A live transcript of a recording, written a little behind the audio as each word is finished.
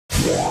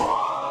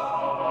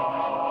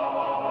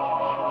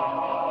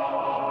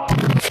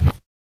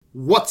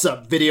What's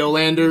up,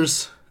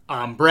 Videolanders?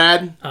 I'm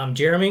Brad. I'm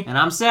Jeremy. And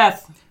I'm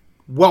Seth.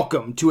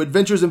 Welcome to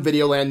Adventures in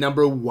Videoland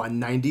number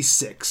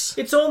 196.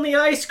 It's only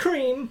ice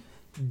cream.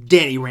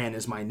 Danny Rand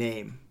is my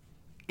name,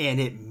 and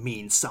it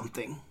means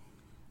something.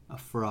 A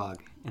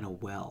frog in a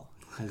well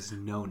has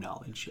no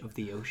knowledge of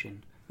the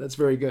ocean. That's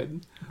very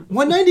good.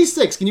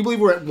 196. Can you believe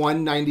we're at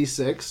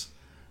 196?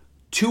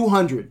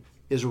 200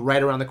 is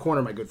right around the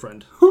corner, my good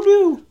friend. Who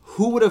knew?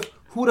 Who would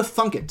have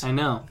thunk it? I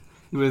know.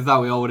 We would have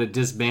thought we all would have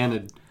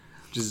disbanded.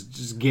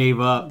 Just gave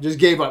up. Just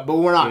gave up, but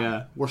we're not.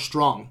 Yeah. We're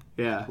strong.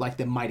 Yeah. Like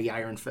the mighty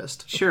Iron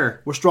Fist.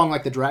 Sure. We're strong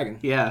like the dragon.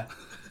 Yeah.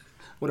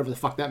 Whatever the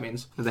fuck that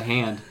means. With a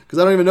hand. Because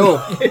I don't even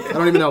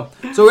know.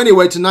 So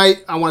anyway,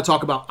 tonight I want to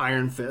talk about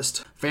Iron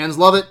Fist. Fans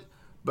love it,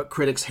 but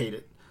critics hate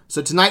it.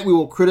 So tonight we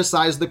will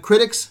criticize the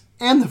critics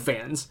and the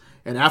fans.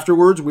 And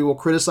afterwards we will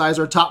criticize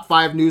our top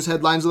 5 news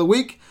headlines of the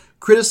week,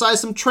 criticize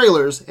some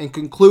trailers, and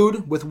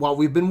conclude with what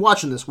we've been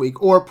watching this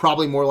week. Or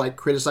probably more like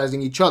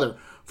criticizing each other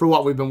for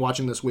what we've been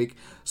watching this week.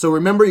 So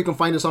remember, you can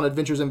find us on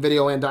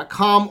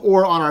adventuresinvideoland.com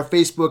or on our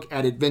Facebook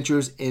at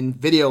Adventures in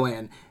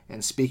Videoland.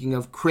 And speaking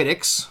of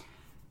critics...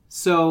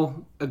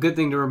 So, a good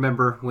thing to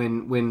remember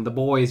when the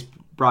boys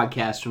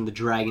broadcast from the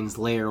Dragon's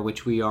Lair,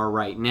 which we are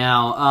right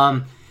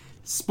now,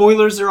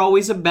 spoilers are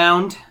always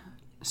abound.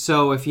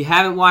 So, if you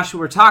haven't watched what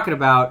we're talking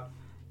about,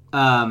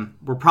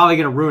 we're probably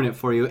going to ruin it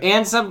for you.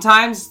 And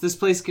sometimes this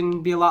place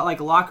can be a lot like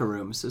a locker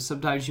room. So,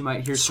 sometimes you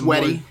might hear some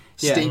Sweaty,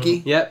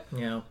 stinky. Yep.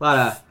 Yeah.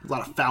 A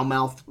lot of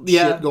foul-mouthed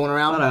yeah, shit going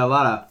around. A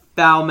lot of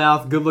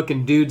foul-mouthed,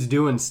 good-looking dudes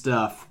doing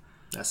stuff.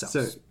 That sounds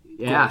So,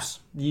 yeah, gross.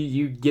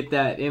 you get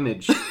that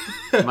image.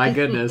 My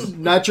goodness.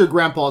 Not your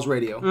grandpa's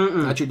radio.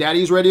 Mm-mm. Not your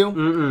daddy's radio.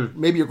 Mm-mm.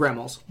 Maybe your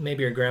grandma's.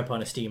 Maybe your grandpa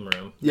in a steam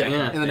room. Yeah,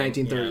 Yeah. in the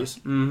 1930s.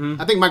 Yeah.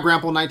 Mm-hmm. I think my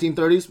grandpa in the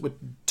 1930s would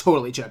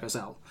totally check us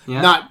out.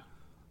 Yeah. Not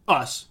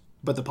us,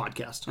 but the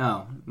podcast.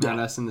 Oh, not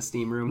Yeah. us in the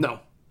steam room?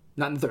 No,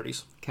 not in the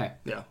 30s. Okay.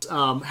 Yeah.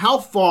 How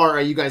far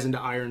are you guys into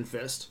Iron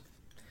Fist?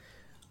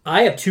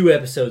 I have 2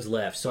 episodes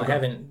left, so Okay. I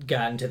haven't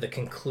gotten to the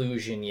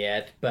conclusion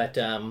yet. But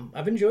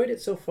I've enjoyed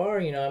it so far.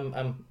 You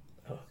know,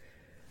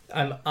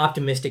 I'm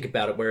optimistic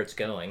about it, where it's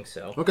going.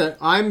 So Okay,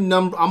 I'm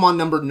on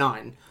number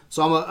 9,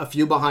 so I'm a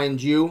few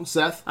behind you,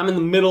 Seth. I'm in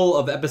the middle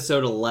of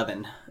episode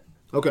 11.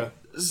 Okay.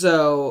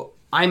 So,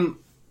 I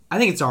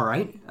think it's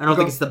alright. I don't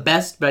think it's the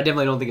best, but I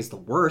definitely don't think it's the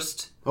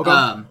worst. Okay.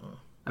 I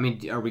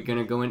mean, are we going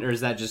to go in, or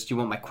is that just you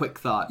want my quick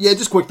thoughts? Yeah,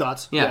 just quick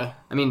thoughts. Yeah.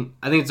 I mean,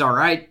 I think it's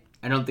alright.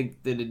 I don't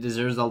think that it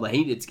deserves all the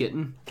hate it's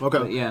getting. Okay.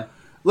 But yeah.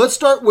 Let's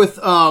start with,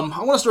 I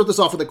want to start this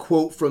off with a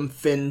quote from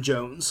Finn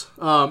Jones.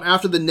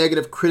 After the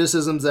negative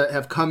criticisms that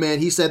have come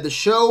in, he said, "The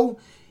show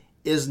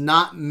is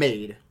not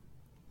made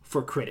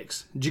for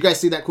critics." Did you guys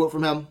see that quote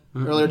from him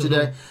earlier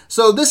today?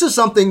 So this is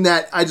something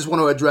that I just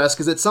want to address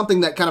because it's something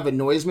that kind of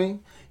annoys me.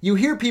 You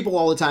hear people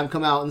all the time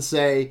come out and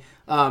say,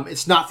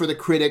 it's not for the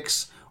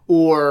critics,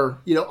 or,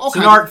 you know, all It's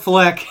an kinds art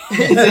flick.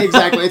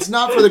 Exactly. It's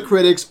not for the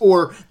critics,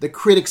 or the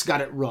critics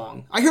got it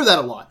wrong. I hear that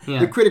a lot. Yeah.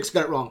 The critics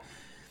got it wrong.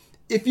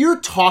 If you're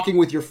talking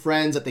with your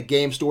friends at the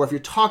game store, if you're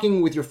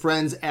talking with your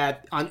friends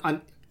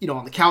on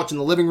the couch in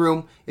the living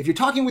room, if you're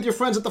talking with your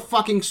friends at the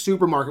fucking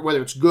supermarket,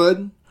 whether it's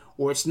good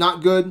or it's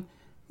not good,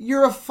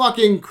 you're a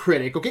fucking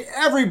critic. Okay,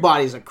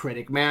 everybody's a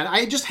critic, man.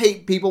 I just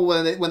hate people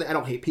when I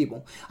don't hate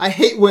people. I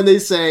hate when they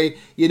say,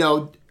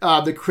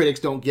 the critics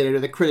don't get it, or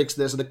the critics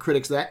this, or the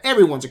critics that.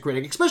 Everyone's a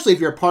critic, especially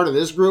if you're a part of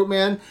this group,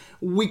 man.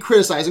 We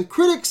criticize, and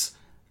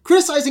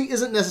criticizing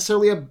isn't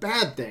necessarily a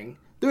bad thing.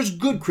 There's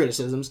good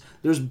criticisms.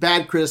 There's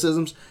bad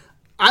criticisms.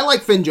 I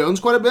like Finn Jones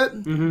quite a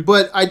bit,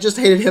 but I just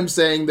hated him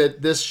saying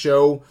that this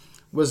show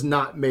was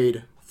not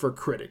made for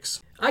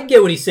critics. I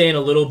get what he's saying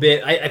a little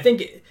bit. I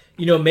think,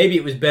 maybe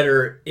it was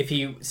better if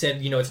he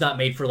said, it's not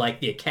made for, like,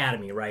 the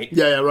Academy, right?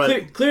 Yeah,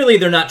 right. Clearly,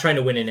 they're not trying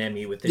to win an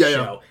Emmy with this Yeah.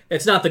 show.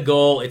 It's not the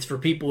goal. It's for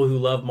people who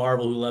love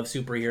Marvel, who love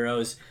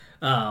superheroes.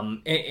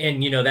 And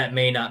that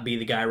may not be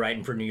the guy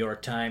writing for New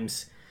York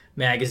Times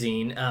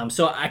Magazine.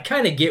 So I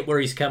kind of get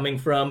where he's coming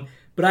from.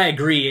 But I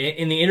agree.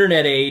 In the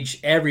internet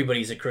age,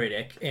 everybody's a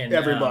critic. And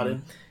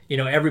Everybody.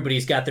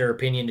 Everybody's got their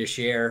opinion to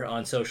share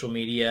on social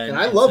media. And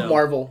I love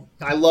Marvel.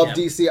 I love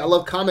DC. I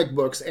love comic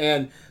books.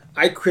 And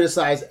I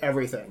criticize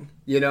everything,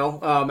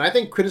 I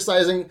think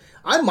criticizing...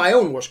 I'm my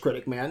own worst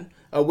critic, man.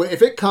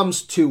 If it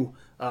comes to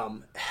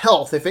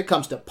health, if it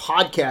comes to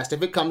podcast,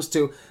 if it comes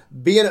to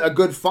being a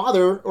good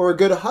father or a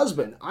good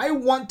husband, I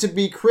want to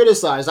be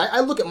criticized. I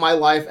look at my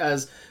life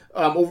as...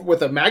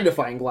 with a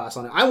magnifying glass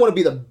on it. I want to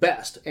be the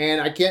best, and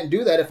I can't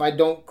do that if I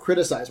don't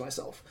criticize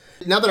myself.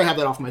 Now that I have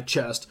that off my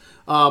chest,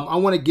 I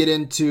want to get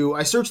into...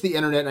 I searched the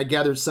internet and I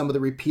gathered some of the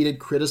repeated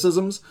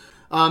criticisms.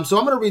 So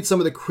I'm going to read some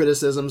of the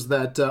criticisms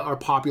that are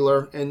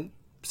popular and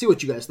see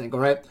what you guys think, all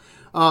right?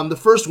 The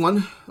first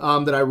one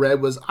that I read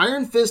was,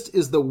 Iron Fist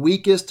is the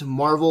weakest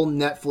Marvel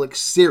Netflix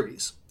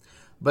series,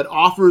 but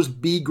offers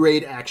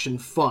B-grade action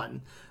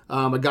fun.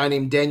 A guy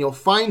named Daniel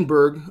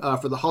Feinberg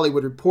for The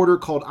Hollywood Reporter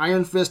called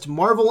Iron Fist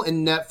Marvel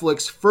and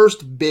Netflix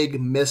first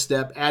big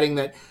misstep, adding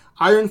that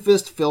Iron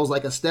Fist feels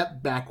like a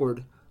step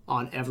backward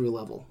on every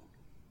level.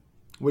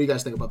 What do you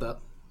guys think about that?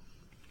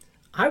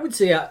 I would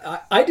say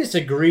I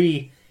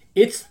disagree.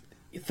 It's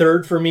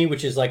third for me,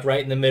 which is like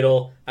right in the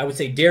middle. I would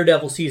say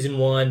Daredevil season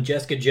 1,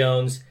 Jessica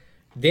Jones,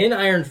 then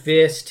Iron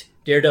Fist,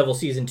 Daredevil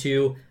season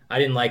 2. I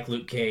didn't like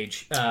Luke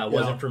Cage.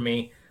 Wasn't for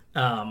me.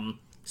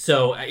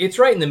 So it's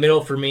right in the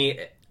middle for me.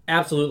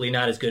 Absolutely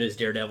not as good as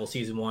Daredevil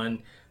season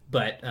 1,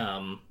 but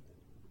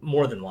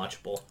more than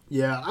watchable.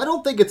 Yeah, I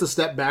don't think it's a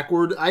step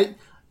backward. Like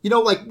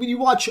when you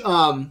watch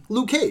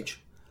Luke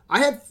Cage, I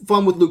had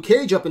fun with Luke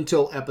Cage up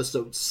until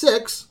episode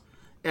 6,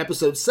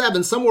 episode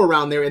 7, somewhere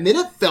around there, and then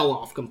it fell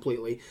off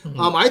completely.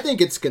 I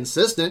think it's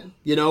consistent.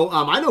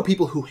 I know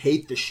people who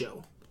hate the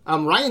show.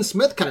 Ryan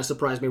Smith kind of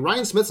surprised me.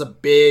 Ryan Smith's a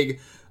big...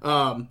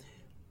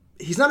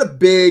 he's not a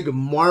big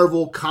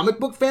Marvel comic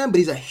book fan, but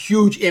he's a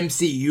huge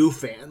MCU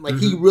fan. Like,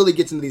 he really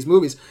gets into these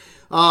movies.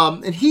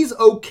 And he's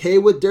okay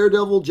with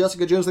Daredevil,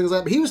 Jessica Jones, things like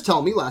that. But he was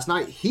telling me last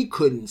night he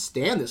couldn't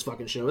stand this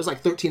fucking show. It's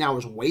like 13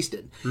 hours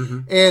wasted.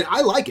 And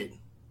I like it.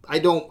 I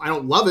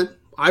don't love it.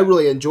 I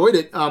really enjoyed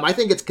it. I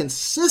think it's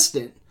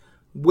consistent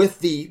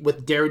with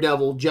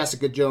Daredevil,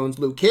 Jessica Jones,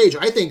 Luke Cage.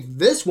 I think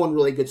this one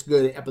really gets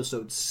good at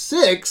episode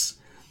 6.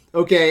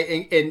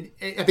 Okay, and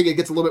I think it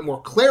gets a little bit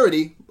more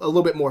clarity, a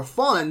little bit more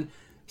fun.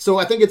 So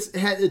I think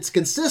it's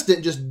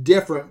consistent, just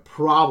different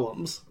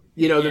problems,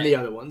 than the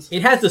other ones.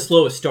 It has the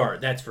slowest start,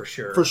 that's for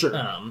sure. For sure.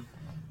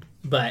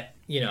 But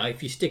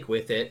if you stick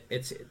with it,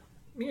 it's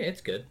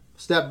good.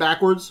 Step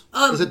backwards?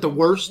 Is it the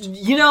worst?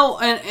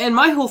 And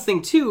my whole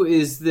thing too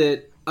is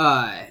that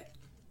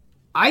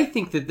I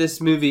think that this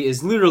movie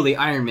is literally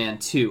Iron Man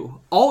 2.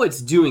 All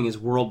it's doing is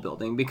world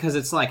building, because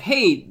it's like,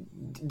 hey,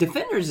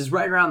 Defenders is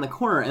right around the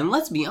corner, and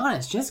let's be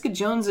honest, Jessica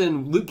Jones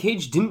and Luke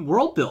Cage didn't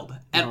world build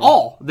at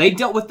all. They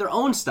dealt with their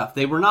own stuff.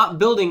 They were not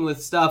building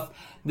with stuff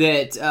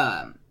that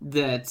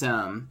they're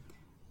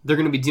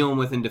going to be dealing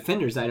with in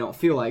Defenders. I don't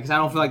feel like, because I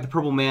don't feel like the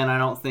Purple Man. I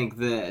don't think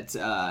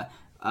that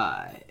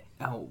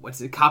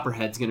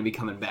Copperhead's going to be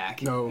coming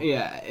back. No.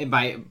 Yeah,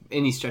 by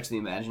any stretch of the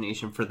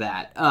imagination for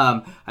that.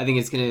 I think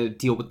it's going to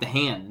deal with the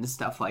hand and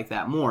stuff like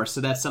that more. So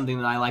that's something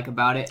that I like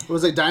about it.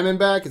 Was it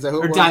Diamondback? Is that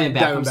who it was?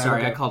 Diamondback. I'm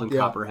sorry, I called him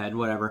Copperhead.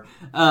 Whatever.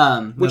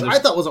 Which I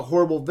thought was a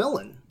horrible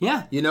villain.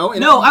 Yeah. And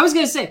I was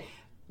going to say,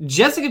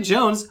 Jessica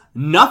Jones,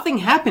 nothing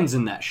happens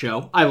in that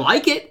show. I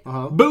like it,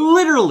 but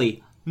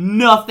literally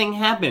nothing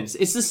happens.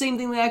 It's the same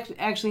thing that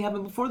actually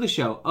happened before the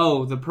show.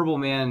 Oh, the Purple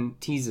Man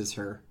teases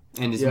her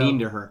and is mean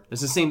to her.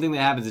 It's the same thing that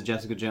happens to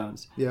Jessica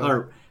Jones. Yeah.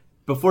 Or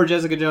before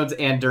Jessica Jones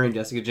and during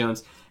Jessica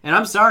Jones. And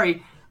I'm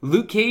sorry,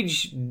 Luke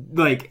Cage,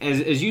 like,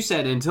 as you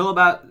said, until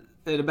about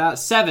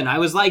 7, I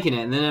was liking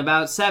it. And then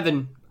about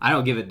 7, I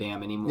don't give a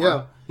damn anymore.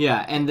 Yeah.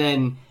 Yeah, and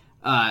then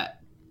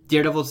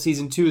Daredevil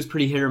Season 2 is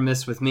pretty hit or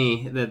miss with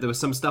me. There was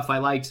some stuff I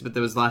liked, but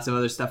there was lots of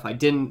other stuff I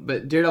didn't.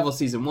 But Daredevil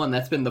Season 1,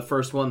 that's been the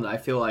first one that I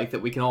feel like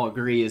that we can all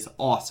agree is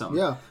awesome.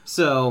 Yeah.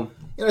 So...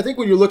 And I think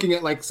when you're looking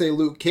at, like, say,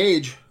 Luke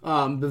Cage,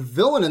 the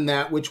villain in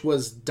that, which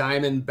was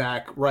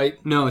Diamondback,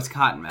 right? No, it's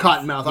Cottonmouth.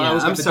 Cottonmouth. Yeah,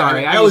 I'm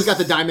sorry. I always got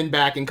the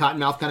Diamondback and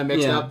Cottonmouth kind of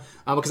mixed up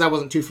because I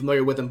wasn't too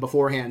familiar with them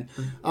beforehand.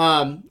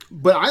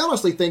 But I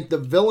honestly think the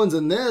villains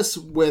in this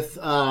with,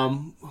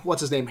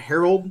 what's his name,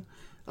 Harold?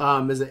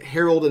 Is it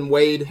Harold and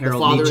Wade,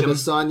 Harold the father Meacham. and the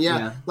son?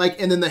 Yeah.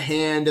 Like, and then the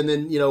hand, and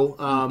then,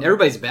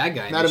 everybody's a bad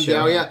guy in Madame this show.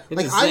 Gao, yeah. It's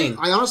Like, insane.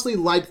 I honestly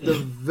like the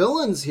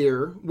villains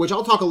here, which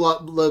I'll talk a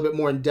little bit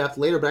more in depth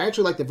later, but I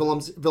actually like the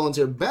villains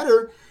here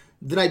better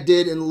than I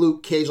did in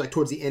Luke Cage, like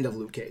towards the end of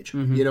Luke Cage.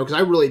 Because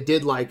I really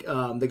did like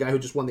the guy who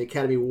just won the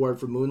Academy Award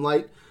for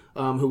Moonlight,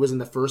 who was in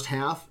the first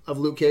half of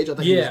Luke Cage. I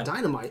thought he was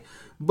dynamite.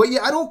 But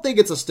yeah, I don't think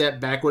it's a step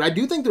backward. I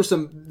do think there's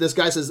this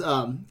guy says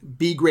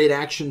B-grade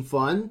action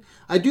fun.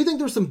 I do think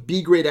there's some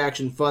B-grade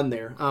action fun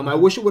there. I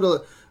wish it would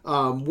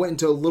have went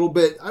into a little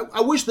bit.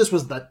 I wish this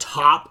was the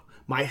top,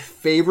 my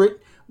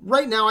favorite.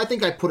 Right now, I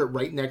think I put it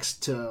right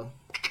next to,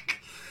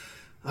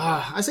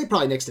 I say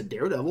probably next to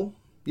Daredevil.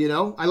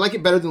 I like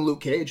it better than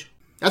Luke Cage.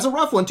 That's a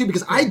rough one, too,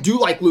 because I do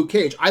like Luke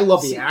Cage. I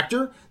love the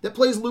actor that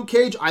plays Luke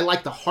Cage. I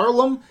like the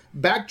Harlem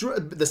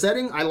the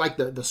setting. I like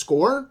the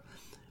score.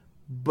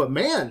 But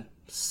man,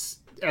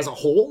 as a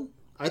whole,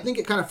 I think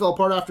it kind of fell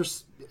apart after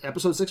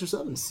episode 6 or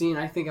 7. See, and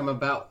I think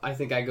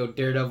I go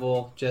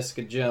Daredevil,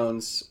 Jessica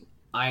Jones,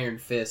 Iron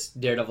Fist,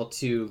 Daredevil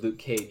 2, Luke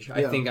Cage.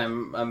 I think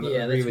I'm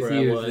agree with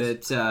you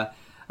that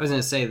I was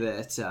going to say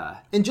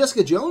that. And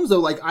Jessica Jones, though,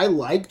 like, I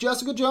like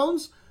Jessica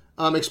Jones.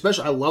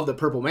 Especially, I love the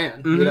Purple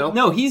Man.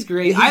 No, he's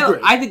great. He's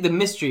great. I think the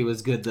mystery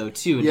was good though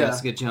too in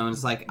Jessica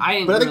Jones. Like but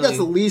I think that's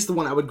the least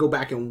one I would go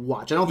back and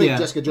watch. I don't think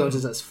Jessica Jones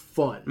is as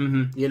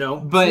fun. But it's a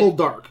little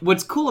dark.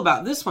 What's cool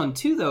about this one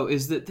too, though,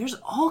 is that there's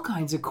all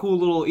kinds of cool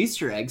little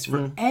Easter eggs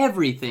for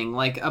everything.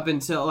 Like up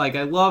until I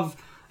love.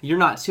 You're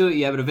not to it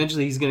yet, but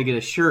eventually he's gonna get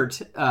a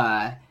shirt.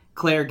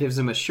 Claire gives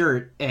him a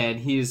shirt, and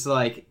he's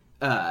like,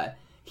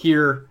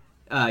 "Here,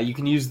 you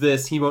can use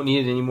this. He won't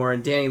need it anymore."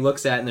 And Danny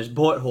looks at it, and there's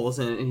bullet holes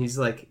in it, and he's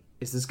like,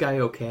 "Is this guy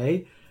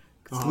okay?"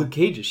 It's Luke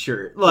Cage's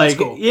shirt. Like,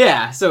 cool.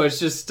 Yeah, so it's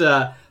just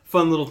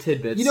fun little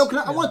tidbits.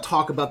 I want to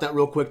talk about that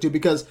real quick, too,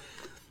 because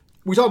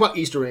we talk about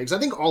Easter eggs. I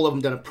think all of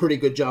them done a pretty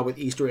good job with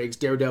Easter eggs.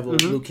 Daredevil,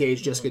 Luke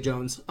Cage, Jessica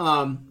Jones.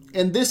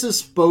 And this is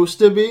supposed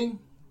to be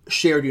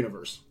shared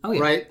universe, Oh,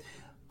 yeah. right?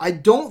 I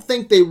don't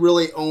think they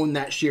really own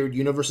that shared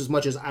universe as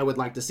much as I would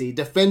like to see.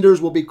 Defenders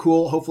will be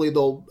cool. Hopefully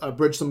they'll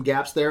bridge some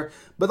gaps there.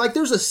 But like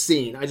there's a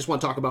scene I just want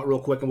to talk about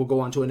real quick and we'll go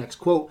on to a next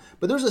quote.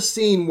 But there's a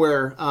scene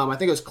where I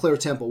think it was Claire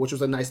Temple, which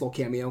was a nice little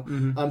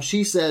cameo.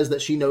 She says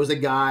that she knows a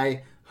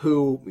guy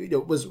who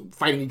was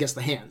fighting against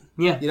the Hand.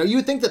 Yeah. You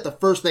would think that the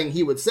first thing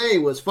he would say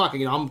was, fuck,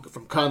 I'm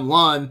from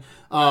Kunlun.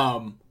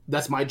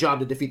 That's my job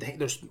to defeat the Hand.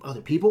 There's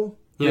other people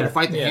who are going to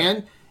fight the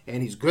Hand,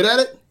 and he's good at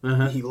it.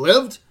 He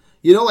lived.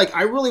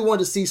 I really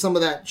wanted to see some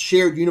of that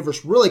shared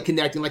universe really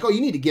connecting. Like, oh,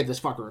 you need to give this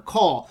fucker a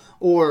call,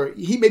 or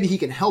maybe he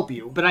can help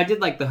you. But I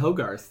did like the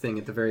Hogarth thing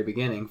at the very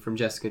beginning from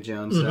Jessica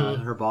Jones,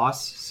 her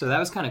boss. So that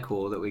was kind of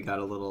cool that we got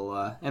a little.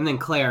 And then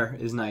Claire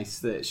is nice.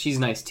 That she's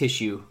nice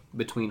tissue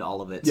between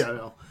all of it. Yeah, I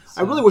know.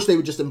 So. I really wish they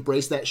would just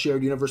embrace that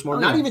shared universe more.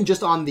 Not even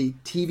just on the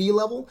TV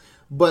level,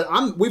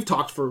 but we've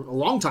talked for a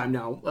long time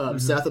now,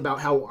 Seth, about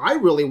how I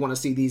really want to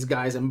see these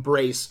guys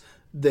embrace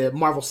the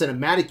Marvel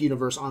Cinematic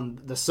Universe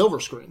on the silver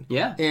screen.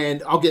 Yeah.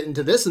 And I'll get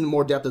into this in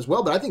more depth as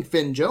well, but I think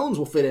Finn Jones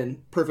will fit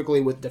in perfectly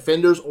with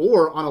Defenders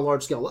or on a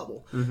large-scale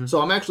level.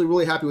 So I'm actually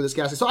really happy with this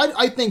casting. So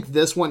I think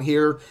this one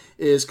here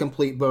is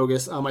complete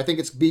bogus. I think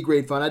it's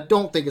B-grade fun. I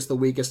don't think it's the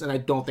weakest, and I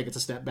don't think it's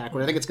a step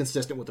backward. I think it's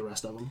consistent with the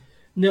rest of them.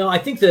 No, I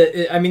think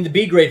the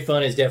B-grade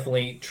fun is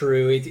definitely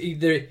true.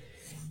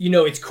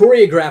 It's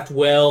choreographed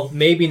well.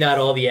 Maybe not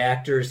all the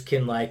actors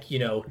can,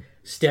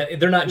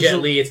 they're not Jet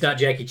Li, it's not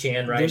Jackie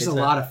Chan, right? There's it's a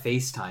lot of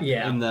FaceTime.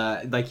 Yeah.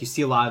 In you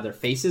see a lot of their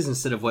faces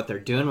instead of what they're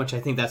doing, which I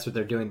think that's what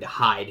they're doing to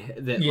hide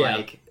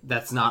that,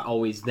 that's not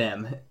always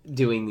them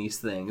doing these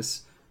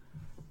things.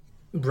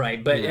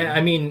 Right, but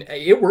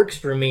it works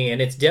for me,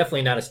 and it's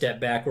definitely not a step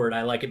backward.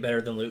 I like it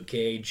better than Luke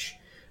Cage.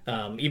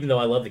 Even though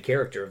I love the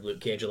character of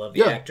Luke Cage, I love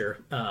the actor.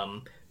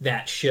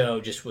 That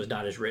show just was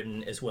not as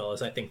written as well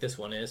as I think this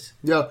one is.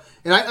 Yeah,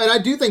 and I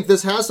do think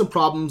this has some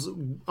problems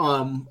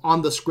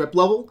on the script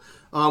level,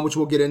 which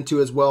we'll get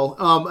into as well.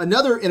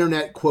 Another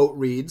internet quote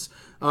reads,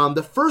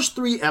 the first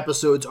 3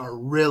 episodes are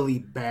really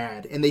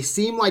bad, and they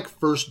seem like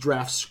first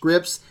draft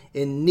scripts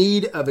in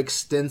need of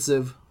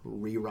extensive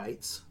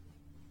rewrites.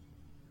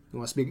 You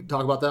want to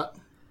talk about that?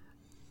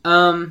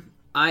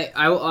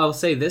 I'll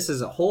say this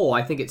as a whole.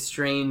 I think it's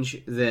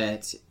strange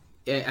that,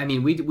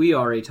 we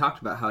already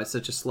talked about how it's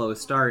such a slow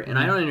start, and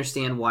I don't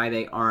understand why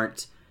they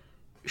aren't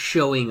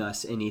showing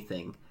us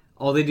anything.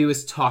 All they do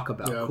is talk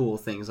about cool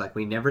things, like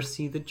we never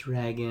see the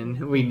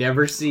dragon, we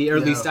never see, or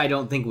at least I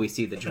don't think we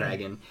see the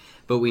dragon,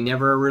 but we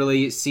never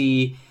really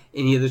see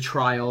any of the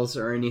trials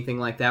or anything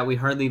like that. We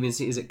hardly even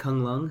see, is it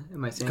Kunlun?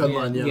 Am I saying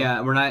Kunlun,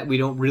 yeah. We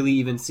don't really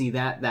even see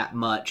that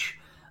much.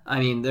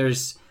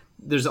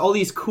 There's all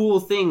these cool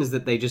things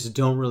that they just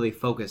don't really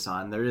focus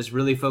on. They're just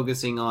really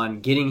focusing on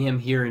getting him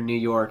here in New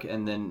York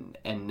and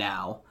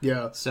now.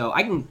 Yeah. So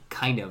I can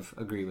kind of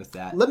agree with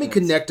that. Let me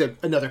connect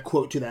another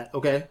quote to that,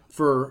 okay,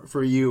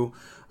 for you.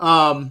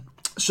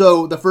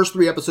 So the first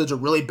 3 episodes are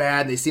really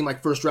bad. They seem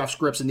like first draft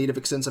scripts in need of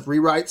extensive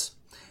rewrites.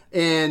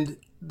 And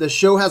the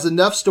show has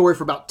enough story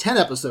for about 10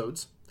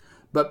 episodes,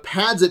 but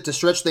pads it to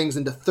stretch things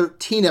into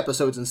 13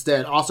 episodes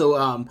instead. Also,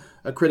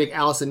 a critic,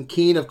 Allison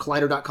Keene of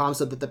Collider.com,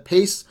 said that the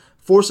pace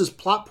forces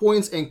plot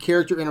points and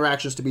character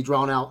interactions to be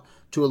drawn out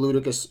to a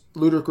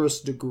ludicrous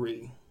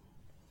degree.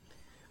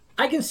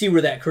 I can see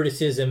where that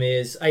criticism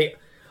is. I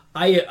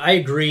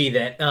agree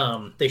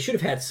that they should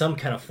have had some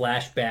kind of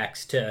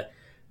flashbacks to.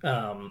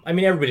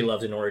 Everybody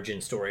loves an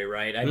origin story,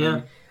 right? I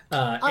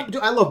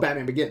love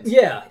Batman Begins.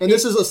 Yeah, and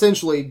this is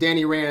essentially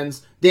Danny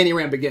Rand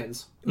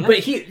Begins. Yeah.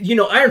 But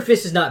Iron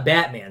Fist is not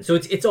Batman, so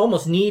it's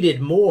almost needed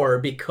more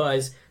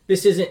because.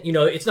 This isn't,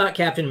 it's not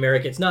Captain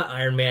America, it's not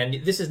Iron Man.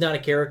 This is not a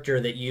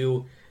character that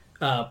you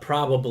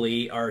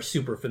probably are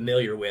super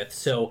familiar with.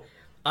 So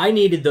I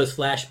needed those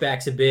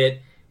flashbacks a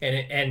bit,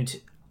 and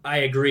I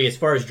agree as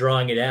far as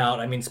drawing it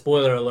out.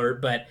 Spoiler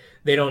alert, but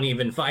they don't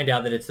even find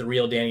out that it's the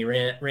real Danny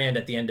Rand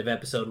at the end of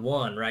episode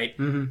 1, right?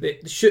 Mm-hmm.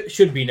 It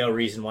should be no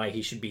reason why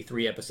he should be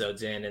 3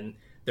 episodes in, and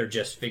they're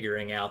just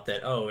figuring out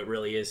that, it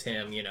really is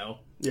him,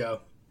 Yeah.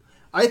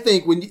 I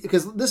think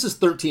because this is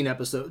 13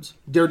 episodes.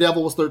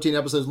 Daredevil was 13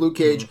 episodes. Luke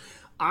Cage.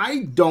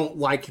 I don't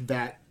like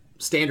that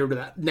standard of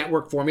that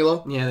network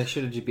formula. Yeah, they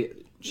should have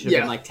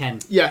been like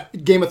 10. Yeah,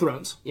 Game of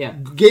Thrones. Yeah.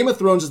 Game of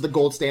Thrones is the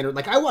gold standard.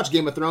 Like, I watch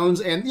Game of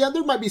Thrones, and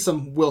there might be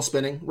some wheel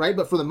spinning, right?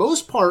 But for the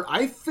most part,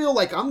 I feel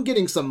like I'm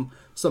getting some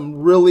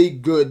really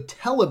good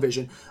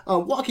television.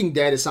 Walking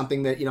Dead is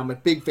something that, I'm a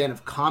big fan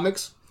of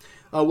comics.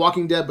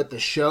 Walking Dead, but the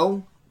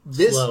show...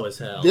 Slow as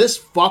hell. This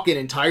fucking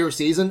entire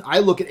season, I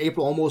look at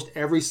April almost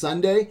every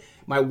Sunday.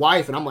 My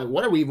wife and I'm like,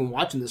 what are we even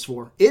watching this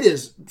for? It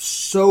is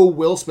so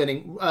wheel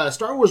spinning.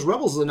 Star Wars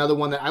Rebels is another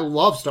one that I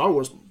love. Star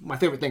Wars, my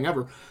favorite thing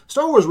ever.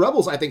 Star Wars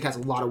Rebels, I think, has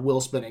a lot of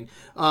wheel spinning.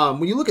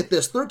 When you look at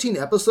this, 13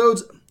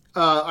 episodes.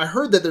 I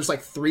heard that there's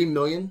like 3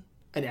 million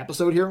an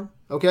episode here.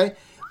 Okay.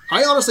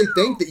 I honestly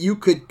think that you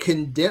could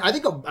condense... I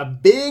think a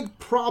big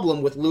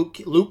problem with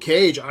Luke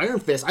Cage, Iron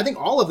Fist, I think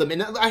all of them,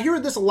 and I hear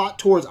this a lot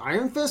towards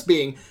Iron Fist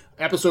being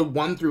episode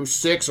 1 through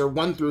 6 or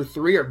 1 through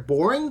 3 are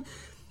boring.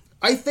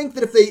 I think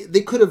that if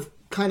they could have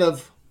kind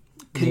of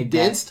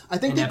condensed. I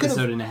think an they could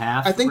episode have. and a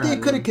half. I think they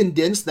could have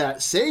condensed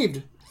that,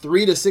 saved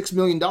 $3 to $6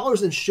 million,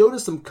 and showed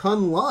us some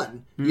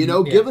Kunlun. You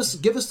know, give us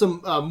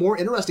some more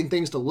interesting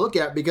things to look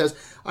at, because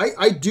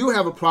I do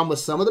have a problem with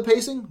some of the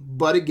pacing.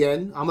 But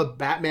again, I'm a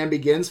Batman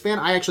Begins fan.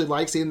 I actually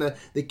like seeing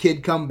the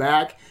kid come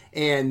back,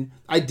 and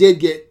I did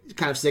get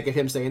kind of sick of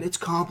him saying it's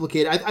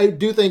complicated. I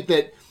do think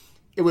that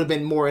it would have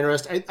been more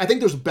interesting. I think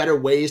there's better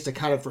ways to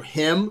kind of for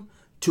him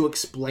to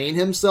explain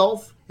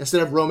himself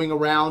instead of roaming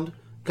around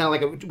kind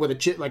of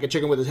like a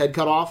chicken with his head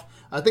cut off.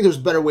 I think there's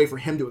a better way for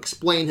him to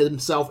explain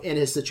himself and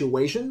his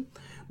situation.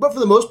 But for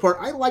the most part,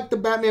 I like the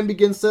Batman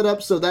Begins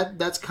setup, so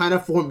that's kind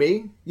of for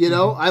me. You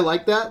know, I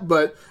like that.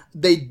 But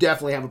they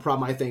definitely have a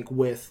problem, I think,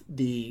 with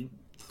the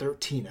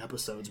 13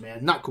 episodes,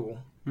 man. Not cool.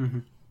 Mm-hmm.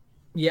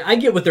 Yeah, I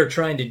get what they're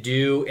trying to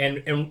do,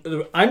 and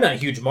I'm not a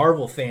huge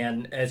Marvel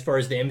fan as far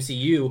as the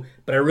MCU,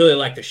 but I really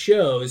like the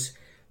shows,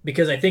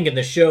 because I think in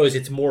the shows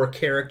it's more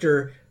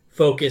character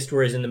focused,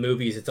 whereas in the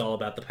movies it's all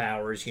about the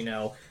powers, you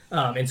know.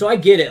 And so I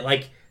get it,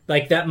 like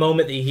that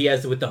moment that he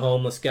has with the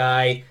homeless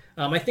guy.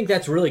 I think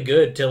that's really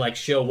good to like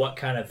show what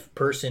kind of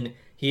person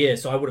he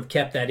is. So I would have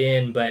kept that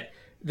in, but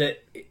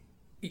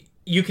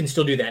you can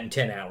still do that in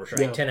 10 hours,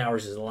 right? Yeah. 10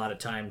 hours is a lot of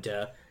time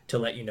to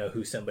let you know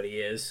who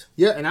somebody is.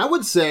 Yeah, and I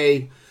would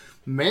say,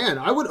 man,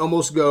 I would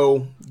almost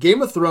go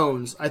Game of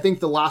Thrones. I think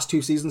the last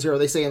 2 seasons here, are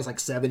they saying it's like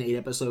 7, 8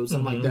 episodes,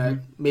 something like that?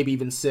 Maybe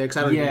even 6.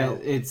 I don't even know.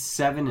 It's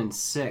 7 and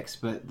 6,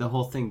 but the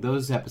whole thing,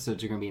 those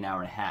episodes are going to be an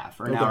hour and a half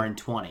or an hour and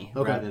 20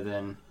 rather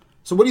than.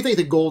 So what do you think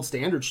the gold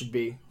standard should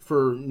be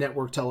for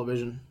network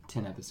television?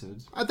 10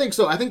 episodes. I think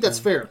so. I think that's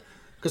fair.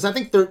 Because I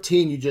think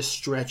 13, you just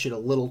stretch it a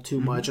little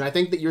too much. And I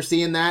think that you're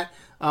seeing that.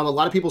 A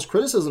lot of people's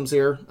criticisms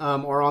here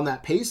are on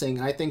that pacing.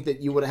 And I think that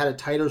you would have had a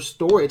tighter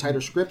story, a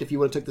tighter script if you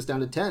would have took this down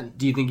to 10.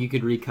 Do you think you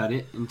could recut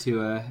it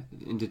into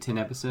 10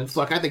 episodes?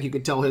 Fuck, I think you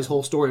could tell his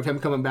whole story of him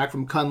coming back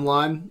from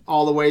Kunlun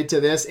all the way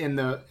to this in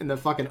the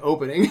fucking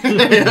opening.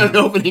 The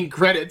opening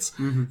credits.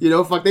 You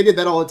know, fuck, they did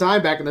that all the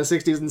time back in the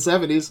 60s and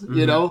 70s.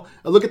 You know?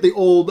 Look at the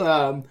old...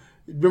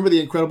 remember the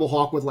Incredible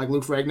Hulk with like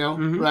Lou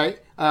Ferrigno, right?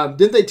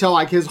 Didn't they tell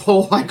like his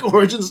whole like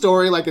origin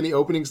story like in the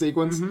opening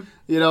sequence?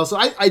 You know, so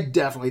I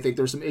definitely think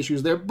there's some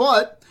issues there,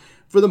 but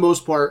for the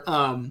most part,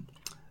 I'm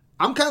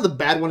kind of the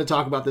bad one to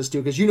talk about this too,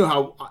 because you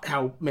know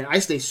how man, I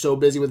stay so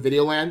busy with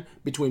Videoland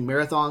between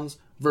marathons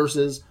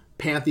versus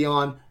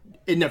Pantheon.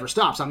 It never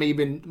stops. I mean,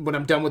 even when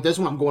I'm done with this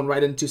one, I'm going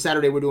right into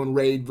Saturday. We're doing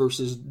Raid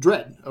versus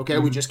Dread. Okay,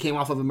 we just came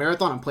off of a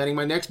marathon. I'm planning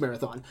my next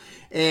marathon,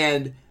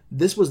 and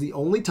this was the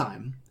only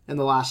time in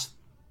the last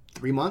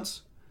 3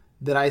 months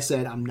that I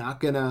said I'm not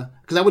gonna,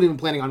 because I wasn't even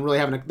planning on really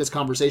having this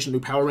conversation. New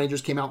Power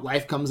Rangers came out,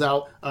 Life comes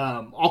out,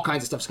 all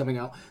kinds of stuff's coming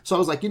out. So I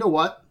was like, you know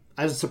what?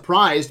 I was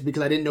surprised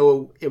because I didn't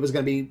know it was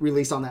gonna be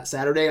released on that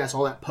Saturday. I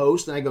saw that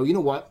post and I go, you know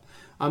what?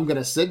 I'm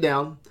gonna sit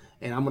down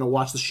and I'm gonna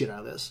watch the shit out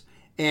of this.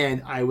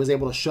 And I was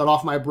able to shut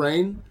off my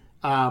brain.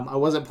 I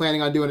wasn't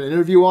planning on doing an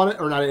interview on it,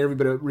 or not an interview,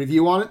 but a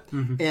review on it.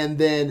 And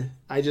then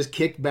I just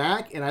kicked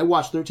back and I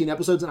watched 13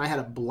 episodes and I had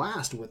a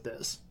blast with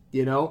this.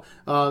 You know,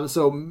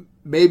 so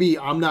maybe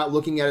I'm not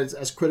looking at it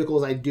as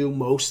critical as I do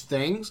most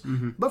things,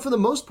 but for the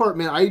most part,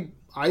 man,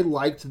 I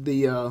liked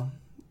the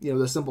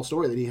the simple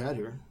story that he had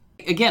here.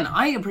 Again,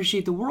 I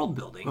appreciate the world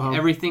building.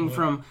 Everything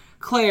from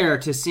Claire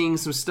to seeing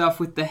some stuff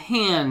with the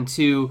hand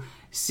to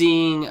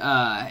seeing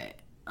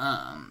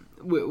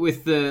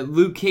with the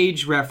Luke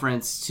Cage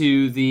reference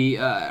to the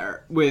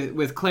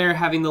with Claire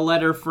having the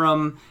letter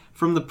from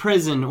the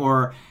prison,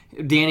 or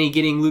Danny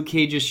getting Luke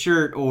Cage's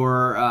shirt,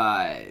 or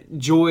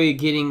Joy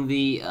getting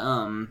the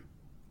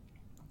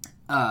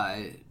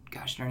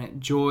gosh darn it,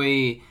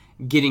 Joy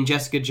getting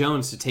Jessica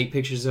Jones to take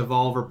pictures of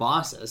all of her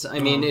bosses. I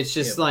mean, it's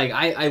just like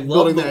I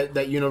love building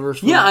that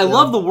universe. I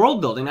love the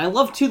world building. I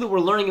love too that we're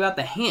learning about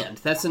the hand.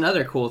 That's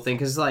another cool thing,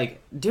 because like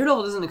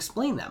Daredevil doesn't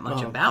explain that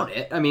much about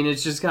it. I mean,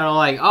 it's just kind of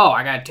like, oh,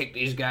 I gotta take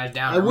these guys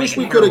down. I wish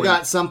we could have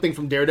got something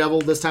from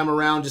Daredevil this time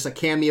around, just a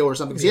cameo or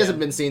something, because he hasn't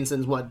been seen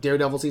since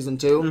Daredevil season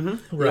 2.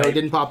 Right, he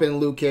didn't pop in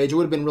Luke Cage. It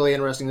would have been really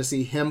interesting to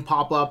see him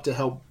pop up to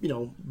help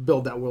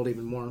build that world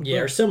even more. Yeah,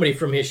 or somebody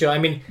from his show. I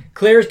mean,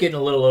 Claire's getting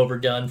a little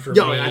overdone for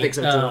me. I think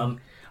so too.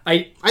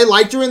 I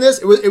liked her in this.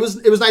 It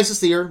was nice to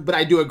see her, but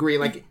I do agree,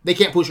 like, they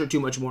can't push her too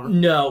much more.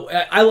 No,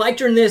 I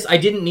liked her in this. I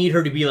didn't need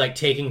her to be like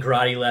taking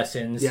karate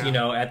lessons, at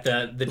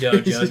the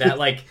dojo. That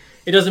like,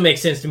 it doesn't make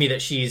sense to me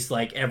that she's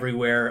like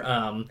everywhere.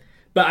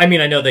 But I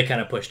mean, I know they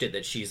kind of pushed it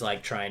that she's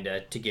like trying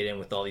to get in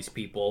with all these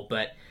people,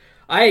 but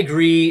I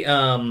agree.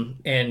 And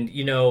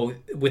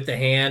with the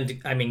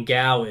hand, I mean,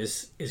 Gao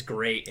is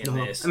great in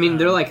this. I mean,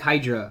 they're like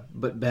Hydra,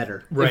 but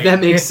better. Right. If that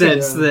makes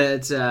sense.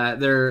 That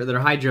they're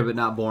Hydra, but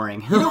not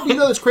boring.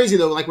 It's crazy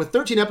though. Like with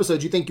 13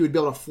 episodes, you think you would be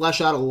able to flesh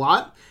out a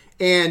lot,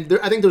 and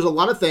I think there's a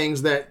lot of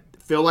things that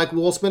feel like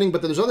wool spinning,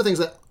 but there's other things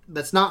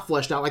that's not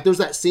fleshed out. Like there's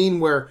that scene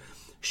where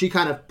she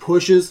kind of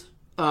pushes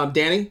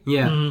Danny,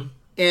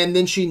 and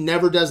then she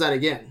never does that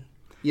again.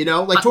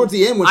 Towards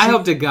the end, when I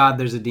hope to God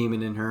there's a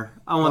demon in her.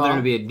 I want there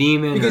to be a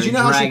demon, because or a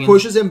how dragon. she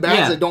pushes him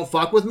back, like, don't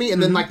fuck with me,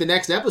 and then like the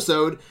next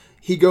episode,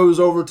 he goes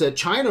over to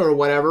China or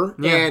whatever,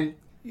 and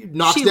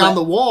knocks down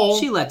the wall.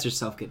 She lets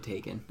herself get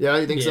taken. Yeah,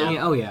 you think so?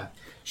 Yeah, oh yeah.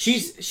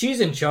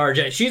 She's in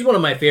charge. She's one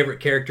of my favorite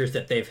characters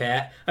that they've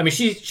had. I mean,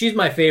 she's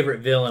my favorite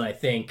villain, I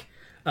think,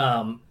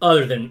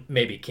 other than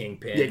maybe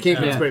Kingpin. Yeah,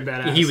 Kingpin's pretty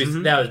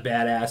badass. That was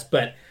badass,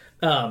 but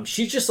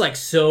she's just like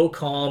so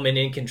calm and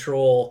in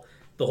control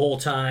the whole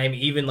time,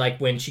 even like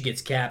when she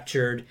gets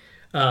captured.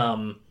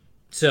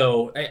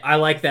 So I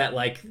like that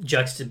like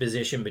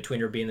juxtaposition between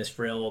her being this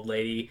frail old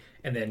lady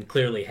and then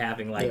clearly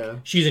having like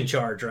she's in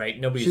charge, right?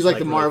 She's like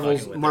the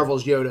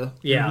Marvel's Yoda.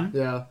 Yeah,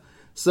 yeah.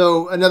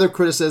 So another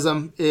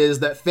criticism is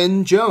that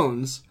Finn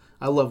Jones.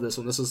 I love this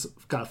one. This is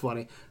kind of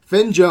funny.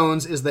 Finn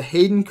Jones is the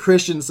Hayden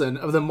Christensen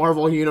of the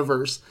Marvel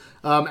Universe.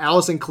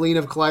 Allison Killeen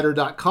of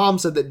Collider.com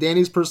said that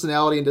Danny's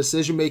personality and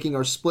decision making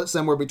are split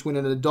somewhere between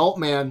an adult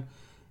man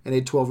and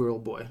a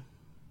 12-year-old boy.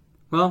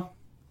 Well,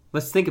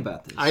 let's think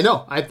about this. I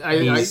know.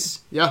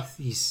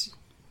 He's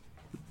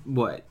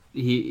what?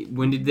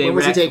 When did they When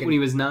was he taken? When he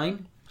was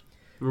 9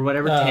 or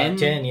whatever, 10?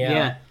 10,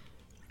 yeah.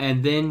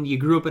 And then you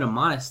grew up in a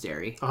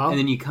monastery, and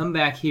then you come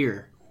back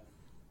here,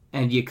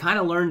 and you kind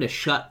of learn to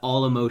shut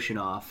all emotion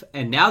off.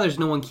 And now there's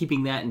no one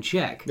keeping that in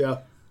check. Yeah.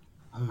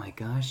 Oh my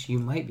gosh, you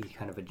might be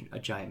kind of a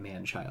giant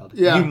man-child.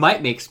 Yeah. You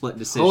might make split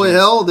decisions. Holy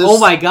hell! Oh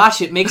my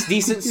gosh, it makes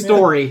decent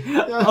story.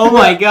 Oh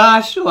my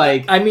gosh,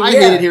 like I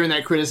hated hearing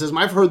that criticism.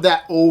 I've heard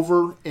that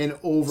over and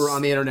over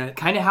on the internet.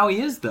 kind of how he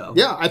is, though.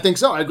 Yeah, I think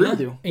so. I agree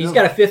with you. And he's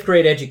got a 5th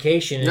grade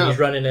education and Yeah. he's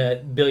running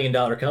a $1 billion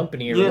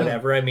company or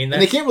whatever. I mean,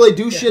 And they can't really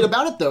do shit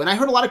about it, though. And I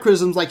heard a lot of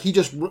criticisms like he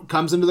just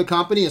comes into the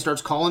company and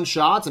starts calling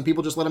shots and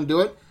people just let him do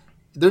it.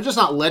 They're just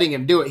not letting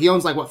him do it. He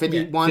owns like, what,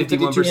 51,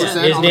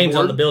 52%? his name's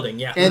on the building,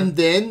 yeah. And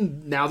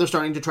then now they're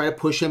starting to try to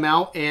push him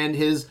out and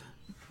his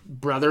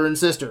brother and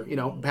sister,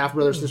 half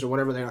brother, sister,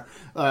 whatever they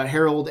are,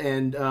 Harold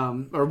and,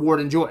 or Ward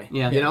and Joy,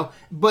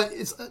 But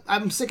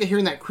I'm sick of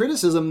hearing that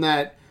criticism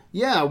that,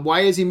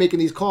 why is he making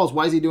these calls?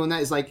 Why is he doing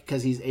that? It's like,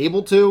 because he's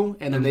able to,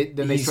 and then they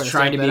He's try to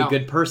trying to be a out.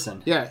 good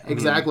person. Yeah,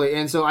 exactly.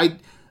 And so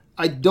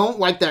I don't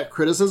like that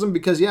criticism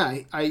because,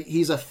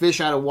 he's a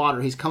fish out of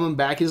water. He's coming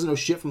back. He doesn't know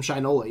shit from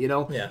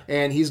Shinola, Yeah.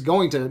 And he's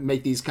going to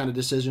make these kind of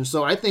decisions.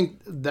 So I think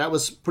that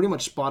was pretty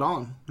much spot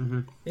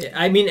on. Yeah,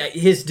 I mean,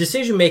 his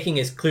decision-making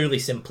is clearly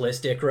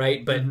simplistic,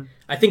 right? But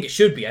I think it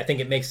should be. I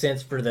think it makes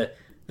sense for the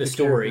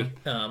story.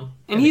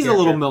 And he's a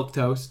little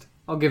milquetoast.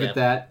 I'll give it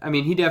that. I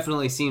mean, he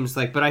definitely seems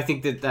like, but I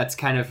think that's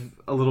kind of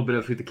a little bit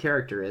of who the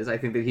character is. I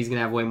think that he's going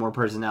to have way more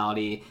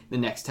personality the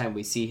next time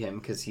we see him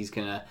because he's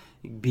going to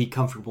be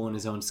comfortable in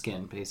his own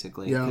skin,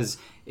 basically. Because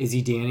is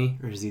he Danny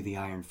or is he the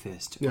Iron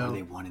Fist? Or are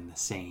they one and the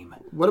same?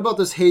 What about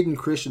this Hayden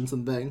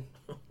Christensen thing?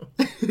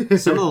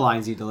 Some of the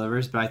lines he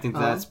delivers, but I think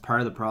that's part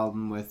of the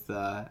problem with.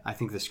 I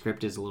think the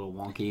script is a little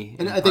wonky,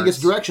 and I think it's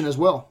direction as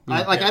well.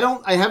 I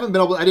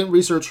didn't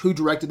research who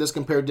directed this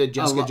compared to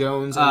Jessica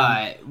Jones.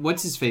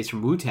 What's his face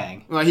from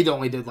Wu-Tang? Well, he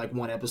only did like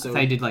one episode. I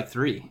thought he did like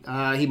 3.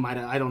 He might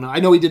have. I don't know. I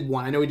know he did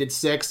 1. I know he did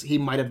 6. He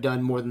might have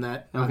done more than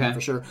that. Okay,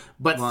 for sure.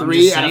 But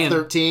 3 out of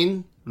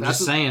 13. I'm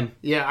just saying.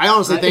 Yeah, I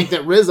honestly think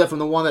that RZA, from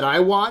the one that I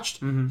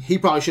watched, he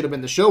probably should have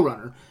been the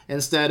showrunner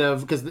instead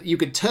of, because you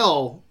could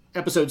tell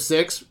episode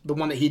 6, the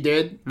one that he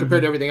did,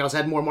 compared to everything else,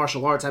 had more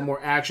martial arts, had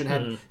more action,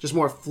 had just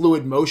more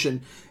fluid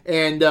motion.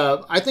 And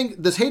I think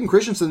this Hayden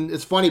Christensen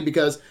is funny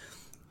because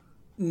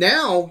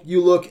now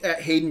you look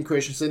at Hayden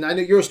Christensen. I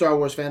know you're a Star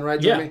Wars fan,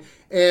 right, Jeremy?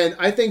 Yeah. And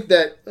I think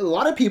that a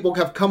lot of people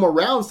have come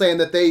around saying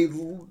that they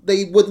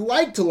would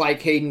like to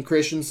like Hayden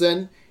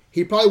Christensen.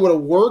 He probably would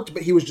have worked,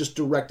 but he was just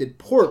directed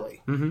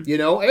poorly.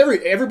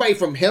 Everybody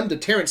from him to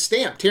Terrence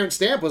Stamp. Terrence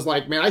Stamp was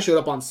like, man, I showed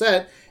up on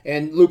set,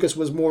 and Lucas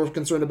was more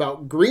concerned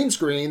about green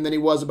screen than he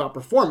was about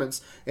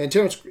performance. And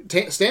Terrence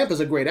Stamp is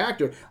a great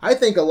actor. I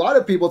think a lot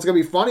of people, it's going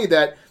to be funny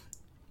that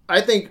I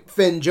think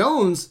Finn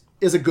Jones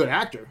is a good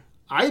actor.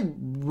 I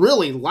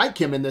really like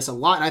him in this a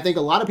lot, and I think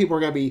a lot of people are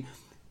going to be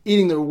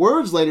eating their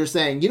words later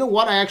saying, you know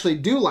what, I actually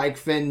do like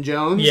Finn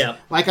Jones. Yeah.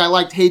 Like I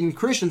liked Hayden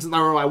Christensen,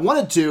 or I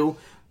wanted to,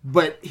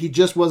 but he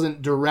just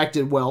wasn't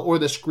directed well, or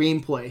the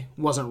screenplay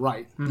wasn't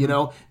right,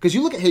 Because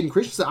you look at Hayden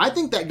Christensen, I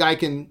think that guy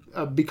can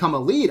become a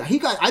lead.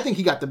 I think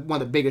he got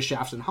one of the biggest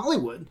shafts in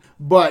Hollywood,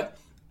 but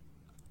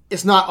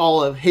it's not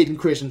all of Hayden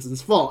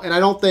Christensen's fault, and I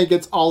don't think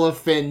it's all of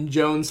Finn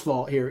Jones'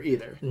 fault here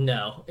either.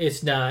 No,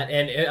 it's not.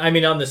 And I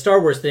mean, on the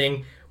Star Wars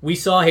thing, we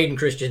saw Hayden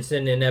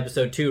Christensen in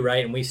episode 2,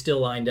 right? And we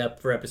still lined up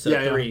for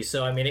episode 3.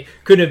 So, I mean, it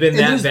couldn't have been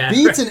that bad.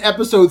 There's beats in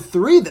episode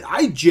 3 that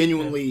I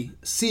genuinely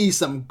see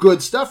some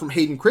good stuff from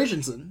Hayden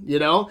Christensen,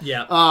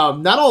 Yeah.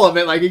 Not all of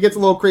it. Like, it gets a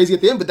little crazy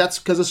at the end, but that's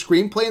because of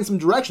screenplay and some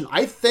direction.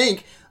 I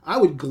think I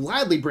would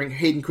gladly bring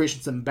Hayden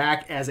Christensen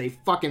back as a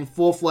fucking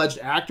full-fledged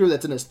actor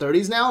that's in his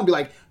 30s now and be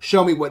like,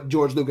 show me what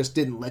George Lucas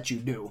didn't let you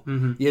do.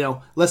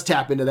 Let's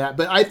tap into that.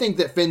 But I think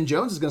that Finn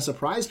Jones is going to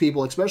surprise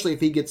people, especially if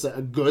he gets a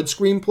good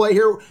screenplay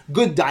here,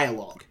 good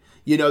dialogue,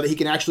 that he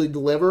can actually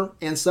deliver,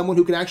 and someone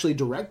who can actually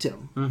direct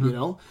him,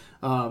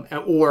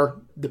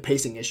 or the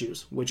pacing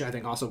issues, which I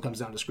think also comes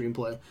down to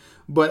screenplay.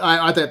 But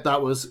I thought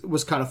that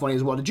was kind of funny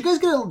as well. Did you guys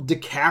get a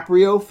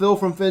DiCaprio feel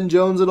from Finn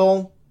Jones at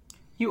all?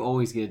 You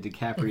always get a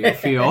DiCaprio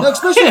feel. No,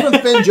 especially from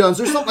Finn Jones.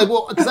 There's something like,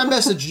 well, because I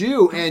messaged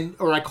you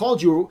or I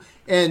called you,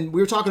 and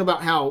we were talking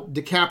about how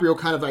DiCaprio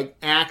kind of like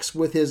acts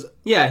with his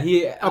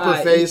upper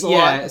face a lot.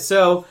 Yeah,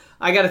 so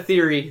I got a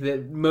theory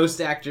that most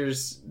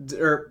actors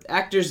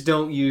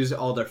don't use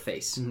all their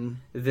face.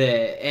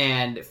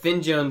 And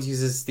Finn Jones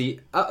uses the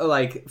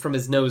like from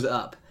his nose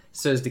up.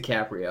 So does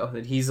DiCaprio.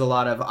 That he's a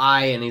lot of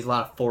eye and he's a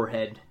lot of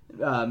forehead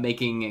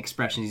making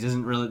expressions. He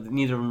doesn't really,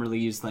 neither of them really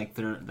use like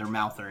their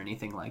mouth or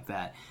anything like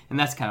that. And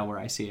that's kind of where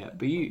I see it.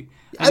 But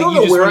I don't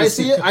know where I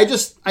see it. I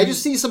just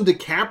see some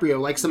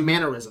DiCaprio, like some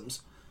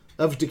mannerisms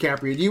of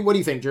DiCaprio. What do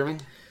you think, Jeremy?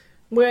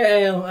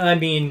 Well, I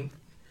mean,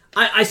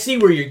 I see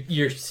where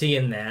you're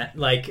seeing that.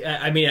 Like,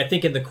 I mean, I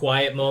think in the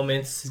quiet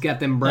moments, he's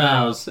got them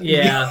brows.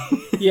 Yeah.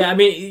 I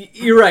mean,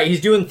 you're right. He's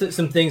doing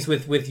some things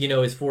with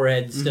his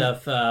forehead and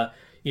stuff.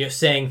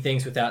 Saying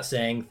things without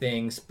saying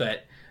things,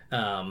 but.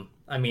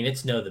 I mean,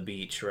 it's the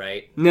beach,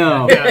 right?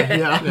 No.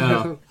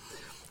 No.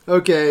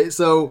 Okay,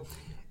 so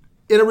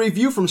in a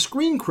review from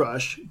Screen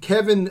Crush,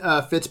 Kevin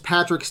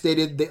Fitzpatrick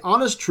stated, "The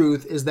honest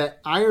truth is that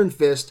Iron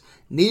Fist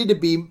needed to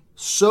be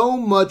so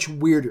much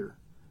weirder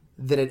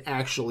than it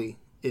actually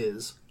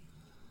is."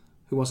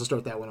 Who wants to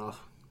start that one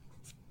off?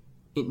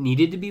 It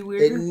needed to be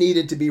weirder? It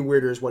needed to be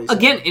weirder is what he said.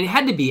 Again, it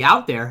had to be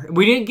out there.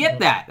 We didn't get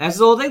that. That's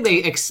the whole thing. They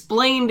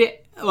explained it.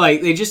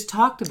 Like, they just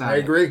talked about it. I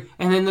agree.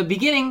 And in the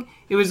beginning,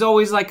 it was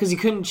always like, because he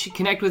couldn't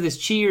connect with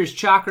his chi or his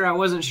chakra, I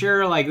wasn't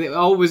sure. Like, it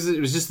was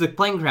just the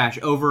plane crash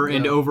over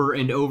and over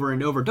and over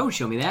and over. Don't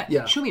show me that.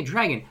 Yeah. Show me a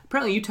dragon.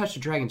 Apparently, you touched a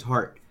dragon's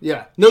heart.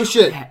 Yeah. No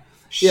shit.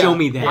 Show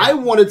me that. I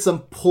wanted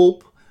some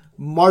pulp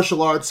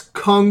martial arts,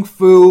 kung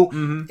fu,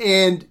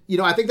 and,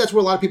 I think that's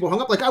where a lot of people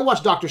hung up. Like, I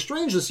watched Doctor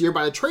Strange this year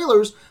by the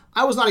trailers.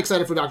 I was not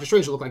excited for Doctor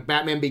Strange. It looked like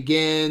Batman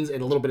Begins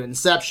and a little bit of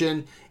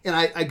Inception. And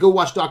I go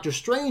watch Doctor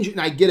Strange,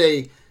 and I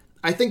get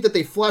I think that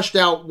they fleshed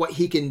out what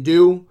he can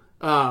do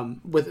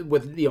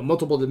with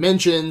multiple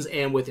dimensions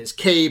and with his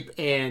cape,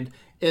 and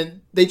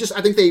they just,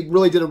 I think they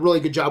really did a really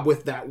good job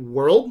with that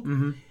world.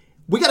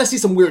 We got to see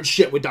some weird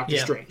shit with Doctor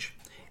Strange,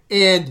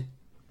 and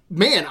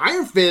man,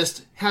 Iron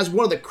Fist has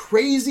one of the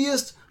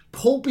craziest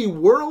pulpy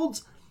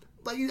worlds.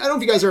 Like, I don't know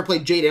if you guys ever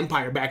played Jade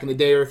Empire back in the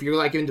day, or if you're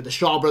like into the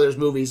Shaw Brothers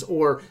movies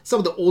or some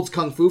of the old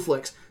kung fu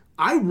flicks.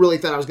 I really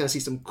thought I was going to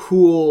see some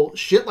cool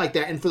shit like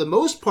that, and for the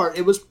most part,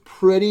 it was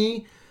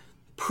pretty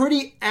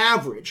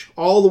average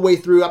all the way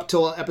through up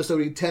till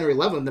episode 10 or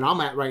 11 that I'm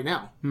at right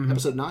now.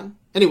 Episode 9?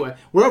 Anyway,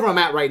 wherever I'm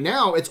at right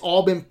now, it's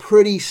all been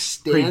pretty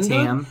standard. Pretty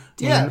tame.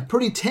 Yeah,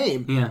 pretty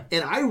tame. Yeah.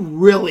 And I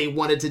really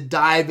wanted to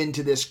dive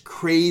into this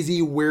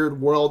crazy,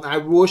 weird world. I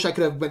wish I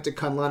could have went to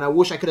Kunlun. I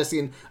wish I could have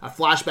seen a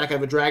flashback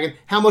of a dragon.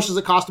 How much does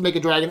it cost to make a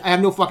dragon? I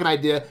have no fucking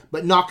idea.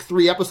 But knock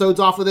 3 episodes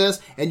off of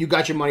this, and you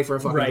got your money for a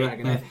fucking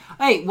dragon. Yeah.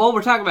 Hey, while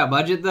we're talking about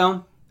budget,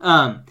 though,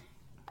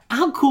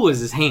 how cool is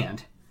his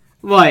hand?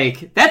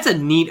 Like, that's a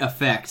neat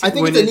effect. I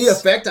think it's a neat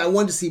effect. I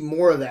wanted to see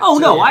more of that. Oh,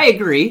 no, I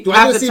agree.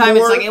 Half the time,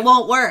 it's like, it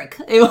won't work.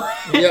 Yeah,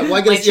 well,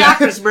 I guess, my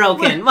chakra's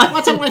broken.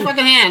 What's up with my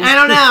fucking hand? I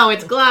don't know.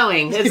 It's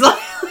glowing. It's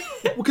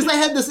like... Because I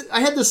had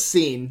this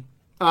scene.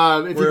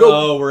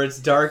 Where it's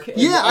dark.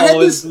 And I had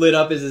this lit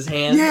up as his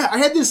hand. Yeah, I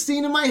had this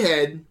scene in my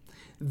head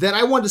that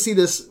I wanted to see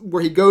this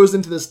where he goes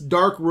into this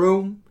dark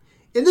room.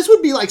 And this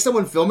would be like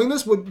someone filming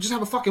this would just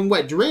have a fucking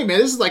wet dream, man.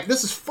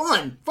 This is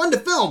fun to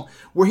film.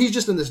 Where he's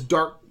just in this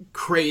dark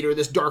crate or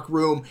this dark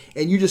room,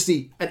 and you just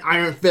see an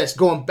Iron Fist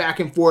going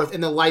back and forth,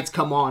 and the lights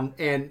come on,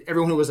 and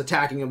everyone who was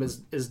attacking him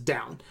is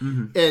down.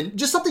 And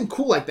just something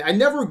cool like that.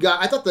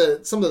 I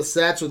thought some of the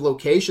sets or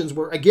locations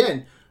were,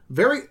 again,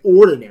 very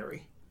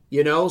ordinary.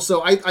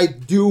 So I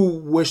do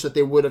wish that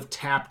they would have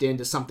tapped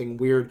into something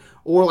weird.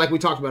 Or like we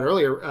talked about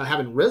earlier,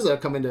 having RZA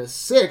come into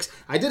 6.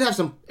 I did have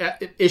some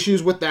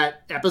issues with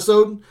that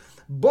episode,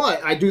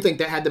 but I do think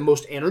that had the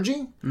most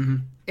energy.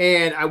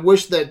 And I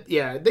wish that,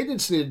 they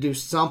just need to do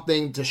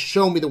something to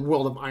show me the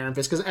world of Iron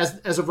Fist. Because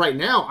as of right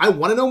now, I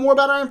want to know more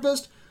about Iron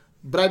Fist,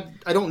 but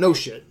I don't know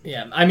shit.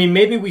 Yeah, I mean,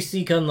 maybe we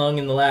see Kunlun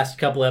in the last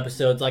couple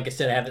episodes. Like I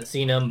said, I haven't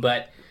seen him,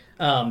 but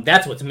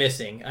that's what's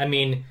missing. I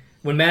mean...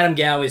 When Madame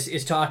Gao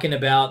is talking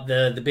about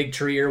the big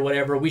tree or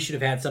whatever, we should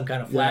have had some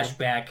kind of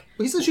flashback.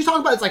 She's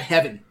talking about it's like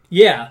heaven.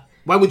 Yeah.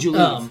 Why would you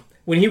leave?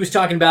 When he was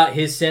talking about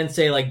his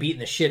sensei like beating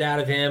the shit out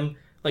of him,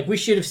 like we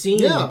should have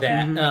seen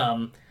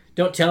that.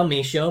 Don't tell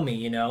me, show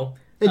me,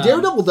 And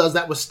Daredevil does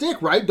that with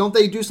Stick, right? Don't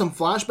they do some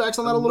flashbacks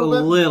on that a little bit?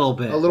 A little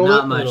bit.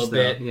 Not much, a little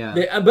bit.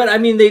 Yeah. But I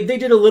mean, they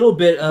did a little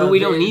bit of but we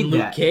don't need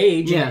Luke that.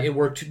 Cage. Yeah. And it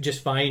worked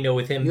just fine,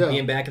 with him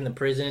being back in the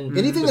prison.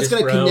 Anything that's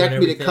going to connect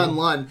me to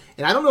Kunlun.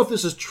 And I don't know if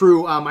this is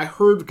true. I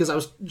heard, because I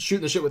was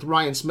shooting the shit with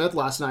Ryan Smith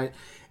last night,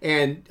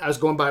 and I was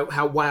going by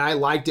why I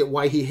liked it,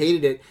 why he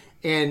hated it.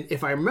 And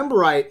if I remember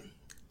right,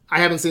 I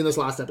haven't seen this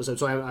last episode,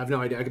 so I have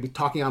no idea. I could be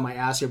talking on my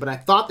ass here, but I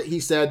thought that he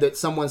said that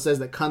someone says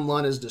that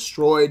Kunlun is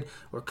destroyed,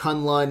 or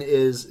Kunlun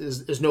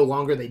is no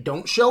longer, they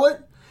don't show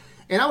it.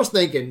 And I was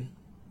thinking,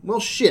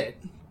 well, shit,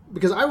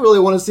 because I really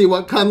want to see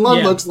what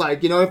Kunlun looks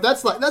like. If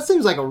that's like, that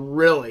seems like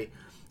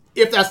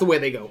if that's the way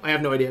they go. I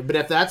have no idea. But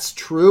if that's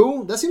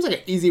true, that seems like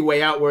an easy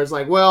way out, where it's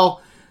like,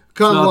 well,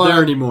 not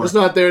there anymore. It's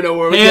not there no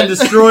more. And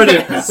destroyed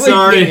it.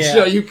 Sorry. We can't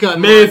show you Kunlun.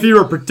 Maybe if you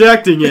were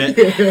protecting it,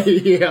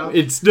 yeah.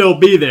 it'd still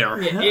be there.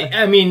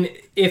 I mean,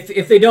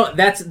 if they don't,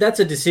 that's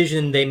a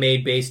decision they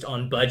made based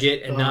on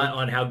budget and not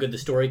on how good the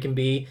story can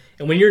be.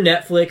 And when you're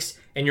Netflix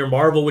and you're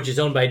Marvel, which is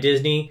owned by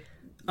Disney,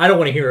 I don't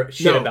want to hear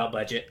shit about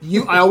budget.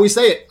 I always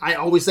say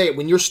it.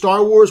 When you're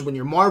Star Wars, when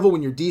you're Marvel,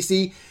 when you're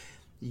DC,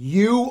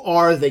 you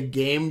are the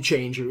game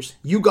changers.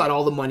 You got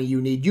all the money you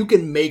need. You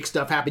can make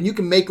stuff happen. You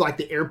can make like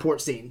the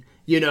airport scene,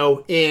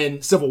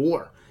 in Civil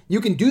War.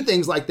 You can do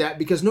things like that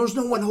because there's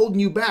no one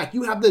holding you back.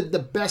 You have the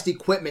best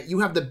equipment. You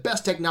have the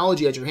best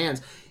technology at your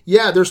hands.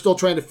 Yeah, they're still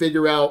trying to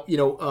figure out,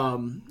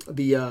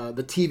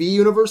 the TV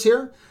universe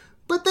here.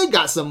 But they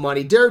got some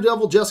money.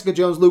 Daredevil, Jessica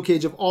Jones, Luke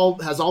Cage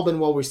has all been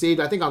well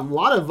received. I think on a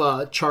lot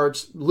of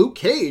charts, Luke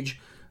Cage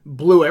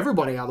blew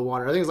everybody out of the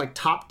water. I think it's like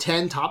top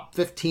 10, top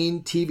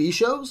 15 TV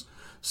shows.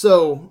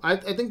 So I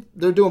think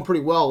they're doing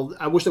pretty well.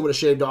 I wish they would have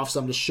shaved off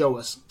some to show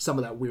us some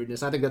of that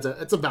weirdness. I think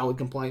that's a valid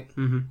complaint.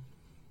 Mm-hmm.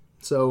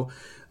 So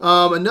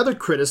another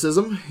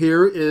criticism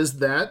here is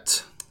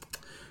that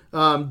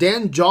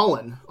Dan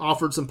Jolin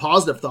offered some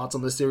positive thoughts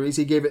on the series.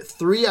 He gave it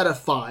 3 out of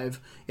 5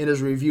 in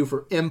his review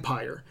for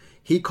Empire.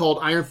 He called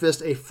Iron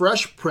Fist a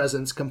fresh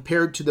presence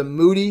compared to the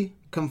moody,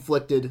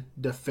 conflicted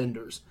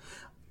Defenders.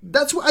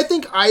 That's what I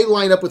think I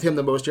line up with him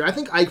the most here. I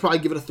think I'd probably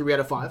give it a 3 out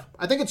of 5.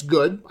 I think it's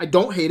good. I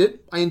don't hate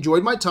it. I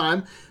enjoyed my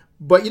time.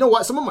 But you know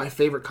what? Some of my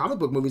favorite comic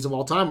book movies of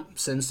all time,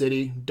 Sin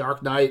City,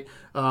 Dark Knight,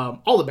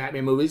 all the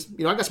Batman movies.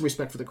 I got some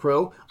respect for The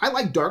Crow. I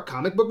like dark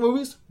comic book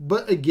movies,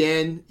 but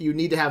again, you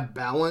need to have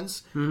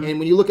balance. Mm-hmm. And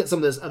when you look at some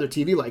of this other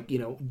TV, like,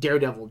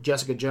 Daredevil,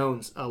 Jessica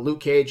Jones, Luke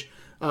Cage,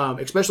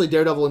 especially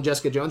Daredevil and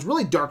Jessica Jones,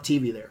 really dark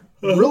TV there.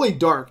 Really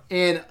dark.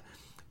 And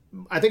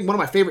I think one of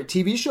my favorite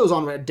TV shows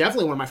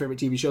definitely one of my favorite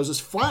TV shows is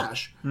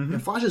Flash. Mm-hmm.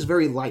 And Flash is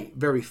very light,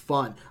 very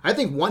fun. I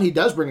think, he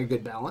does bring a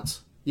good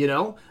balance,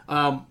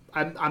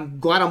 I'm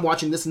glad I'm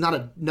watching this,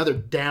 not another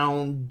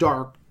down,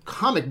 dark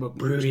comic book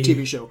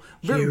TV show.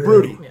 Very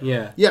broody.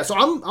 Yeah. So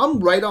I'm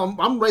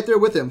right there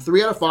with him.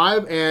 3 out of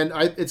 5, and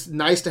it's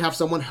nice to have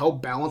someone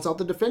help balance out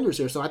the Defenders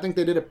here. So I think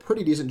they did a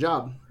pretty decent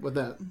job with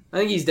that. I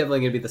think he's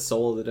definitely going to be the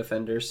soul of the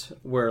Defenders,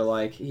 where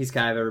he's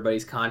kind of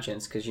everybody's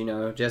conscience, because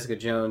Jessica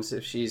Jones,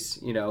 if she's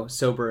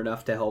sober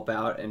enough to help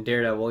out, and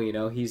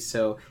Daredevil, he's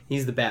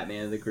the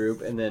Batman of the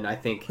group, and then I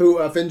think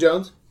Finn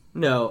Jones.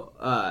 No,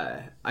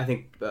 I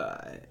think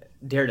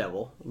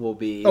Daredevil will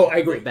be. Oh, I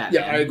agree.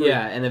 Batman. Yeah, I agree.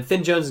 Yeah, and then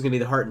Finn Jones is going to be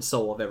the heart and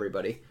soul of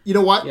everybody. You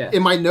know what? Yeah.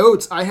 In my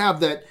notes, I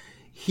have that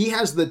he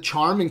has the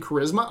charm and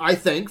charisma. I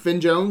think Finn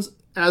Jones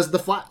as the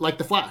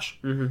Flash.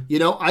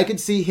 Mm-hmm. I could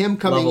see him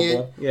coming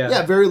lovable. in.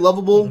 Yeah, very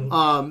lovable.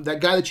 Mm-hmm. That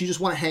guy that you just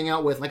want to hang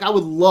out with. I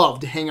would love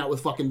to hang out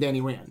with fucking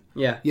Danny Rand.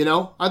 Yeah.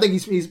 I think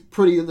he's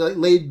pretty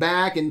laid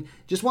back and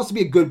just wants to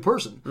be a good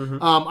person. Mm-hmm.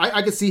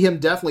 I could see him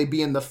definitely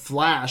being the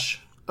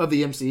Flash of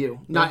the MCU,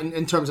 not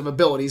in terms of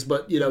abilities,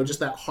 but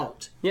just that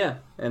heart. Yeah,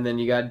 and then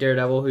you got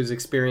Daredevil, who's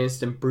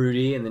experienced and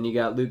broody, and then you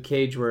got Luke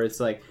Cage, where it's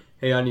like,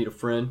 hey, I need a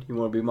friend. You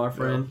want to be my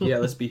friend? Yeah,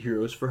 let's be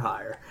heroes for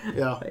hire.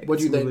 Yeah. What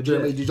do you think,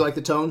 Jeremy? Did you like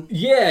the tone?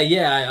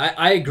 Yeah,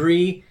 I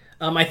agree.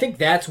 I think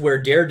that's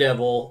where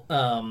Daredevil,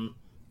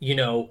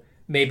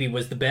 maybe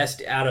was the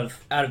best out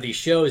of these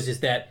shows. Is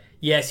that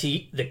yes,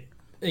 the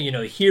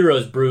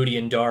hero's broody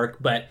and dark,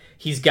 but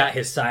he's got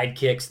his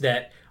sidekicks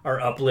that are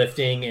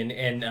uplifting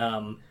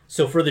and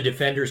so for the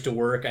Defenders to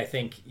work, I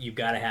think you've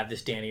got to have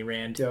this Danny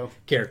Rand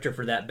character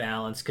for that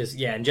balance. Because,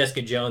 in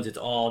Jessica Jones, it's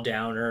all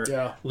downer.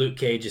 Yeah. Luke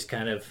Cage is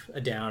kind of a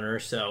downer.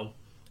 So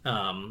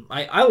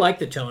I like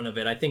the tone of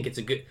it. I think it's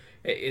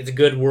a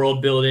good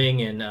world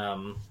building and,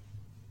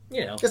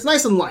 It's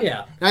nice and light.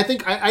 Yeah. And I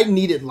think I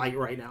needed light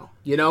right now,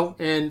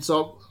 And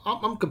so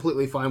I'm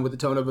completely fine with the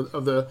tone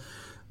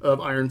of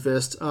Iron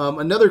Fist.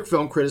 Another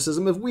film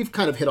criticism, if we've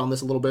kind of hit on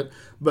this a little bit,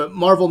 but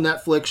Marvel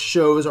Netflix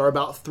shows are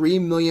about $3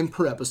 million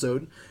per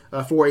episode.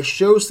 For a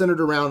show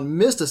centered around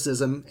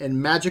mysticism and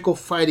magical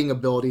fighting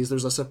abilities,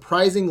 there's a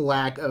surprising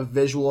lack of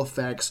visual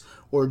effects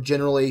or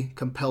generally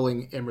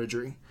compelling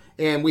imagery.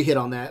 And we hit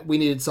on that. We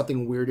needed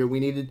something weirder.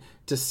 We needed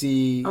to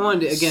see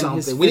his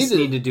fists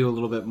need to do a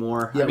little bit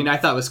more. Yeah. I mean, I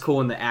thought it was cool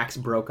when the axe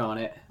broke on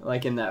it,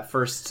 like in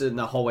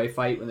the hallway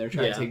fight when they're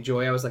trying to take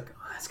Joy. I was like,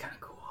 oh, that's kind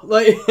of cool.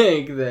 That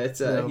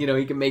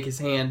he can make his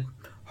hand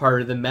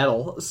harder than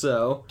metal.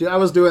 So, dude, I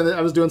was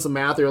doing some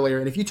math earlier,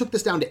 and if you took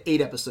this down to 8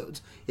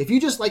 episodes, if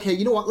you just hey,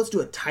 you know what? Let's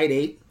do a tight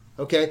 8.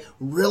 Okay,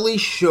 really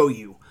show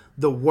you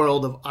the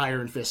world of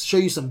Iron Fist. Show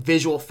you some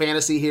visual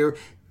fantasy here.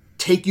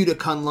 Take you to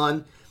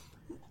Kunlun.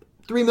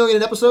 $3 million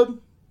an episode.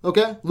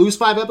 Okay, lose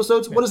 5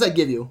 episodes. What does that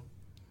give you?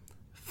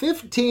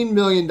 $15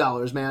 million,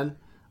 man.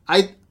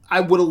 I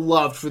would have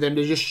loved for them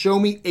to just show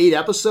me 8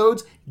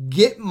 episodes,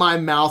 get my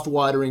mouth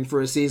watering for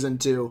a season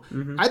 2.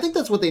 Mm-hmm. I think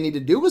that's what they need to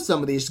do with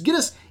some of these. Get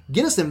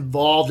us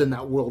involved in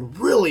that world.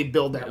 Really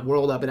build that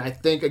world up. And I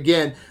think,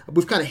 again,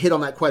 we've kind of hit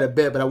on that quite a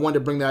bit, but I wanted to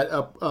bring that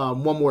up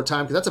one more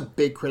time because that's a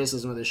big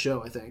criticism of this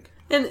show, I think.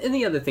 And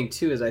the other thing,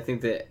 too, is I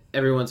think that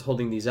everyone's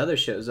holding these other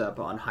shows up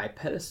on high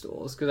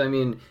pedestals. Because, I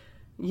mean,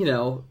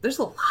 there's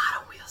a lot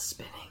of wheels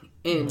spinning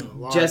And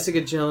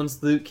Jessica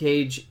Jones, Luke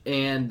Cage,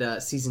 and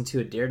season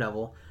 2 of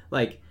Daredevil.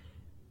 Like,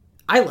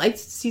 I liked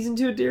season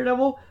 2 of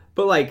Daredevil,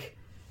 but like,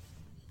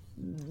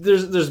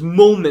 there's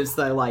moments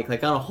that I like.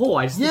 Like on a whole,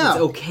 I just think it's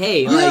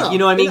okay. Like, you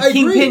know what I mean?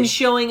 Kingpin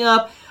showing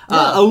up,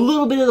 a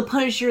little bit of the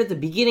Punisher at the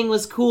beginning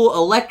was cool.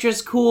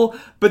 Elektra's cool,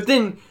 but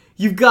then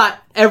you've got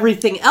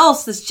everything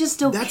else that's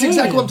just okay. That's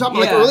exactly what I'm talking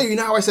about. Like earlier, you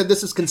know how I said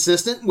this is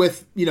consistent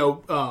with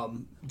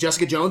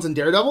Jessica Jones and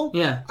Daredevil?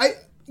 Yeah.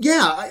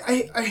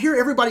 I hear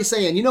everybody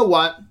saying, you know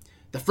what?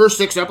 The first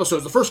 6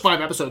 episodes, the first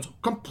 5 episodes,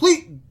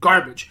 complete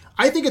garbage.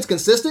 I think it's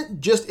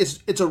consistent, just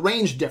it's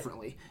arranged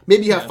differently.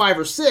 Maybe you have 5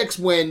 or 6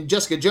 when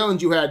Jessica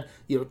Jones, you had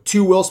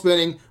 2 wheel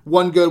spinning,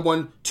 1 good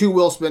one, 2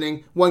 wheel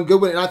spinning, 1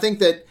 good one. And I think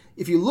that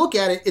if you look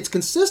at it, it's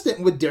consistent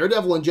with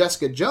Daredevil and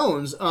Jessica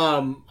Jones.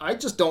 I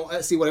just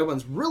don't see what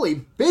everyone's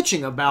really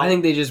bitching about. I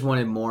think they just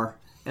wanted more.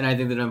 And I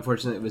think that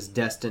unfortunately it was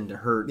destined to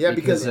hurt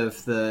because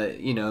of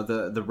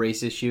the the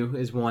race issue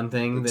is one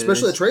thing.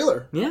 Especially the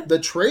trailer. Yeah. The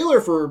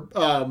trailer for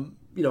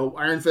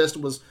Iron Fist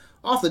was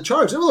off the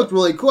charts. It looked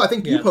really cool. I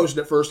think you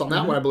posted it first on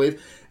that one, I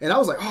believe. And I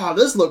was like, oh,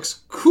 this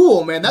looks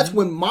cool, man. That's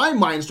when my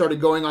mind started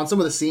going on some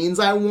of the scenes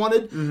I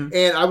wanted.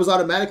 And I was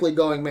automatically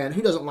going, man,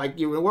 who doesn't like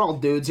you? We're all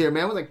dudes here,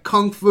 man. We're like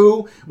kung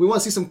fu. We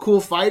want to see some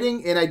cool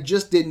fighting. And I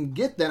just didn't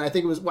get that. I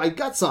think it was, I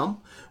got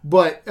some,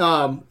 but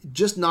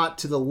just not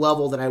to the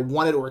level that I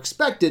wanted or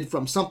expected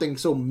from something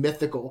so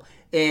mythical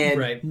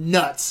and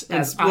nuts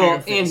as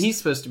Iron Fist. And he's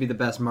supposed to be the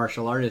best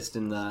martial artist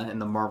in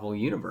the Marvel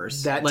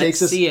universe. That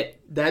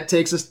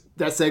segues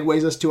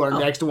us to our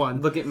next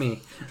one. Look at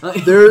me.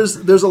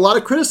 There's a lot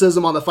of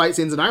criticism on the fight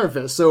scenes in Iron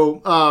Fist.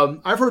 So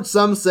I've heard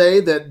some say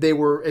that they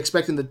were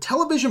expecting the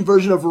television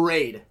version of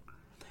Raid.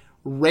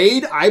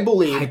 Raid, I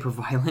believe,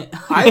 hyper-violent.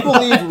 I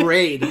believe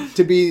Raid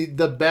to be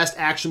the best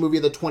action movie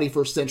of the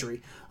 21st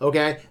century.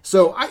 Okay,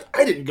 so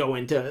I didn't go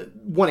into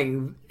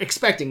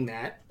expecting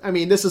that. I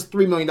mean, this is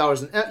 $3 million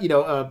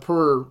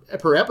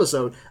per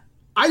episode.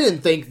 I didn't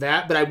think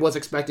that, but I was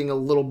expecting a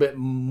little bit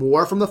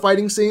more from the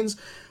fighting scenes.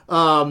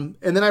 And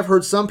then I've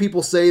heard some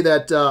people say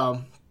that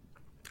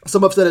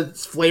some have said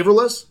it's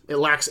flavorless, it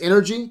lacks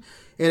energy,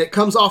 and it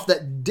comes off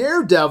that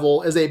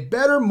Daredevil is a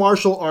better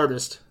martial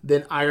artist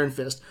than Iron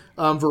Fist.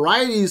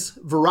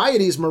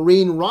 Variety's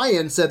Maureen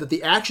Ryan said that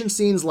the action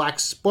scenes lack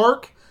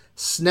spark,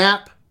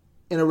 snap,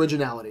 and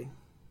originality.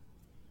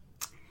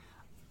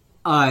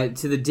 To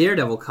the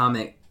Daredevil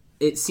comic,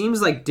 it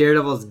seems like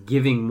Daredevil's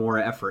giving more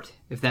effort,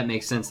 if that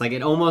makes sense. Like,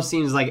 it almost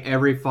seems like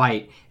every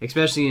fight,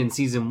 especially in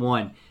season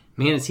 1,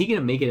 man, is he going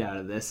to make it out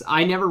of this?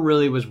 I never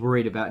really was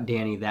worried about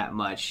Danny that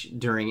much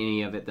during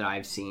any of it that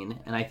I've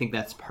seen, and I think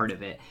that's part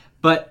of it.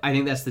 But I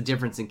think that's the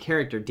difference in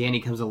character. Danny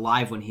comes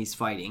alive when he's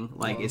fighting.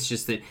 Like, it's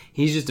just that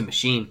he's just a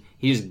machine.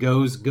 He just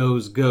goes.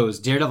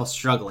 Daredevil's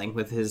struggling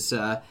with his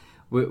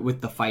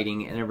with the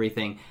fighting and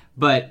everything.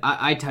 But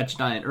I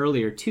touched on it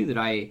earlier, too,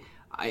 that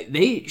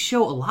they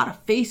show a lot of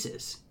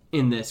faces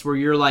in this where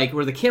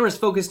the camera's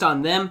focused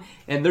on them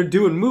and they're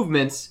doing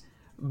movements,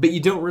 but you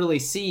don't really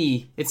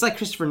see. It's like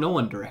Christopher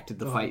Nolan directed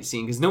the fight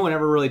scene, because no one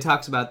ever really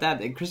talks about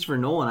that. Christopher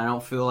Nolan, I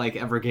don't feel like,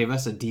 ever gave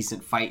us a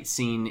decent fight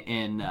scene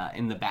in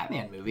the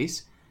Batman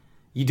movies.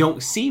 You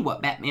don't see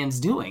what Batman's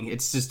doing.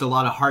 It's just a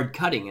lot of hard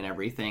cutting and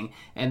everything,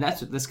 and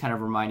that's what this kind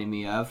of reminded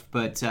me of.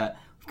 But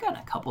we've gotten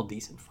a couple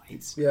decent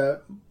fights. Yeah,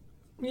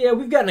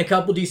 we've gotten a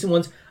couple decent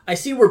ones. I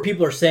see where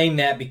people are saying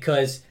that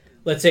because,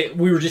 let's say,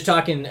 we were just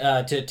talking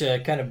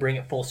to kind of bring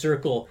it full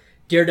circle.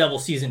 Daredevil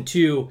season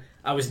 2.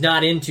 I was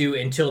not into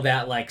until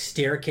that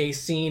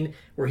staircase scene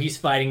where he's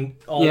fighting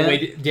all the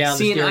way down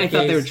the staircase. I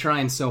thought they were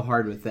trying so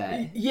hard with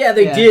that. Yeah,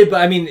 they did,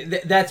 but I mean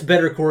that's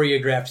better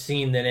choreographed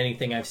scene than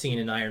anything I've seen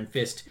in Iron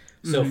Fist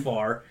so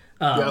far.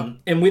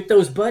 And with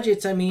those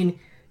budgets, I mean,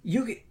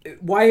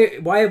 why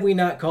have we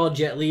not called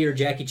Jet Li or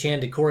Jackie Chan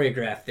to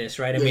choreograph this?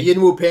 Right? I mean,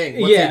 Yin Wu Ping.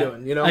 What's he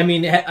doing? You know? I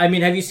mean,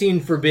 have you seen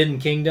Forbidden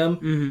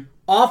Kingdom?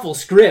 Awful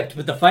script,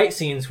 but the fight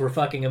scenes were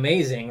fucking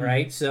amazing,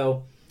 right?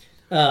 So.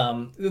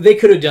 They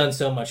could have done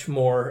so much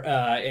more,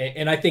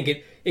 and I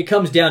think it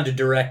comes down to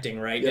directing,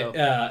 right?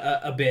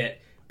 A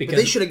bit, because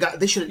but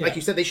they should like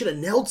you said, they should have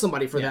nailed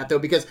somebody for that though,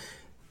 because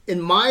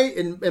in my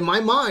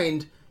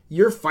mind,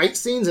 your fight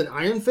scenes in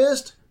Iron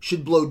Fist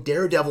should blow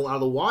Daredevil out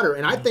of the water,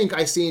 and I think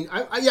I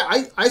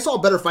saw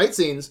better fight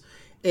scenes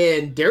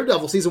in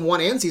Daredevil season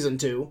 1 and season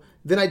 2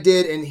 than I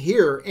did in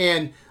here,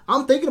 and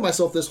I'm thinking to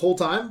myself this whole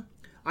time,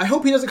 I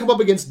hope he doesn't come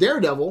up against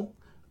Daredevil.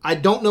 I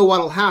don't know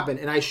what'll happen,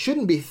 and I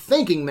shouldn't be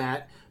thinking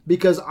that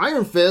because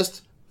Iron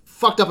Fist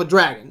fucked up a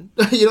dragon.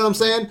 You know what I'm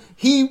saying?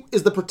 He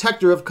is the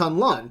protector of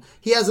Kunlun.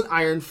 He has an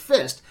iron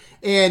fist.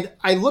 And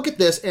I look at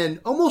this, and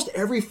almost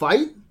every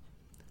fight,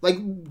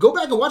 go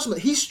back and watch him,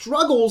 he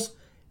struggles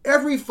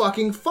every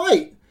fucking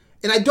fight.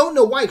 And I don't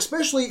know why,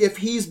 especially if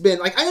he's been,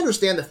 I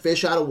understand the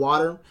fish out of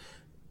water,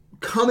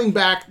 coming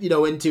back,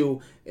 into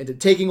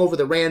taking over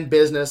the Rand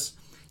business.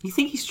 You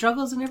think he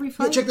struggles in every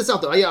fight? Yeah, check this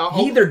out, though. He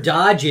either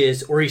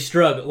dodges or he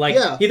struggles.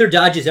 He either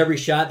dodges every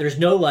shot. There's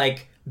no,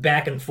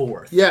 back and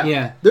forth.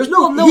 Yeah. There's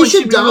no... Well, no one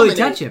should really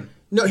touch him.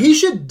 No, he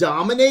should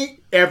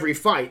dominate every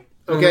fight.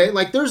 Okay,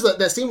 like there's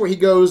that scene where he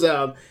goes,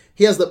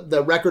 he has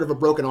the record of a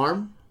broken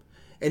arm,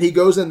 and he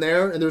goes in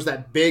there, and there's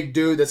that big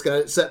dude that's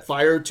gonna set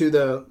fire to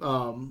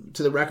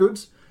the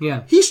records.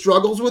 Yeah. He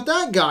struggles with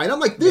that guy. And I'm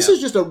like, this is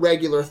just a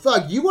regular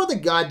thug. You are the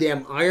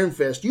goddamn Iron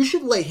Fist. You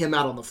should lay him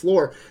out on the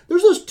floor.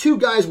 There's those two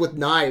guys with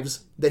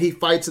knives that he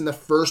fights in the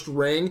first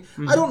ring.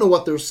 Mm-hmm. I don't know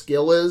what their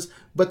skill is,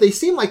 but they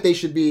seem like they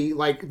should be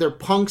like they're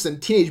punks and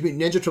Teenage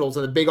Mutant Ninja Turtles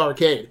in a big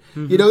arcade.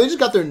 Mm-hmm. You know, they just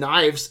got their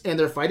knives and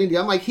they're fighting.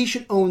 I'm like, he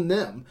should own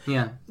them.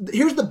 Yeah.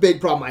 Here's the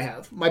big problem I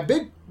have. My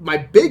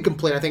big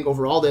complaint, I think,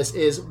 over all this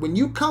is when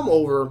you come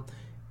over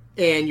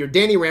and you're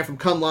Danny Rand from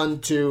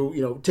Kunlun to,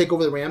 you know, take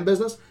over the Rand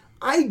business,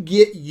 I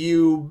get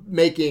you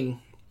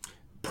making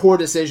poor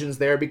decisions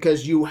there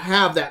because you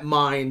have that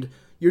mind.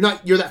 You're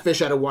that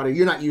fish out of water.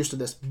 You're not used to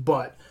this.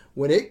 But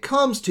when it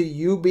comes to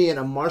you being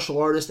a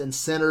martial artist and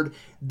centered,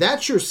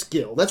 that's your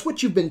skill. That's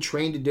what you've been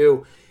trained to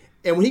do.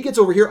 And when he gets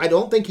over here, I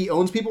don't think he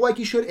owns people like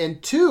he should. And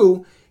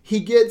two, he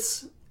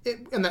gets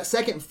in that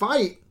second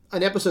fight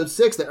in episode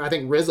 6 that I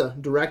think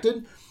RZA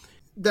directed.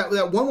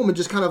 That one woman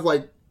just kind of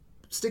like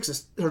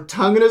sticks her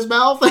tongue in his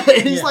mouth,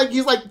 and he's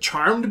like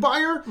charmed by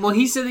her. Well,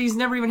 he said he's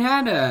never even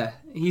had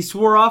he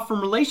swore off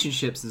from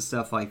relationships and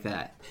stuff like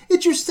that.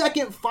 It's your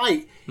second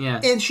fight,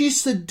 yeah, and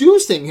she's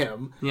seducing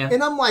him, yeah.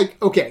 And I'm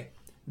like, okay,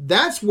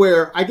 that's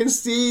where I can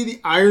see the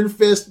Iron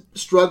Fist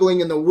struggling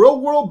in the real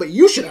world, but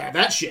you should have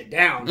that shit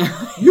down.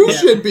 You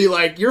should be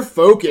like, you're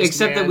focused.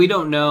 Except that we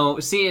don't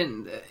know.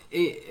 Seeing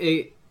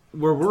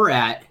where we're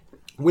at,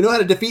 we know how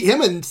to defeat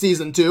him in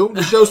season 2.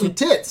 Show some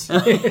tits.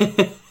 Do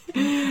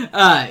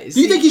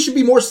you think he should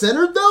be more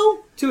centered,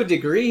 though? To a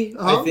degree,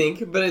 I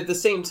think. But at the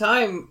same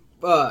time,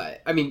 I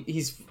mean,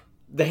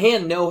 the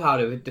Hand know how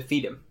to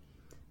defeat him,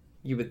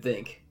 you would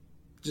think.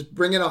 Just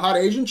bring in a hot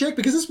Asian chick?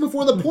 Because this is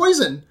before the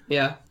poison.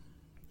 Yeah.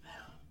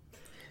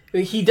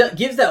 He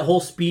gives that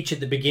whole speech at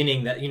the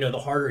beginning that, you know, the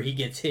harder he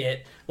gets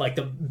hit, like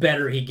the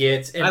better he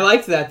gets. And, I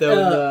liked that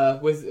though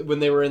when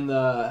they were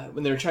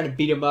trying to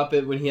beat him up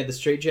when he had the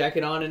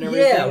straitjacket on and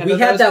everything. Yeah, we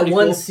had that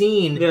one cool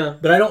scene,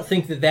 but I don't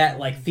think that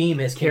like theme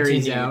has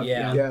carries continued.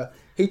 out. Yeah.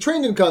 He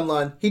trained in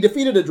Kunlun. He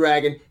defeated a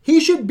dragon. He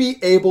should be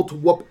able to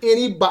whoop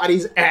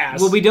anybody's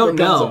ass. Well, we don't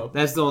know.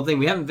 That's the whole thing.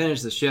 We haven't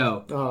finished the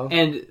show,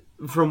 and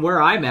from where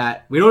I'm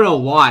at, we don't know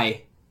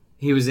why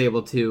he was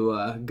able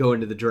to go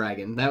into the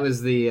dragon. That's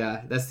the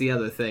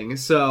other thing.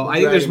 So I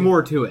think there's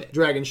more to it.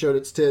 Dragon showed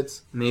its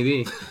tits.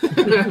 Maybe.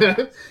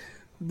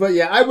 But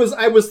yeah, I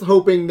was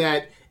hoping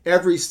that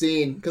every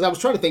scene, because I was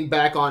trying to think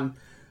back on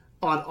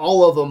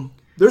all of them.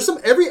 There's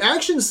every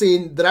action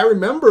scene that I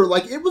remember,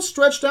 like it was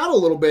stretched out a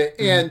little bit,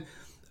 and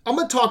I'm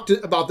gonna talk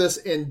about this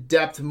in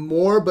depth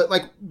more. But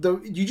like,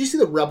 did you see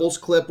the Rebels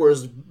clip where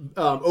it's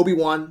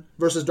Obi-Wan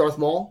versus Darth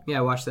Maul? Yeah,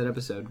 I watched that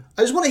episode.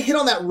 I just want to hit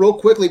on that real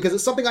quickly because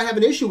it's something I have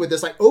an issue with.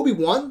 This, like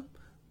Obi-Wan,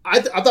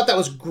 I thought that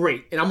was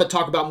great, and I'm gonna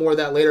talk about more of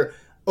that later.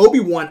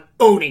 Obi-Wan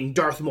owning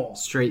Darth Maul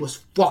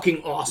was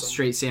fucking awesome.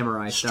 Straight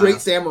samurai style.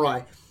 Straight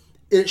samurai.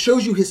 It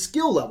shows you his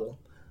skill level.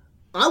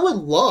 I would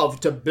love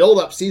to build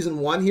up season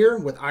 1 here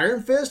with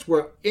Iron Fist,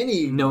 where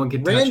no one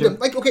can random, touch him.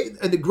 like, okay,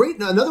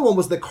 another one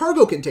was the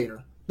cargo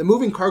container, the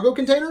moving cargo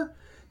container.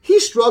 He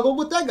struggled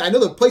with that guy. I know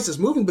the place is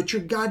moving, but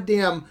you're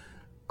goddamn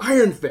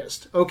Iron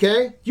Fist,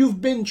 okay?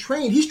 You've been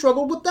trained. He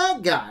struggled with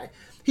that guy.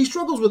 He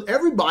struggles with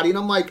everybody, and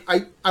I'm like,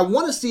 I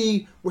want to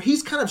see where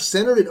he's kind of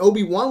centered in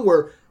Obi-Wan,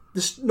 where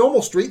this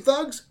normal street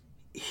thugs,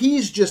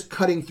 he's just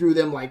cutting through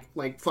them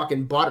like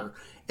fucking butter.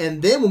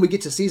 And then when we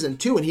get to season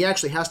 2 and he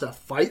actually has to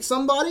fight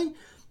somebody,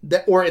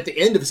 or at the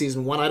end of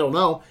season 1, I don't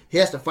know, he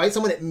has to fight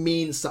someone, it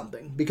means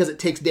something because it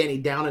takes Danny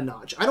down a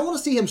notch. I don't want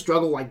to see him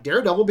struggle like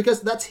Daredevil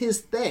because that's his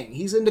thing.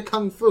 He's into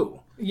Kung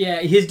Fu. Yeah,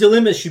 his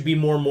dilemmas should be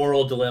more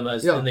moral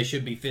dilemmas than they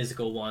should be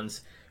physical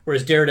ones.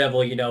 Whereas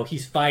Daredevil, you know,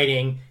 he's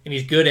fighting and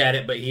he's good at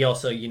it, but he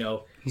also, you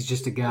know... He's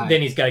just a guy.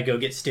 Then he's got to go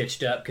get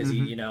stitched up because he,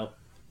 you know...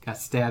 Got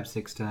stabbed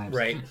 6 times.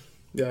 Right.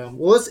 Yeah.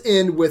 Well, let's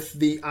end with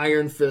the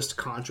Iron Fist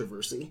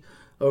controversy.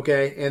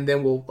 Okay, and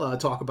then we'll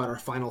talk about our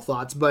final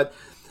thoughts. But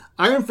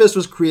Iron Fist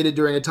was created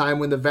during a time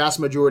when the vast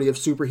majority of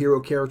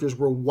superhero characters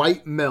were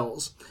white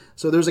males.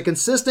 So there's a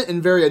consistent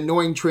and very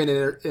annoying trend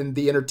in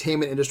the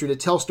entertainment industry to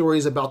tell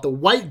stories about the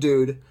white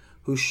dude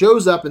who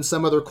shows up in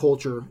some other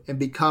culture and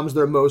becomes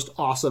their most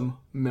awesome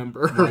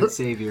member. White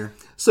savior.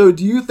 So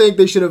do you think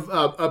they should have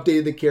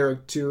updated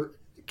the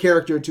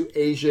character to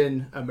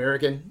Asian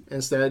American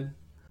instead?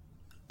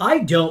 I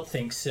don't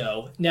think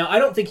so. Now, I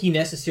don't think he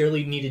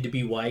necessarily needed to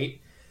be white.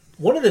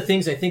 One of the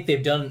things I think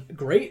they've done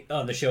great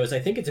on the show is I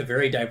think it's a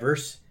very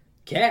diverse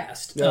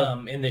cast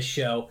in this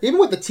show. Even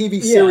with the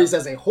TV series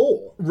as a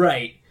whole.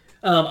 Right.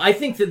 I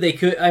think that they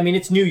could... I mean,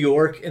 it's New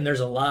York, and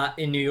there's a lot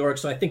in New York,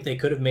 so I think they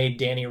could have made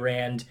Danny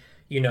Rand,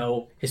 you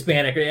know,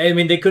 Hispanic. I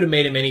mean, they could have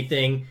made him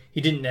anything. He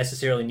didn't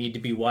necessarily need to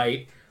be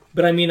white.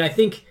 But, I mean, I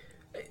think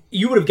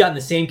you would have gotten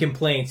the same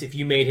complaints if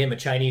you made him a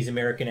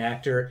Chinese-American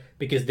actor,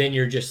 because then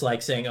you're just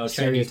like saying, oh,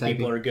 Chinese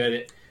people are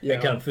good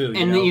at Kung Fu.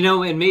 And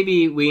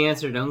maybe we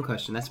answered our own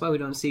question. That's why we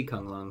don't see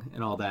Kung Lung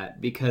and all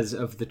that, because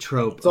of the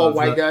trope. It's all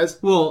white guys?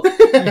 Well,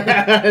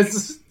 that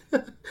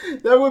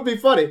would be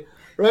funny.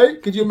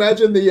 Right? Could you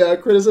imagine the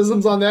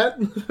criticisms on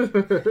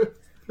that?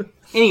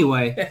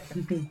 Anyway,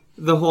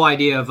 the whole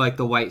idea of like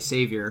the white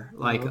savior,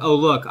 like, oh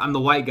look, I'm the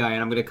white guy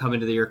and I'm going to come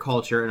into your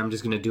culture and I'm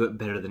just going to do it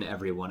better than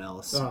everyone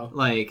else.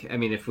 Like, I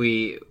mean,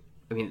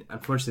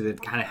 unfortunately,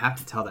 they'd kind of have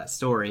to tell that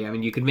story. I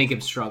mean, you could make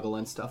him struggle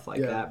and stuff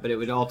like that, but it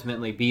would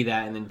ultimately be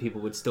that, and then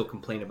people would still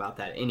complain about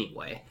that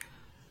anyway.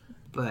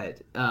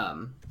 But I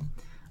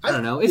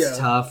don't know. It's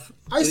tough.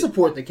 I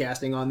support the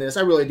casting on this.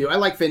 I really do. I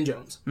like Finn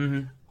Jones.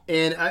 Mm-hmm.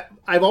 And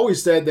I've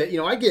always said that,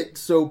 I get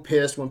so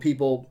pissed when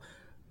people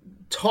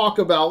talk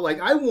about, like,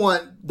 I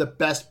want the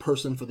best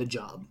person for the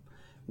job.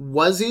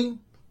 Was he?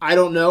 I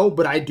don't know,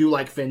 but I do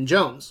like Finn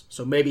Jones,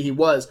 so maybe he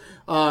was.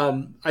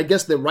 I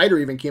guess the writer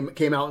even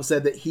came out and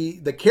said that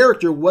the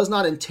character was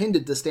not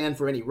intended to stand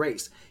for any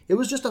race. It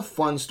was just a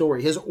fun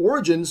story. His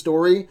origin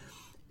story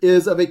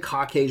is of a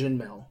Caucasian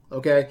male,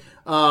 okay?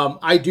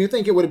 I do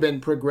think it would have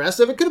been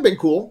progressive. It could have been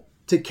cool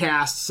to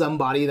cast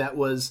somebody that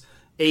was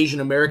Asian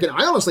American.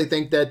 I honestly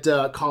think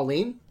that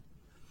Colleen,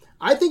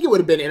 I think it would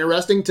have been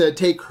interesting to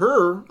take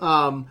her.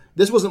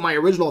 This wasn't my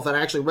original thought.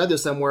 I actually read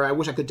this somewhere. I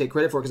wish I could take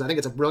credit for it because I think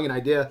it's a brilliant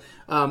idea.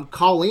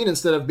 Colleen,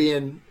 instead of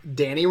being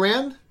Danny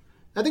Rand,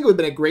 I think it would have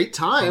been a great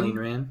time. Colleen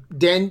Rand?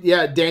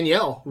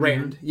 Danielle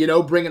Rand,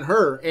 bringing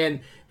her.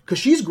 And because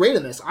she's great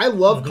in this. I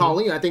love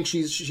Colleen. I think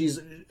she's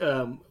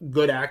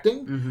good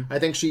acting. I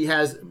think she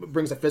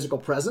brings a physical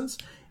presence.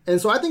 And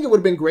so I think it would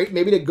have been great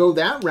maybe to go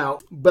that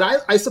route.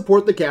 But I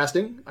support the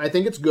casting. I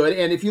think it's good.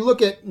 And if you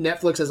look at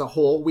Netflix as a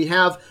whole, we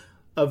have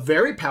a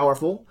very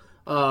powerful,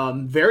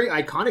 very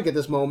iconic at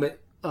this moment,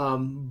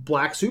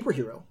 black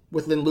superhero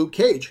within Luke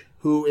Cage,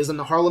 who is in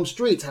the Harlem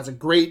streets, has a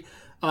great,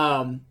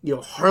 Harlem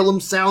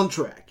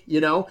soundtrack.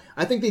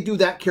 I think they do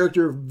that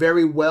character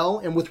very well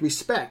and with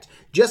respect.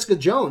 Jessica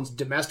Jones,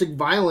 domestic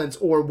violence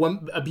or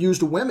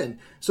abused women.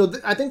 So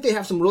I think they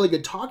have some really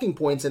good talking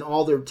points in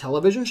all their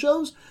television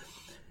shows.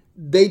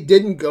 They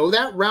didn't go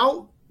that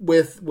route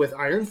with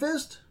Iron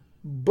Fist.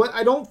 But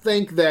I don't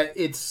think that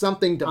it's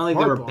something to. I don't think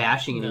they were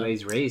bashing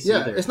anybody's race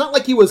either. It's not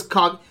like he was.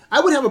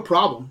 I would have a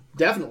problem,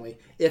 definitely,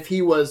 if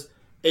he was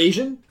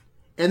Asian,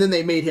 and then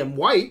they made him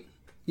white.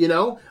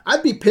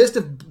 I'd be pissed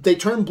if they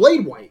turned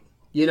Blade white.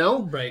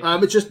 Right.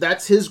 It's just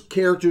that's his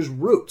character's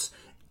roots.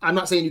 I'm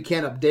not saying you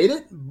can't update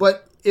it,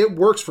 but it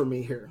works for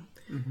me here.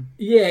 Mm-hmm.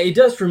 Yeah, it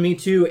does for me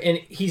too. And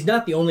he's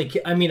not the only.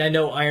 I mean, I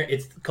know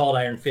it's called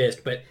Iron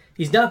Fist, but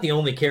he's not the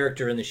only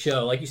character in the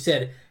show. Like you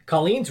said,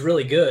 Colleen's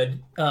really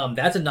good.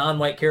 That's a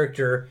non-white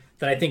character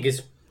that I think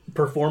is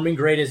performing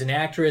great as an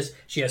actress.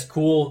 She has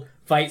cool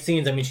fight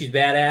scenes. I mean, she's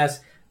badass.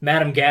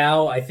 Madame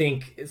Gao, I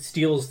think,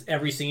 steals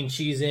every scene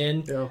she's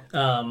in. Yeah.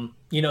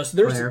 So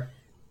there's Claire.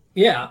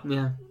 Yeah.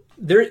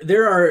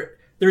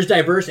 There's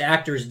diverse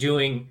actors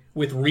doing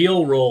with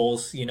real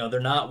roles. They're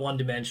not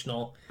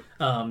one-dimensional,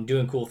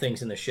 doing cool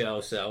things in the show.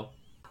 So.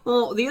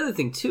 Well, the other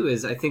thing too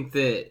is I think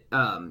that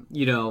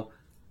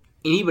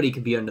anybody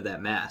could be under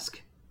that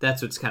mask.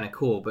 That's what's kind of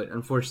cool, but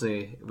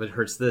unfortunately what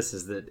hurts this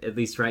is that at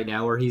least right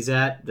now where he's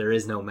at, there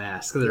is no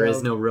mask. There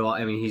is no real,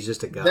 he's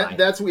just a guy.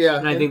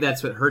 And I think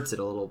that's what hurts it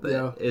a little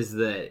bit, is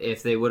that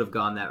if they would have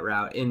gone that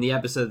route. In the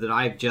episode that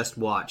I've just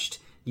watched,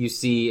 you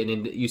see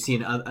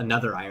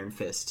another Iron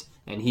Fist,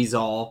 and he's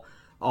all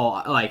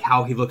like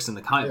how he looks in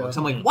the comic books.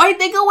 I'm like, why'd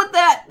they go with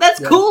that?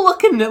 That's cool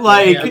looking.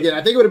 Like, again,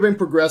 I think it would have been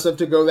progressive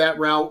to go that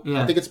route.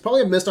 I think it's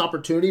probably a missed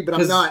opportunity, but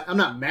I'm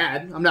not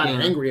mad. I'm not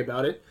angry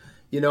about it.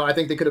 I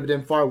think they could have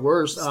done far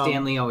worse.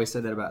 Stan Lee always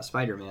said that about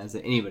Spider-Man, is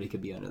that anybody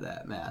could be under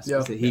that mask.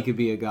 That he could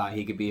be a guy,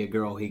 he could be a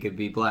girl, he could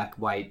be black,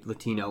 white,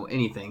 Latino,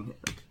 anything.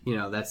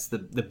 That's the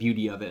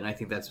beauty of it, and I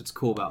think that's what's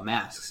cool about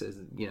masks, is,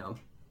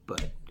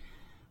 but...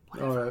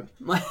 All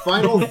right.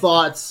 Final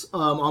thoughts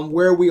on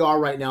where we are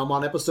right now. I'm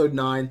on episode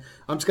 9.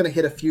 I'm just going to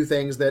hit a few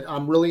things that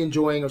I'm really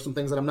enjoying or some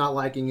things that I'm not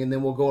liking, and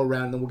then we'll go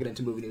around and then we'll get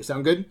into movie news.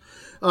 Sound good?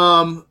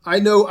 I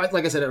know,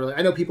 like I said earlier,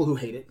 I know people who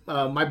hate it.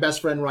 My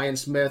best friend Ryan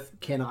Smith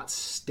cannot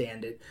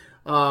stand it.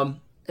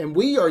 And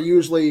we are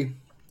usually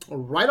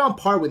right on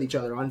par with each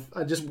other. On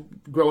just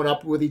growing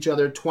up with each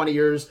other, 20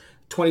 years,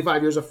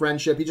 25 years of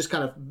friendship. He just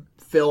kind of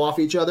fill off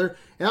each other.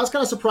 And I was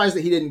kind of surprised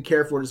that he didn't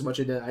care for it as much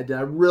as I did.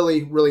 I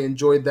really, really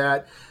enjoyed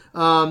that.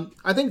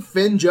 I think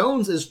Finn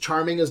Jones is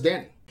charming as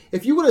Danny.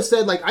 If you would have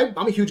said, like,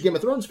 I'm a huge Game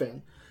of Thrones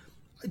fan.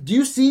 Do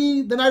you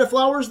see the Night of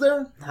Flowers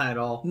there? Not at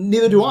all.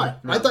 Neither do I.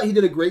 No. I thought he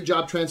did a great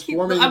job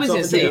transforming himself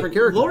into a different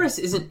character. Loras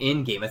isn't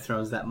in Game of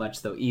Thrones that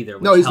much, though, either.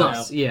 No, he's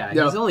not. Yeah,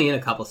 he's only in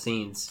a couple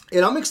scenes.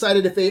 And I'm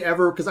excited if they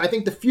ever, because I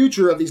think the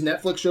future of these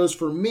Netflix shows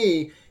for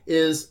me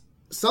is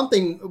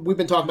something, we've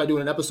been talking about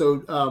doing an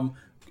episode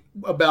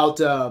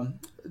about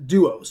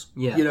duos.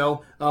 Yeah.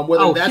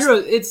 Whether that's...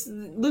 Heroes,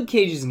 Luke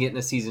Cage isn't getting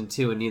a season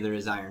 2, and neither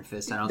is Iron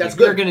Fist. I don't think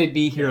they're going to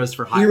be Heroes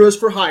for Hire. Heroes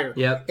for Hire.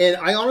 Yep. And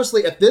I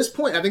honestly, at this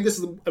point, I think this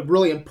is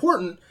really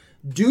important.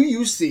 Do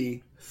you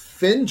see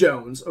Finn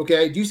Jones,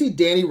 okay? Do you see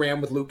Danny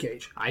Rand with Luke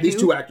Cage? These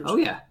two actors. Oh,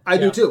 yeah. I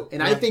do too.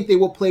 And I think they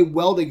will play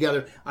well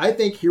together. I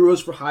think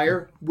Heroes for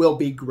Hire will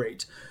be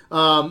great.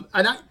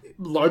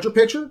 Larger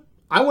picture,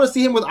 I want to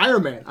see him with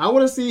Iron Man. I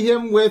want to see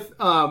him with,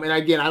 and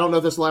again, I don't know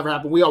if this will ever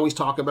happen. We always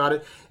talk about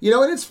it. You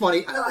know, and it's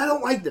funny. I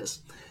don't like this.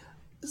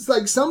 It's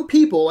like some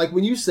people, like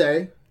when you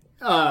say,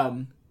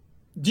 do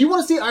you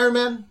want to see Iron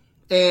Man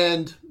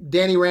and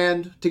Danny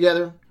Rand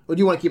together, or do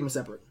you want to keep them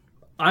separate?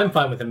 I'm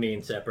fine with them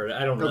being separate.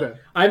 I don't know.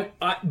 Okay.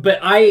 But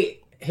I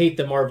hate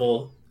the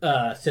Marvel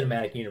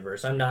cinematic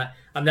universe. I'm not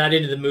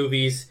into the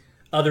movies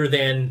other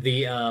than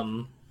the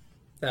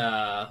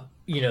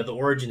the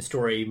origin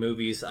story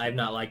movies. I've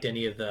not liked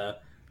any of the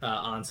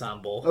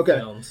ensemble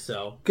films.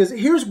 So because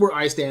here's where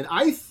I stand.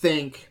 I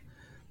think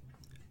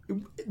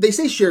they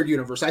say shared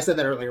universe. I said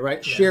that earlier,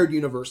 right? Yeah. Shared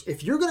universe.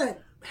 If you're gonna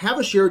have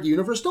a shared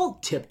universe,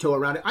 don't tiptoe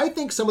around it. I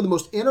think some of the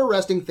most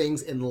interesting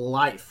things in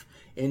life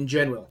in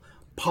general,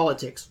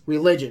 politics,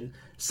 religion,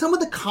 some of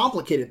the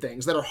complicated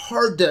things that are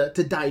hard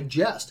to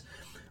digest,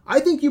 I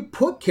think you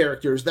put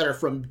characters that are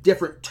from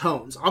different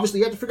tones. Obviously,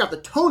 you have to figure out the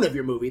tone of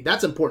your movie.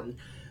 That's important.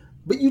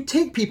 But you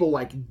take people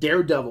like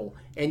Daredevil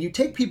and you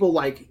take people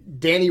like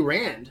Danny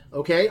Rand,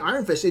 okay,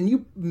 Iron Fist, and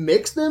you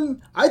mix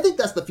them. I think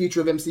that's the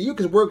future of MCU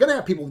because we're going to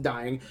have people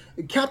dying.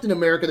 Captain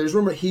America, there's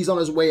rumor he's on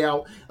his way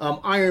out.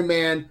 Iron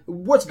Man,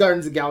 what's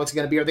Guardians of the Galaxy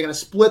going to be? Are they going to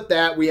split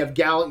that? We have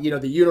the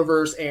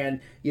universe and,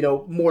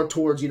 more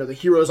towards, the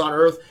heroes on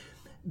Earth.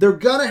 They're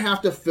going to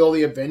have to fill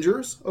the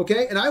Avengers,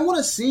 okay? And I want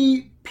to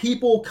see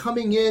people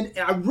coming in, and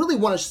I really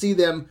want to see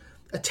them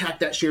attack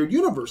that shared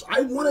universe.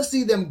 I want to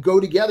see them go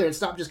together and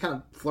stop just kind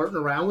of flirting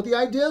around with the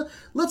idea.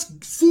 Let's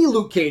see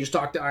Luke Cage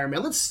talk to Iron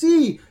Man. Let's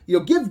see,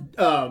 give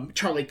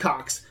Charlie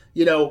Cox,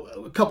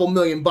 a couple $1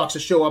 million to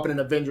show up in an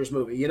Avengers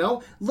movie,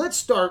 Let's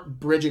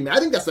start bridging that. I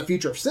think that's the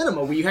future of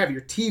cinema, where you have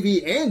your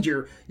TV and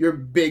your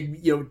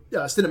big,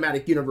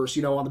 cinematic universe,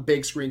 on the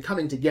big screen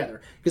coming together.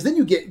 Because then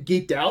you get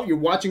geeked out. You're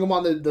watching them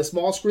on the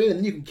small screen, and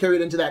then you can carry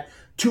it into that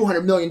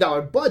 $200 million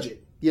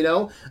budget,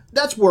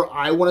 That's where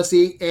I want to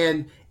see.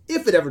 And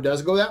if it ever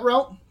does go that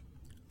route,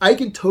 I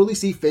can totally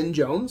see Finn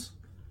Jones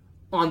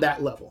on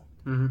that level.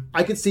 Mm-hmm.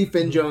 I could see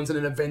Finn Jones in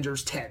an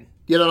Avengers 10.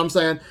 You know what I'm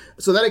saying?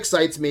 So that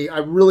excites me. I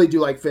really do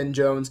like Finn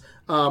Jones.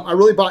 I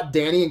really bought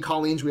Danny and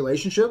Colleen's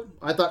relationship.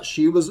 I thought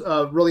she was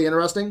really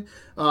interesting.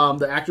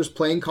 The actress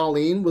playing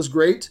Colleen was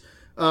great.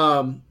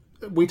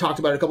 We talked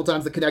about it a couple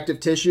times, the connective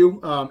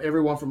tissue.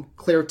 Everyone from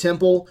Claire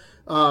Temple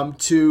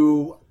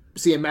to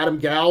seeing Madame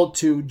Gao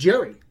to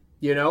Jerry.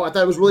 I thought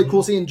it was really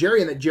cool seeing Jerry,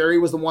 and that Jerry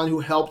was the one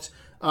who helped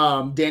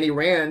Danny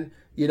Rand,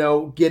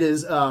 get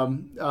his,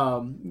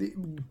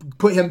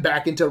 put him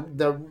back into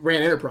the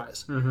Rand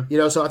Enterprise.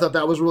 Mm-hmm. So I thought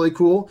that was really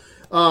cool.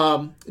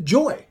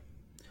 Joy.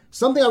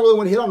 Something I really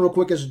want to hit on real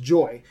quick is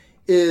Joy.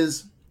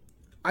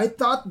 I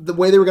thought the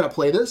way they were going to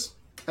play this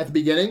at the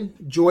beginning,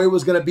 Joy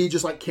was going to be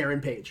just like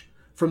Karen Page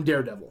from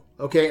Daredevil.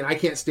 Okay, and I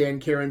can't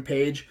stand Karen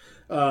Page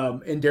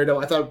in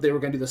Daredevil. I thought they were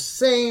going to do the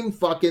same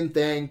fucking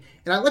thing.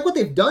 And I like what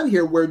they've done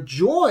here, where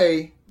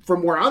Joy,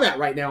 from where I'm at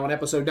right now in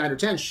episode 9 or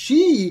 10,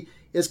 she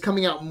is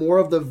coming out more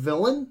of the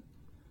villain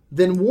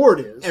than Ward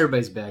is.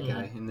 Everybody's a bad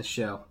guy in the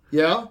show.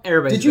 Yeah?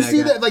 Everybody's Did you a bad see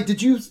guy. that? Like,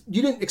 you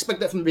didn't expect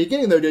that from the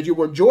beginning, though, did you?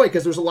 Where Joy,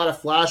 because there's a lot of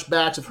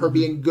flashbacks of her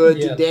being good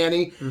to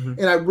Danny. Mm-hmm.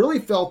 And I really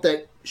felt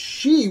that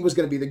she was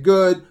going to be the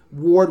good,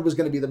 Ward was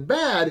going to be the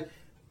bad.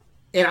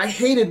 And I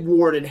hated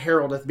Ward and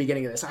Harold at the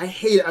beginning of this. I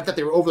thought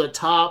they were over the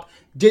top,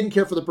 didn't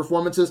care for the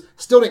performances,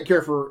 still didn't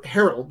care for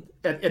Harold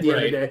at the end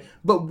of the day.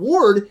 But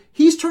Ward,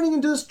 he's turning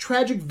into this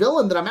tragic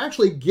villain that I'm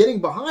actually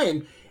getting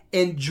behind.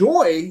 And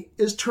Joy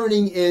is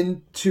turning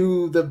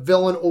into the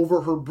villain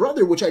over her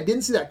brother, which I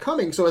didn't see that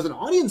coming. So as an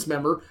audience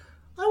member,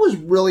 I was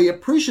really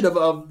appreciative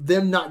of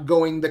them not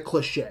going the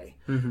cliche.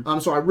 Mm-hmm.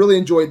 So I really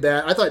enjoyed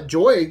that. I thought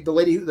Joy, the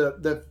lady,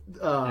 the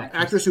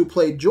actress who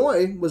played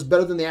Joy, was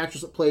better than the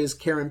actress that plays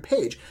Karen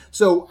Page.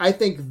 So I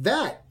think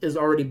that is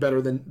already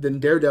better than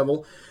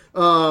Daredevil.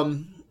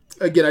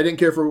 Again, I didn't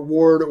care for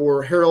Ward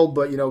or Harold,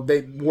 but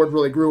Ward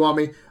really grew on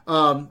me.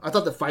 I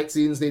thought the fight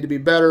scenes need to be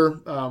better.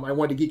 I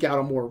wanted to geek out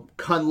on more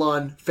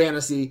Kunlun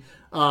fantasy.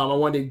 I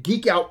wanted to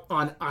geek out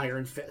on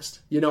Iron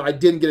Fist. I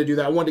didn't get to do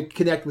that. I wanted to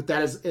connect with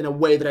that in a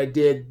way that I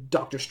did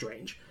Doctor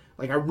Strange.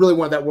 Like, I really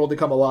wanted that world to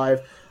come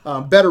alive.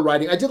 Better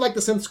writing. I did like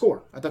the synth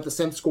score. I thought the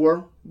synth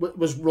score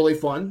was really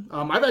fun.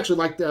 I've actually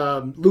liked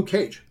Luke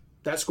Cage.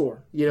 That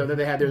score, that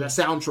they had there, that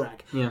soundtrack.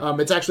 Yeah.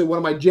 It's actually one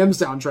of my gym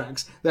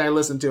soundtracks that I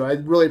listen to. I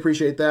really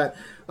appreciate that.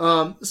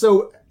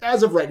 So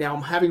as of right now,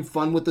 I'm having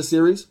fun with the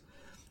series.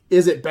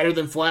 Is it better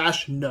than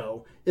Flash?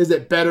 No. Is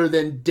it better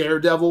than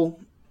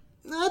Daredevil?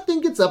 I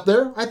think it's up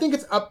there. I think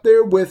it's up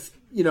there with,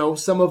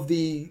 some of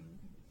the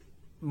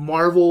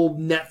Marvel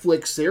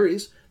Netflix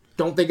series.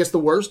 Don't think it's the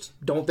worst.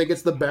 Don't think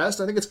it's the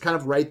best. I think it's kind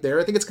of right there.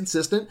 I think it's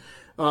consistent.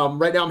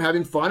 Right now I'm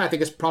having fun. I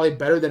think it's probably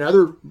better than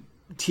other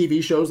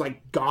TV shows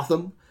like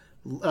Gotham.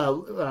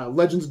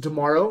 Legends of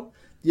Tomorrow,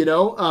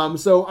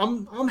 so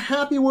I'm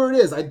happy where it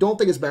is. I don't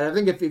think it's bad. I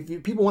think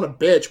if people want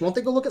to bitch, won't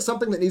they go look at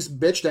something that needs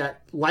bitched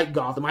at, like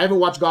Gotham? I haven't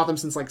watched Gotham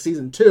since like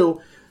season 2,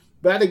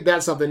 but I think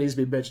that's something that needs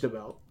to be bitched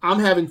about. I'm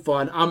having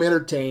fun. I'm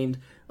entertained.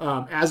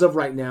 As of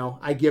right now,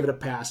 I give it a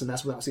pass, and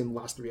that's without seeing the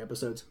last 3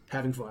 episodes.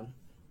 Having fun.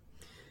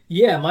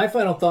 Yeah, my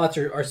final thoughts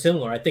are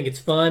similar. I think it's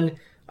fun.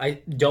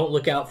 I don't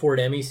look out for it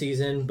Emmy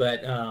season,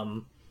 but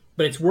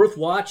it's worth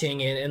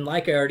watching. And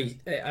like I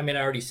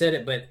already said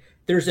it, but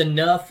there's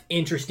enough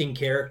interesting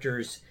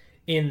characters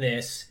in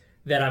this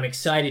that I'm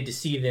excited to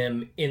see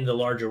them in the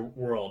larger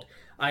world.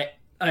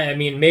 I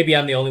mean, maybe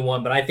I'm the only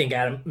one, but I think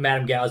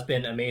Madame Gao's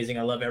been amazing.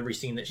 I love every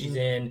scene that she's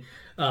in.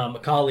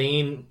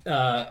 Colleen,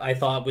 I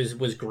thought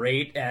was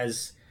great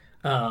as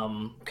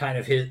kind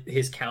of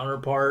his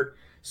counterpart.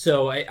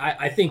 So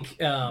I think.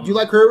 Do you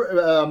like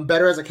her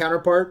better as a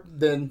counterpart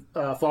than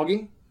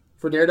Foggy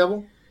for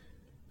Daredevil?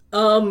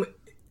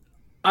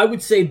 I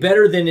would say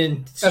better than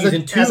in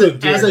season 2 of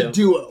Daredevil. As a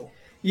duo.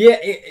 Yeah,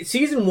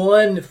 season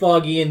 1,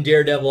 Foggy and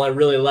Daredevil, I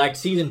really liked.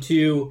 Season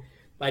 2,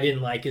 I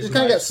didn't like as much.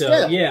 Kind of got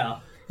stale.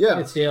 Yeah,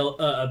 it's stale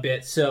a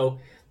bit. So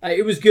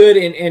it was good,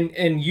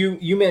 and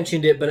you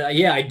mentioned it, but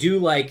yeah, I do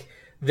like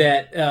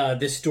that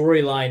this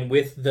storyline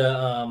with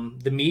the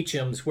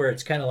Meachums, where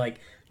it's kind of like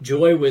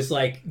Joy was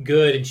like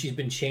good, and she's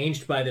been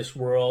changed by this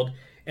world,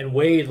 and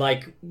Wade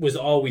like was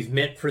always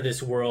meant for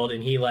this world,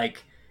 and he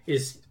like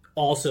is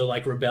also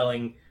like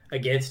rebelling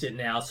against it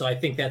now. So I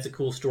think that's a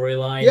cool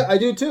storyline. Yeah, I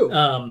do too.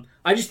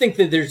 I just think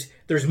that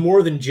there's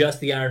more than just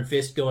the Iron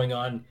Fist going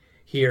on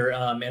here,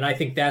 and I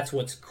think that's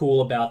what's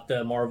cool about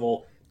the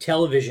Marvel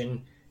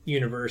television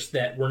universe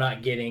that we're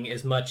not getting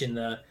as much in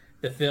the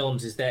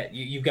films, is that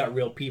you've got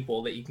real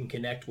people that you can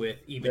connect with,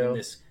 even in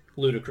this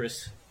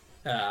ludicrous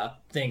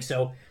thing.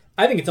 So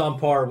I think it's on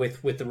par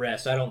with the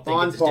rest. I don't think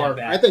on it's a par. step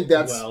back. I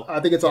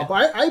think it's on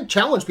par. I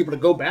challenge people to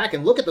go back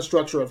and look at the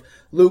structure of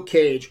Luke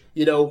Cage.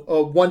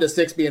 1 to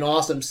 6 being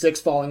awesome,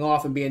 6 falling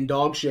off and being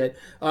dog shit.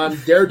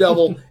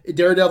 Daredevil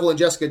and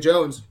Jessica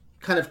Jones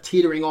kind of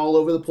teetering all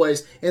over the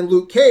place, and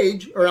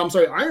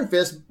Iron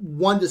Fist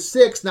 1 to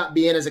 6 not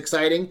being as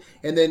exciting,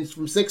 and then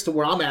from 6 to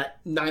where I'm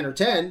at 9 or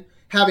 10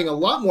 having a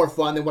lot more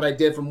fun than what I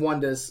did from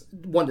 1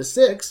 to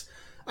 6.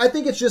 I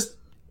think it's just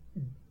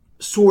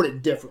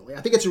sorted differently.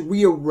 I think it's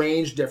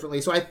rearranged differently.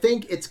 So I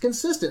think it's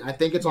consistent. I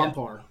think it's on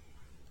par.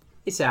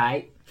 It's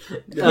alright.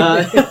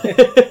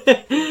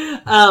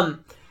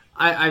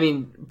 I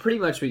mean, pretty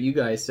much what you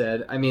guys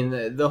said. I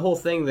mean, the whole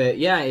thing that,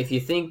 if you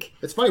think...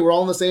 It's funny, we're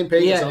all on the same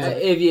page. Yeah,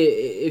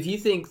 if you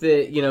think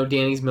that,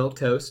 Danny's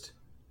milquetoast,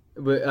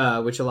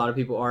 which a lot of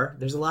people are,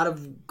 there's a lot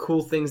of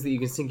cool things that you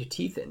can sink your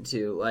teeth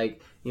into,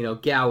 like,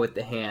 Gao with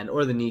the hand,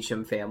 or the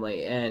Meachum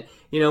family. And,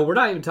 we're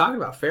not even talking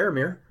about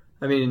Faramir.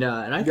 I mean,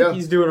 and I think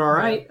he's doing all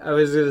right. I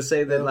was going to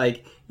say that,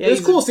 like... Yeah,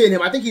 it's cool seeing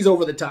him. I think he's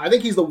over the top. I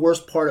think he's the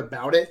worst part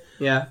about it.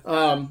 Yeah.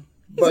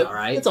 But all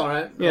right. It's all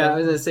right. Yeah, I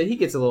was going to say, he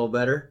gets a little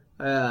better.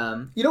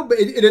 But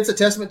it's a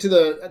testament to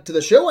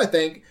the show, I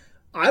think.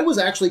 I was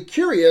actually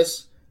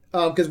curious,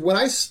 because when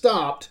I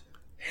stopped,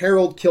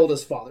 Harold killed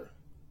his father.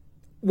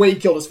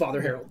 Wade killed his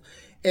father, Harold.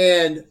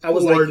 And I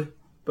was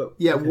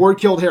Ward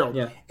killed Harold.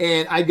 Yeah.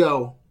 And I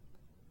go,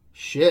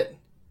 shit,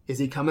 is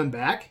he coming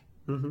back?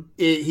 Mm-hmm.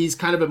 He's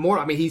kind of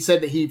immortal. I mean, he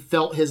said that he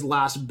felt his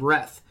last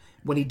breath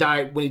when he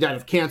died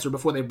of cancer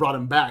before they brought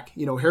him back,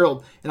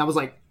 Harold. And I was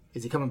like,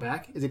 is he coming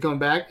back? Is he coming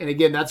back? And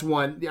again, that's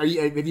one.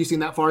 Have you seen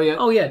that far yet?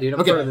 Oh yeah, dude.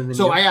 I'm further than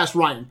so you. I asked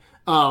Ryan,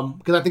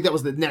 because I think that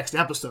was the next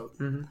episode,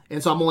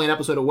 and so I'm only an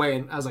episode away,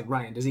 and I was like,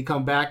 Ryan, does he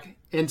come back?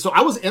 And so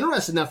I was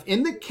interested enough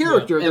in the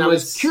character that I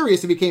was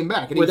curious if he came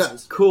back, and he does.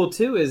 What's cool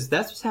too is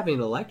that's what's happening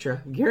to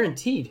Elektra,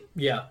 guaranteed.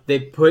 Yeah, they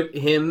put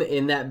him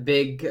in that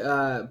big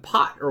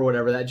pot or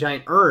whatever, that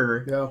giant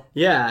urn. Yeah,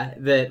 yeah,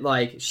 that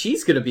like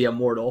she's gonna be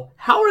immortal.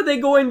 How are they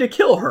going to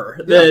kill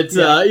her?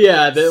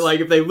 That like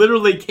if they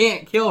literally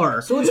can't kill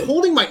her. So it's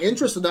holding my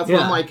interest enough where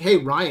I'm like, hey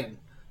Ryan,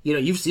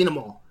 you've seen them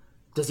all.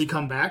 Does he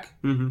come back?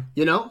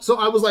 Mm-hmm. So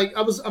I was like,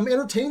 I'm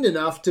entertained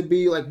enough to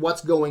be like,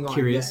 what's going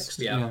on next?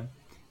 Yeah.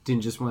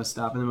 Didn't just want to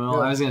stop in the middle.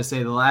 Yeah. I was going to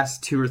say the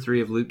last 2 or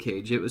 3 of Luke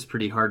Cage, it was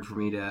pretty hard for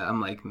me to...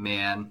 I'm like,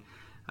 man,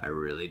 I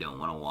really don't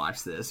want to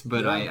watch this,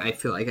 but I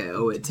feel like I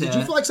owe it to... Did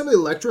you feel like some of the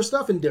Elektra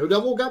stuff in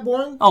Daredevil got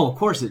boring? Oh, of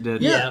course it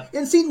did. Yeah.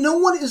 And see, no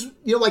one is...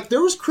 like,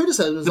 there was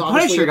criticisms, The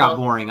Punisher got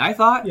boring, I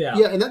thought. Yeah,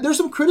 and there's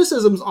some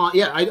criticisms on...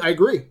 Yeah, I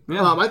agree.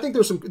 Yeah. I think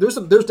there's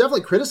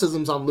definitely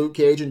criticisms on Luke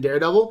Cage and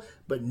Daredevil,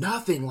 but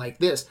nothing like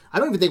this. I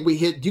don't even think we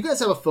hit... Do you guys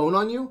have a phone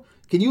on you?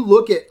 Can you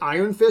look at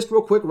Iron Fist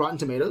real quick, Rotten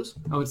Tomatoes?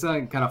 Oh, it's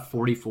like kind of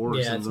 44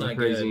 or something it's not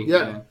crazy.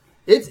 Good. Yeah.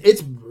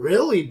 It's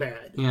really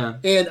bad. Yeah.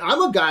 And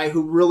I'm a guy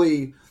who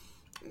really...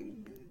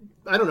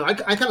 I don't know. I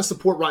kind of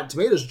support Rotten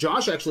Tomatoes.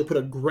 Josh actually put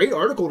a great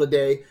article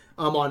today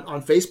on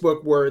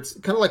Facebook where it's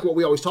kind of like what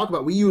we always talk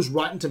about. We use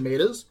Rotten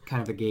Tomatoes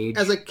kind of a gauge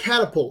as a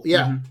catapult,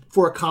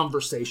 for a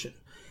conversation.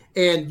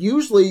 And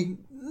usually,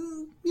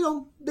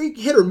 they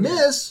hit or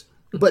miss,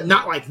 but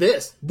not like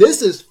this.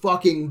 This is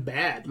fucking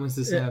bad. What's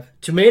this have?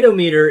 Tomato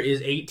meter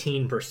is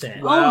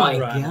 18%. Wow. Oh my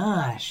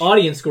gosh.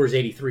 Audience score is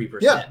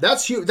 83%. Yeah,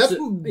 that's huge. That's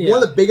one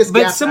of the biggest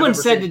gaps But someone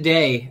said seen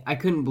today, I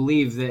couldn't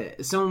believe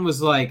that someone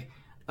was like,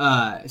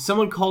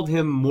 someone called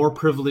him more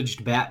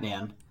privileged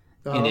Batman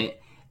in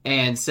it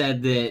and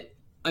said that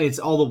it's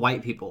all the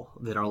white people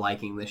that are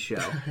liking this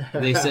show.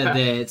 They said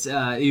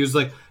that he was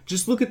like,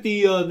 just look at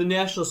the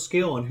national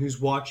scale on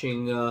who's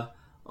watching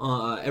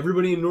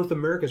everybody in North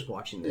America is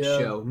watching this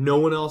show. No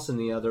one else in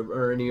any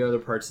other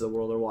parts of the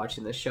world are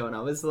watching this show. And I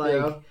was like,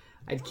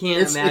 I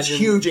can't imagine. It's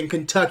huge in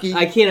Kentucky.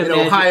 I can't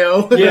imagine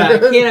Ohio. Yeah, I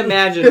can't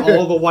imagine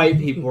all the white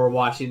people are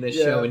watching this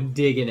show and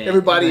digging it.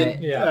 Everybody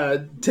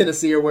in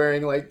Tennessee are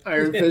wearing like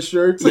Iron Fist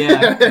shirts.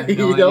 Yeah,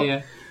 you know?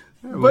 Idea.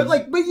 But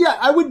yeah,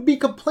 I would be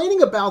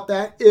complaining about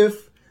that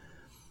if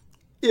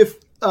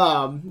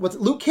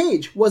Luke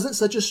Cage wasn't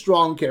such a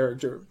strong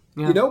character.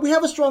 Yeah. You know, we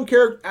have a strong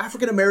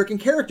African American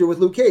character with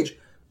Luke Cage.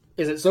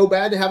 Is it so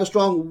bad to have a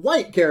strong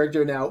white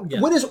character now?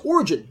 Yeah. When his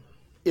origin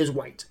is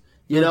white,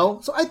 you know.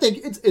 So I think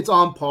it's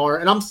on par,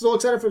 and I'm still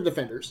excited for the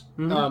Defenders.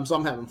 Mm-hmm. So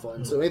I'm having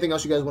fun. So anything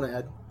else you guys want to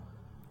add?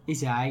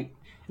 He's alright.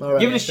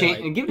 Give it a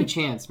chance. Give it a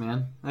chance,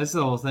 man. That's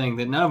the whole thing.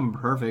 That none of them are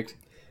perfect.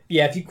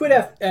 Yeah, if you quit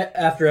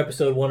after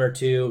episode 1 or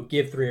 2,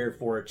 give 3 or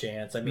 4 a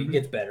chance. I mean, it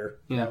gets better.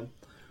 Yeah.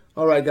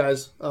 All right,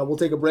 guys. We'll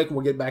take a break and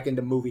we'll get back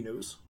into movie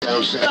news.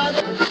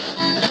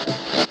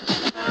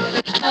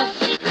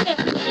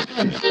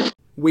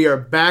 We are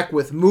back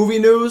with movie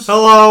news.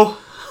 Hello.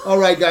 All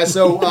right, guys.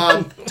 So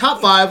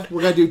top 5.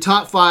 We're going to do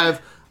top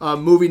 5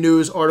 movie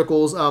news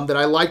articles that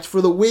I liked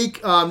for the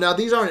week. Now,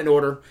 these aren't in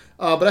order,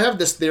 but I have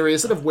this theory.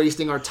 Instead of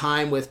wasting our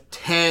time with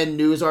 10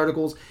 news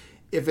articles,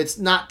 if it's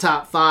not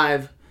top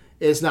 5...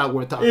 it's not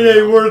worth talking about.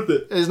 It ain't worth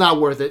it. It's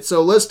not worth it.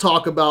 So let's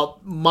talk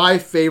about my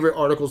favorite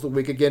articles of the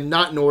week. Again,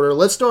 not in order.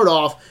 Let's start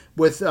off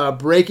with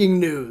breaking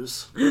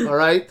news. All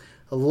right?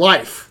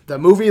 Life. The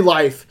movie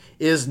Life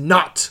is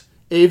not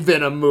a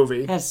Venom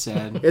movie. That's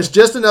sad. It's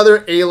just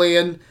another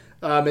alien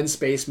in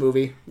space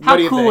movie. How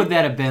cool would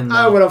that have been, though?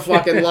 I would have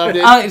fucking loved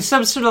it.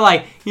 Some sort of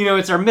like,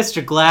 it's our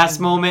Mr. Glass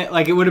moment.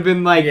 Like, it would have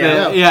been like,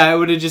 it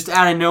would have just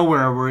out of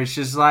nowhere where it's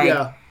just like,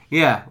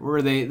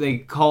 where they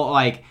call it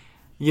like,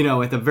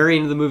 at the very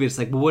end of the movie, it's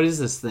like, well, what is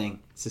this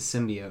thing? It's a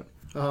symbiote.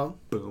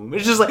 Boom.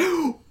 It's just like,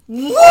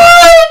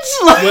 what?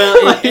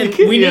 Well, and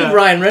we need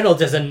Ryan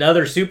Reynolds as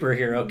another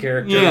superhero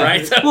character,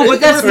 right? Well,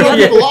 but that's the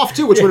people off,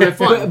 too, which would have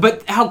been fun.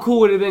 But how cool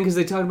would it have been, because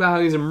they talked about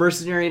how he's a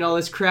mercenary and all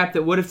this crap,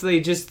 that what if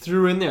they just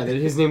threw in there that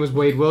his name was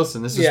Wade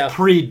Wilson? This is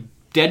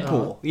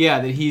pre-Deadpool.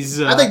 That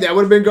he's... I think that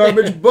would have been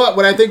garbage, but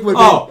what I think would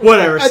have been...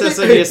 whatever.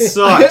 It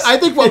sucks. I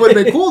think what would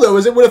have been cool, though,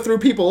 is it would have threw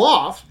people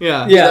off.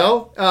 Yeah. You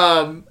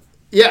know?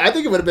 Yeah, I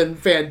think it would have been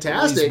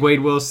fantastic. He's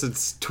Wade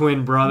Wilson's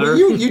twin brother.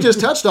 Well, you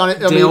just touched on it.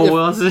 Dale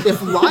Wilson.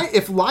 If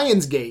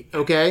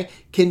Lionsgate,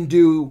 can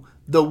do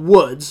The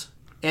Woods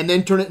and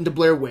then turn it into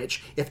Blair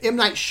Witch, if M.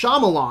 Night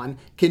Shyamalan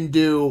can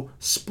do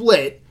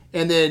Split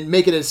and then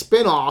make it a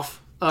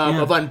spin-off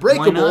of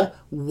Unbreakable,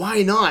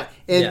 why not?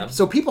 And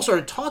so people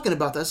started talking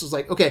about this. It was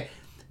like, okay,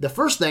 the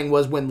first thing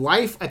was when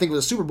Life, I think it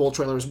was a Super Bowl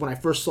trailer, was when I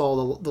first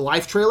saw the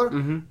Life trailer.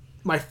 Mm-hmm.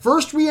 My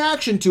first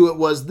reaction to it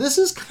was, this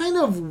is kind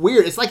of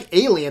weird. It's like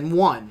Alien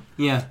 1.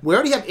 Yeah. We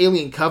already have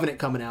Alien Covenant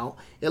coming out.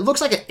 It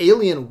looks like an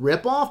Alien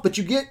ripoff, but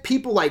you get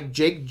people like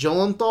Jake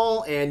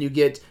Gyllenhaal and you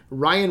get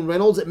Ryan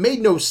Reynolds. It made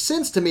no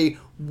sense to me.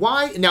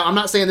 Why? Now, I'm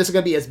not saying this is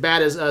going to be as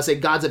bad as, say,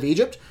 Gods of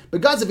Egypt,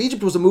 but Gods of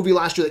Egypt was a movie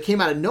last year that came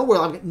out of nowhere.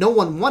 Like, no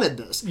one wanted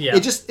this. Yeah.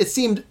 It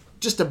seemed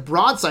just to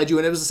broadside you,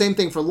 and it was the same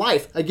thing for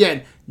Life.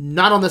 Again,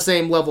 not on the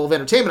same level of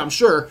entertainment, I'm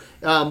sure.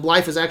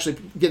 Life is actually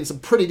getting some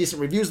pretty decent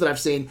reviews that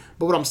I've seen,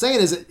 but what I'm saying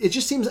is it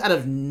just seems out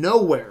of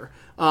nowhere.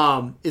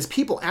 Is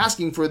people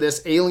asking for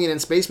this alien in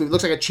space movie? It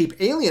looks like a cheap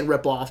Alien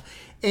ripoff,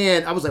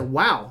 and I was like,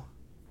 wow,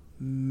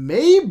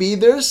 maybe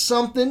there's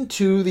something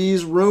to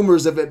these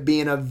rumors of it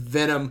being a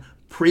Venom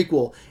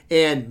prequel.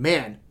 And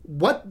man,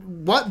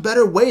 what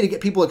better way to get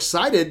people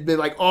excited than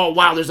like, oh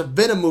wow, there's a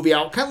Venom movie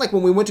out, kind of like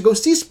when we went to go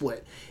see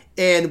Split.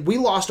 And we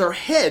lost our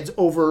heads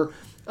over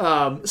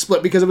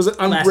Split because it was an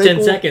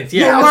Unbreakable. Last 10 seconds,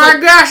 Oh my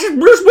gosh, it's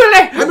Bruce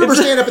Willis! I remember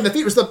standing up in the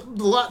theater. It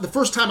was the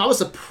first time I was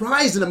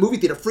surprised in a movie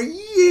theater for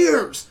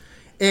years.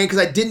 And because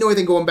I didn't know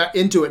anything going back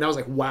into it. And I was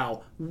like,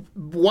 wow,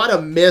 what a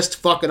missed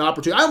fucking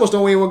opportunity. I almost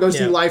don't even want to go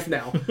see Life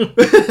now.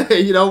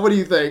 What do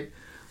you think?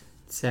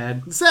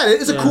 Sad.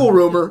 It's a cool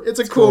rumor. It's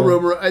a cool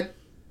rumor.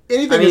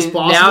 Anything is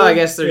possible. Now I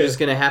guess they're just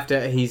gonna have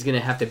to. He's gonna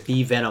have to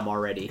be Venom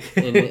already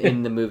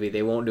in the movie.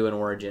 They won't do an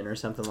origin or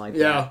something like that.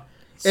 Yeah,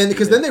 and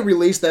because then they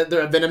released that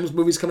there are Venom's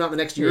movies coming out in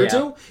the next year or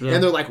two,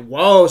 and they're like,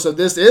 "Whoa, so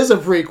this is a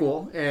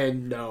prequel?"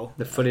 And no,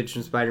 the footage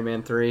from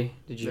Spider-Man 3.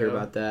 Did you hear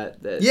about that?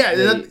 I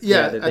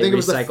think it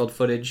was recycled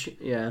footage.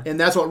 Yeah, and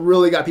that's what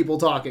really got people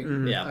talking.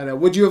 Mm-hmm. Yeah, I know.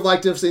 Would you have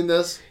liked to have seen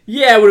this?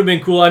 Yeah, it would have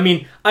been cool. I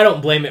mean, I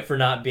don't blame it for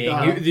not being.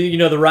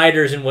 The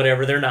writers and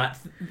whatever, they're not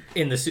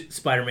in the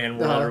Spider-Man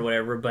world or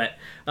whatever, but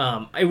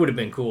it would have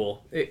been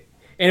cool. And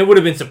it would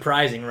have been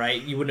surprising, right?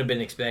 You wouldn't have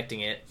been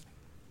expecting it.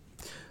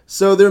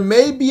 So there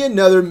may be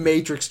another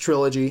Matrix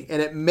trilogy, and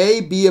it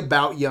may be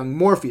about young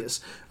Morpheus.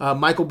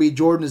 Michael B.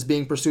 Jordan is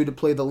being pursued to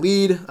play the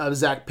lead.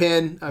 Zach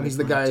Penn, he's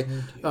the guy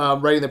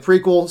writing the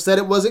prequel, said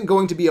it wasn't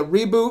going to be a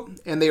reboot,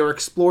 and they are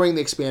exploring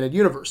the expanded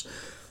universe.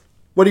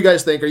 What do you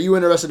guys think? Are you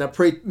interested in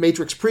a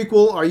Matrix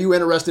prequel? Are you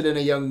interested in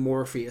a young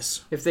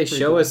Morpheus? If they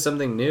show us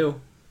something new.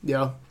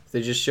 Yeah. If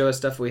they just show us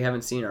stuff we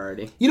haven't seen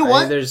already. You know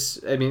what? It's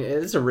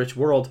a rich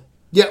world.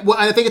 Yeah, well,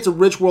 I think it's a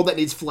rich world that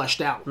needs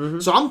fleshed out.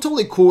 So I'm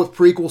totally cool with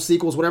prequels,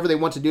 sequels, whatever they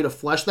want to do to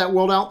flesh that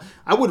world out.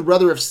 I would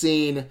rather have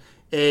seen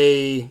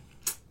I'd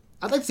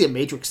like to see a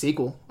Matrix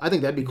sequel. I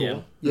think that'd be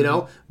cool, you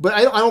know? But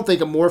I don't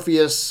think a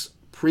Morpheus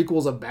prequel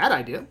is a bad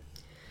idea.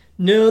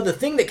 No, the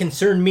thing that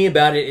concerned me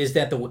about it is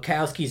that the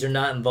Wachowskis are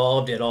not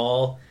involved at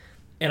all.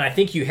 And I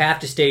think you have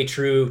to stay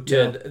true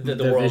to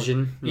the world.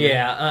 Vision.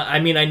 Yeah, I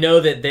mean, I know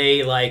that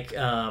they like,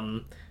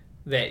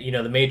 that, you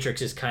know, the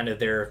Matrix is kind of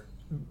their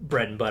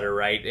bread and butter,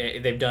 right?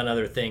 They've done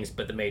other things,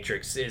 but the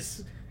Matrix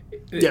is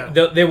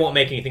they won't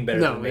make anything better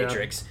than the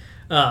Matrix.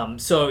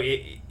 So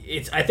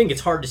I think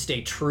it's hard to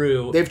stay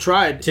true. They've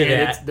tried to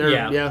that.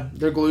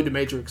 They're glued to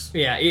Matrix.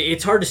 Yeah,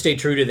 it's hard to stay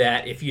true to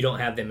that if you don't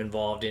have them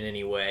involved in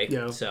any way.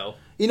 Yeah. So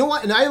you know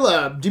what?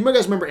 And do you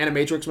guys remember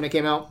Animatrix when it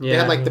came out? Yeah. They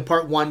had like the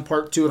part 1,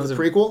 part 2 of the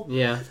prequel.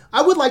 Yeah.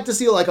 I would like to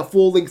see like a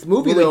full length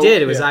movie. Well, we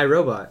did. It was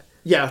iRobot.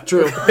 Yeah,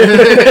 true.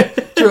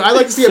 True. I'd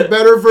like to see a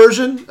better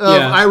version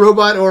of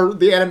iRobot or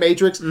the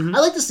Animatrix. I'd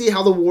like to see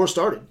how the war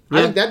started.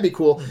 I think that'd be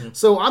cool.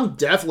 So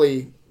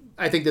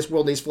I think this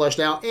world needs fleshed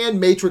out. And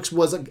Matrix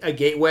was a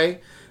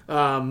gateway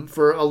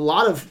for a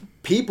lot of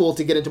people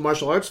to get into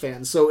martial arts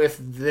fans. So if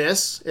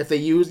they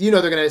use,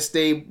 they're going to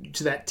stay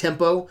to that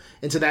tempo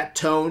and to that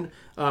tone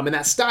and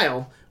that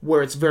style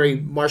where it's very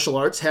martial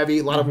arts heavy,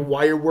 a lot of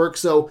wire work.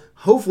 So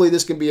hopefully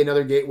this can be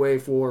another gateway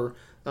for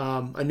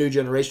a new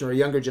generation or a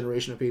younger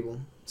generation of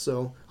people.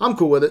 So I'm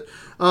cool with it.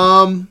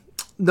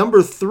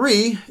 Number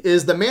 3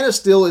 is the Man of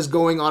Steel is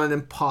going on an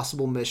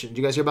impossible mission. Did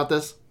you guys hear about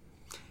this?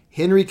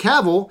 Henry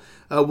Cavill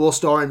will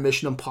star in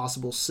Mission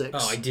Impossible 6.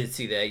 Oh, I did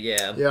see that,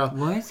 yeah. Yeah.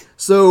 What?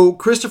 So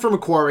Christopher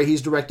McQuarrie,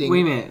 he's directing...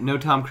 Wait a minute, no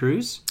Tom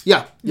Cruise?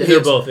 Yeah.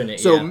 They're both in it,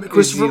 So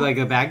Is he like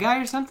a bad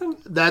guy or something?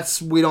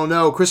 We don't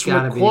know.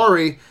 Christopher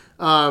McQuarrie,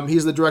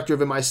 he's the director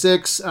of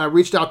MI6,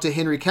 reached out to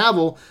Henry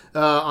Cavill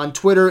on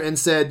Twitter and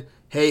said,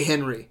 "Hey,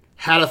 Henry,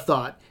 had a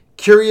thought.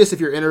 Curious if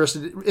you're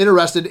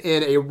interested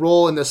in a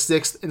role in the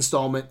 6th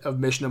installment of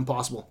Mission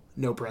Impossible.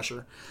 No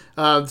pressure."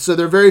 So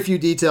there are very few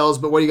details,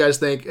 but what do you guys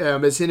think?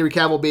 Is Henry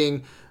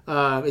Cavill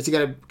is he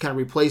going to kind of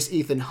replace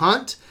Ethan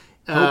Hunt?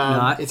 Hope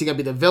not. Is he going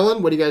to be the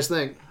villain? What do you guys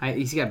think?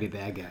 He's got to be a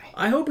bad guy.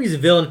 I hope he's a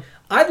villain.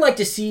 I'd like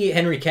to see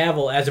Henry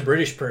Cavill as a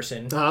British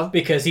person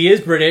because he is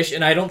British,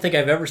 and I don't think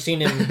I've ever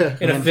seen him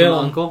in a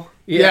film. Uncle?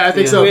 Yeah, I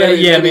think so.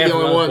 Maybe the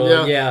only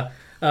one. Yeah.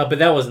 But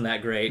that wasn't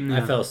that great.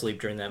 I fell asleep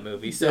during that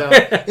movie. So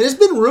it has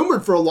been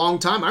rumored for a long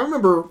time. I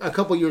remember a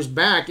couple years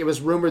back, it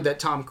was rumored that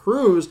Tom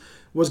Cruise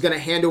was going to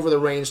hand over the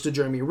reins to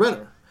Jeremy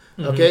Renner.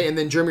 Okay, and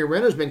then Jeremy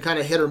Renner's been kind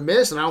of hit or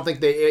miss, and I don't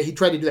think he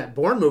tried to do that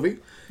Bourne movie.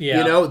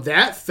 Yeah,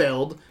 that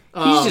failed.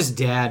 He's just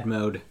dad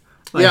mode.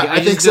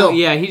 I think so.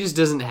 Yeah, he just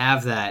doesn't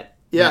have that.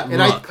 Yeah,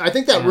 and I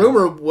think that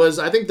rumor was.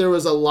 I think there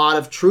was a lot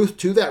of truth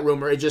to that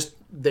rumor. It just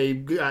they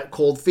got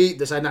cold feet,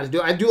 decided not to do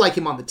it. I do like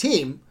him on the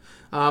team.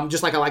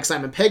 Just like I like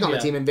Simon Pegg on the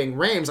team and Ving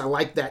Rhames. I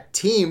like that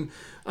team.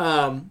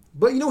 But,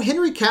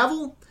 Henry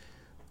Cavill,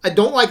 I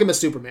don't like him as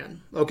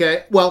Superman.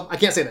 Okay? Well, I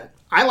can't say that.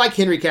 I like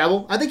Henry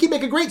Cavill. I think he'd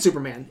make a great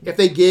Superman if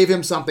they gave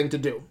him something to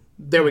do.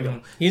 There we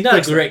go. He's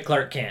not a great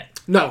Clark Kent.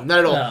 No, not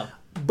at all. No.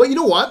 But you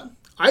know what?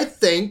 I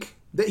think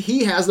that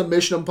he has the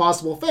Mission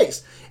Impossible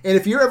face. And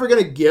if you're ever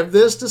going to give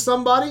this to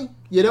somebody, and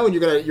you're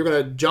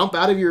going to jump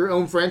out of your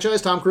own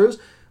franchise, Tom Cruise,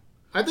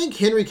 I think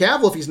Henry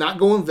Cavill, if he's not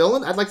going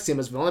villain, I'd like to see him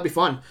as villain. That'd be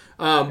fun.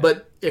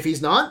 But if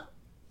he's not,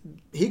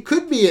 he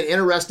could be an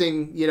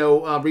interesting,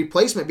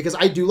 replacement because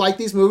I do like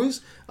these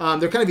movies.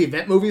 They're kind of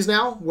event movies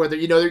now where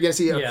they're going to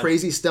see a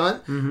crazy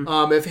stunt.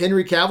 If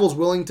Henry Cavill's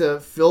willing to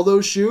fill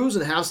those shoes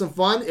and have some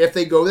fun, if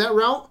they go that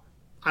route,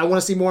 I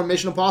want to see more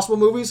Mission Impossible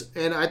movies,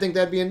 and I think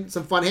that'd be in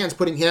some fun hands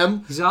putting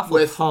him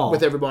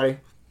with everybody.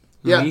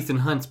 Yeah, Ethan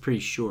Hunt's pretty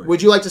short.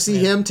 Would you like to see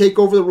him take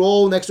over the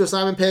role next to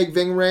Simon Pegg,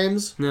 Ving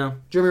Rhames? No.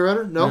 Jeremy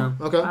Renner? No?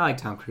 Okay. I like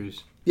Tom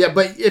Cruise. Yeah,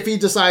 but if he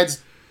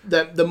decides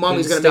that the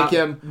Mummy's going to make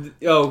him...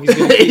 Oh, he's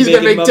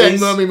going to make 10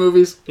 Mummy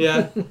movies.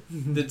 Yeah.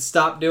 Then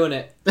stop doing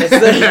it.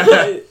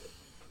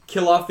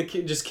 Kill off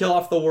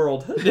the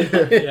world.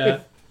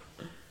 Yeah.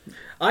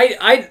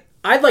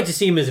 I'd like to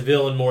see him as a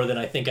villain more than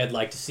I think I'd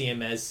like to see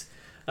him as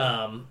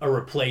a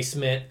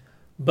replacement.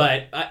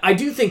 But I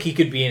do think he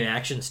could be an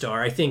action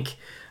star. I think...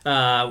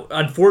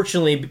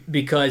 unfortunately,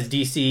 because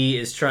DC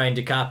is trying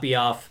to copy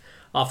off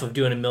of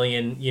doing a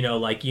million,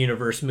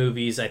 universe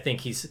movies, I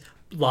think he's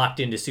locked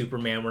into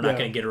Superman. We're not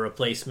going to get a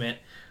replacement.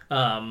 You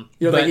don't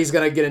think he's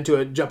going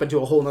to jump into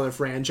a whole other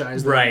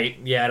franchise? Then? Right.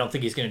 Yeah, I don't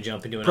think he's going to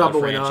jump into another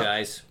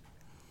franchise.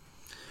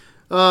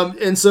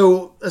 And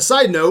so, a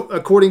side note,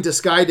 according to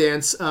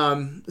Skydance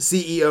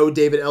CEO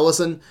David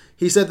Ellison,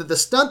 he said that the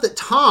stunt that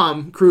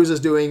Tom Cruise is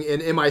doing in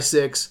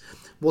MI6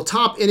 will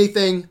top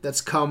anything that's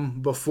come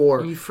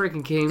before. Are you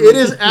freaking kidding me? It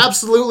is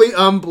absolutely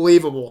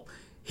unbelievable.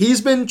 He's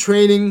been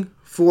training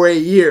for a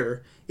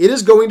year. It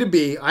is going to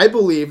be, I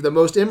believe, the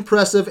most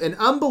impressive and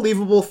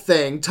unbelievable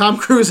thing Tom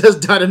Cruise has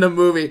done in a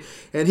movie.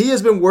 And he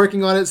has been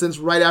working on it since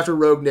right after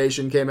Rogue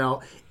Nation came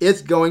out.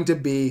 It's going to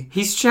be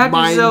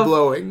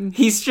mind-blowing.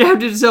 He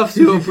strapped himself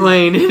to a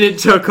plane and it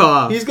took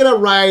off. He's going to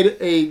ride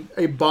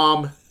a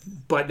bomb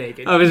butt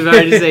naked. I was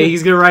about to say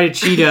he's gonna ride a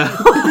cheetah.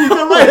 He's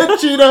gonna ride a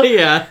cheetah.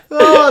 Yeah.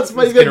 Oh, it's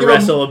funny. He's gonna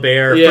wrestle a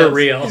bear for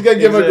real. He's gonna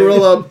give a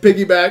gorilla a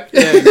piggyback.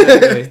 Yeah,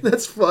 exactly.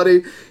 That's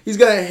funny. He's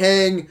gonna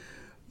hang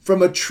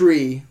from a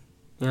tree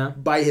Yeah.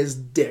 by his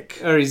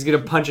dick. Or he's gonna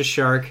punch a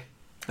shark.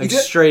 Like He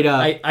did- straight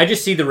up. I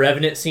just see the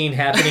Revenant scene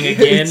happening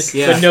again,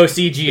 Yeah. but no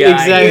CGI.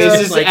 Exactly. Yeah. It's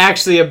just like,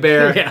 actually a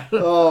bear. yeah.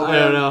 Oh, man. I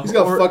don't know. He's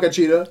gonna Or- fuck a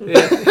cheetah.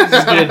 Yeah. He's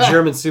just gonna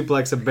German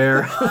suplex a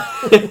bear.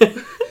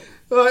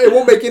 It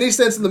won't make any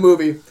sense in the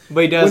movie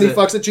But he does when he it.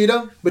 fucks a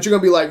cheetah, but you're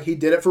gonna be like, he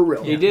did it for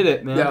real. He did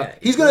it, man. Yeah.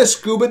 He's gonna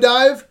scuba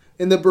dive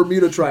in the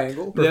Bermuda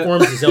Triangle.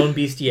 Performs his own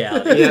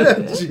bestiality. Yeah.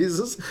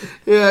 Jesus.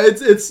 Yeah,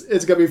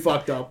 it's gonna be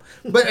fucked up.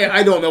 But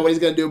I don't know what he's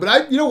gonna do.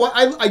 But you know what?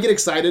 I get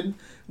excited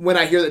when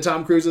I hear that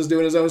Tom Cruise is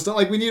doing his own stuff.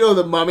 Like when you know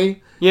The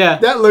Mummy, Yeah.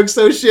 that looks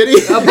so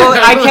shitty. Well,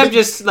 I kept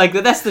just like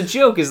that's the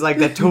joke is like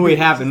that totally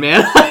happened,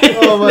 man.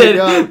 Oh my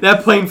God.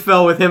 that plane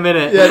fell with him in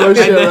it. Yeah, no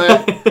shit,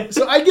 right?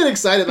 So I get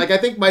excited. Like I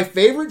think my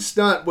favorite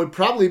stunt would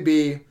probably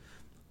be,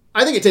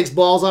 I think it takes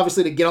balls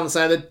obviously to get on the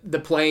side of the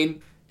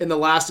plane in the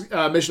last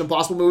Mission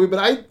Impossible movie. But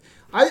I don't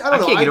I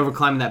know. can't get over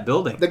climbing that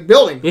building. The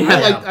building.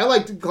 Yeah. I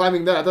liked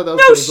climbing that. I thought that was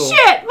No pretty cool.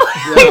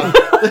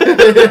 shit.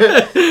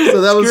 Yeah.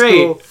 So that was great.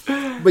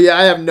 cool. But yeah,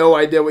 I have no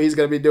idea what he's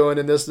going to be doing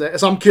in this.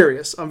 So I'm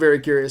curious. I'm very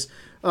curious.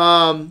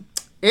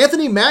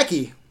 Anthony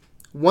Mackie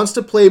wants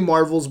to play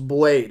Marvel's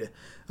Blade.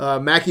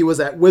 Mackie was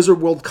at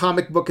Wizard World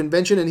Comic Book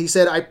Convention, and he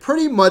said, "I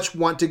pretty much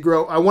wanted to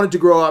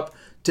grow up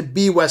to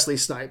be Wesley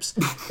Snipes.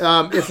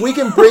 If we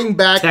can bring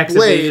back Tax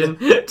Blade,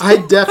 evasion.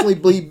 I'd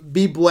definitely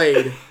be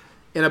Blade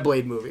in a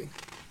Blade movie."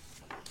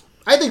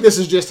 I think this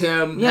is just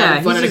him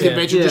having fun at a he's-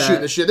 convention, just yeah.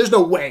 shooting the shit. There's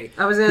no way.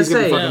 I was gonna he's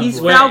gonna say be fucking he's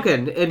Blade.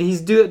 Falcon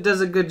and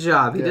does a good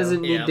job. He Yeah.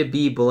 doesn't need Yeah. to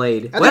be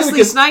Blade. think we Wesley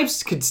could-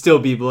 Snipes could still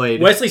be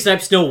Blade. Wesley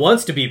Snipes still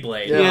wants to be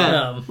Blade.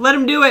 Yeah. Let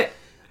him do it.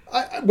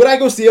 Would I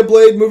go see a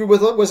Blade movie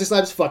with Wesley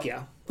Snipes? Fuck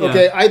yeah. Yeah.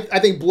 Okay, I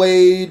think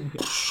Blade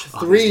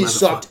 3 these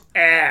sucked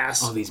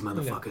ass. All these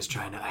motherfuckers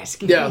trying to ice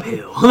skate Yeah.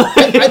 uphill.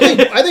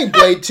 I think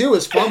Blade 2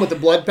 is fun with the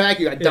blood pack.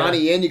 You got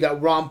Donnie Yen, you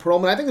got Ron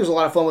Perlman. I think there's a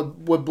lot of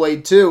fun with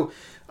Blade 2.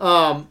 You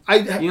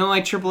don't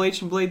like Triple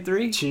H in Blade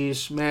 3?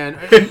 Jeez, man.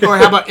 Or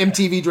how about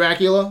MTV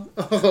Dracula?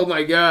 Oh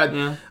my god.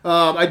 Yeah.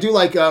 I do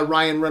like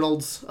Ryan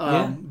Reynolds'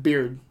 Yeah.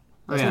 beard.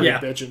 That's yeah. pretty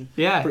Yeah. bitchin'.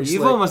 Yeah, Pretty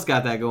you've slick. almost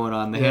got that going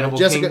on. The Yeah, Hannibal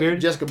King beard.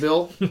 Jessica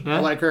Biel. I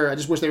like her. I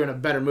just wish they were in a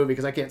better movie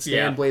because I can't stand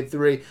Yeah. Blade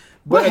 3.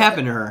 What But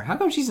happened to her? How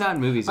come she's not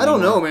in movies I don't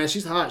anymore? know, man.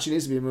 She's hot. She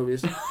needs to be in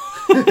movies.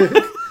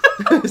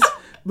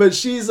 But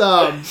she's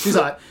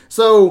hot.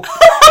 So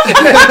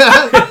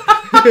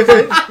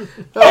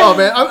oh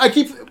man, I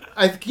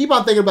keep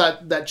on thinking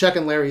about that Chuck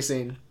and Larry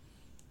scene.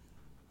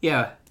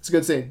 Yeah. It's a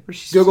good scene.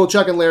 she's- Google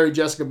Chuck and Larry,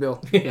 Jessica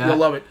Biel. Yeah. You'll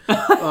love it.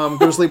 Go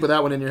to sleep with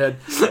that one in your head.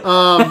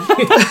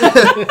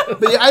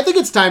 But yeah, I think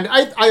it's time.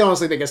 I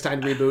honestly think it's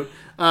time to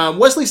reboot.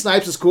 Wesley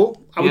Snipes is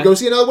cool. I would Yeah. go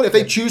see another one. If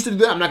they choose to do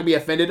that, I'm not going to be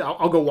offended.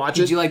 I'll go watch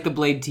Did it. you like the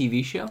Blade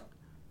TV show?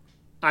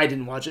 I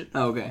didn't watch it.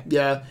 Oh, okay.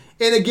 Yeah,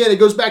 and again, it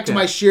goes back to Yeah.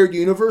 my shared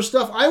universe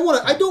stuff. I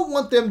don't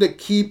want them to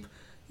keep,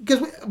 because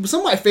some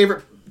of my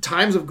favorite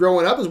times of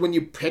growing up is when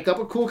you pick up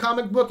a cool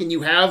comic book and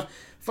you have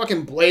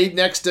fucking Blade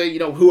next to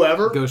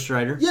whoever. Ghost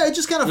Rider. Yeah, it's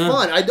just kind of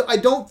fun. I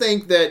don't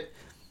think that.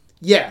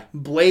 Yeah,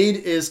 Blade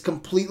is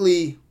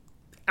completely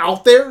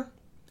out there.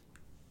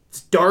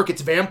 It's dark.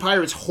 It's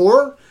vampire. It's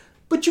horror.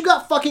 But you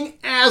got fucking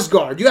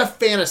Asgard. You have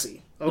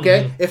fantasy.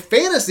 Okay, if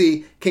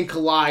fantasy can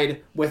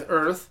collide with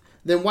Earth,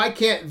 then why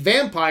can't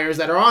vampires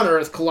that are on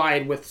Earth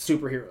collide with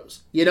superheroes?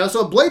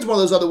 So Blade's one of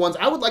those other ones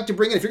I would like to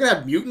bring in. If you're gonna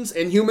have mutants,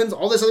 Inhumans,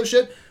 all this other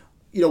shit,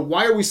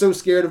 why are we so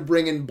scared of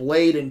bringing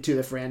Blade into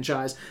the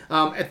franchise?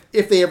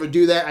 If they ever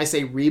do that, I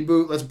say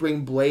reboot. Let's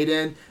bring Blade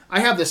in. I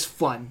have this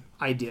fun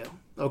idea.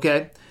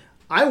 Okay,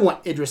 I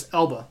want Idris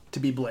Elba to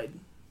be Blade.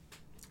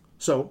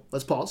 So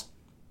let's pause.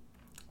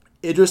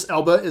 Idris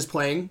Elba is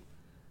playing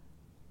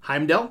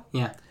Heimdall.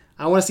 Yeah.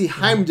 I want to see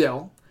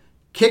Heimdall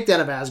kicked out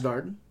of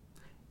Asgard.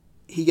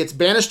 He gets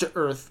banished to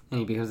Earth, And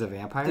he becomes a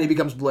vampire? and he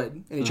becomes Blade,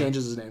 and he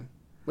changes his name.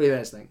 What do you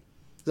guys think?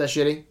 Is that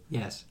shitty?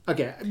 Yes.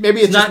 Okay, maybe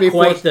it's, It's just not me.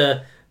 quite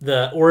the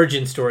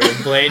origin story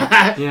of Blade.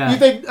 Yeah. You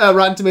think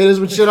Rotten Tomatoes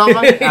would shit on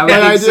my, I my would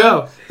idea? think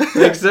so. I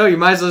think so. You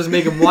might as well just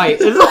make him white.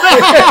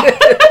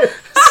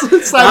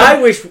 It's like-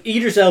 I wish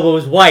Idris Elba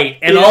was white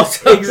and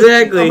also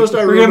Exactly. I'm gonna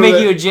start We're going to make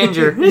removing you a it.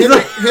 ginger.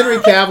 Henry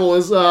Cavill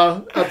is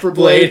up for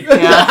Blade. Blade.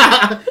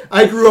 Yeah.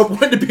 I grew up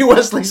wanting to be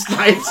Wesley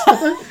Snipes.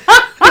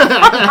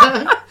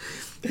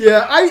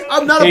 Yeah,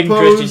 I'm not Hayden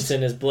opposed.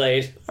 Christensen as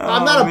Blade.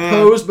 I'm not man.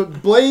 opposed,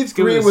 but Blade good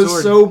 3 with a was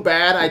sword. so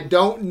bad, I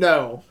don't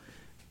know.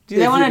 Do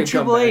that if one you on can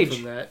come Triple back H.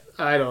 from that.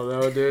 I don't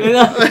know, dude.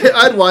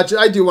 I'd watch it.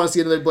 I do want to see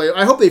another Blade.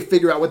 I hope they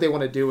figure out what they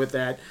want to do with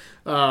that,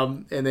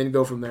 and then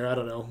go from there. I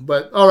don't know.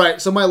 But, all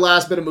right, so my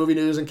last bit of movie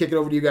news, and kick it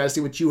over to you guys,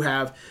 see what you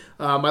have.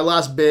 My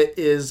last bit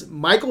is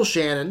Michael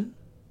Shannon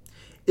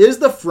is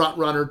the front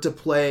runner to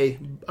play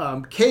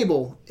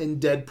Cable in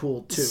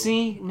Deadpool 2.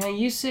 See, now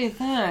you say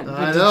that, but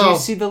I did know. you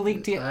see the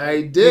leaked?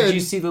 I did. Did you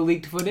see the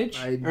leaked footage?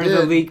 I Or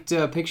the did. leaked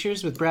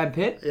pictures with Brad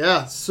Pitt?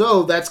 Yeah,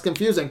 so that's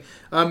confusing.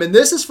 And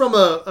this is from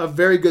a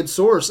very good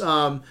source.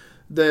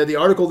 The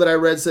article that I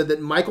read said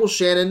that Michael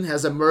Shannon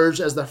has emerged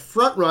as the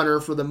front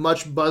runner for the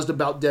much buzzed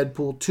about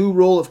Deadpool 2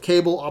 role of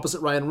Cable opposite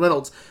Ryan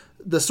Reynolds.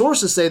 The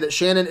sources say that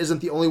Shannon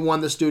isn't the only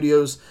one the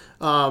studios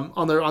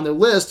on their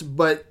list,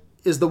 but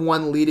is the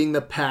one leading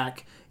the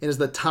pack and is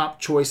the top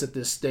choice at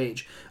this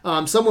stage.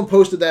 Someone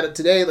posted that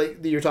today,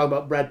 like you're talking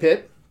about Brad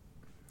Pitt.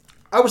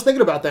 I was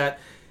thinking about that,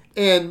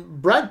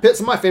 and Brad Pitt,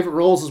 some of my favorite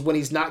roles is when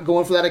he's not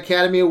going for that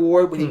Academy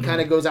Award, when he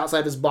kind of goes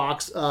outside his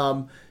box.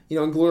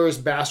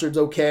 Inglourious Bastard's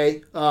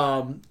okay.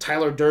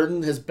 Tyler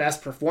Durden, his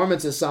best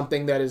performance is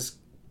something that is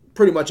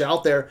pretty much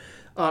out there.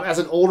 As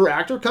an older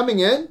actor coming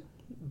in,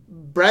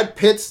 Brad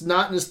Pitt's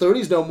not in his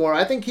 30s no more.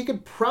 I think he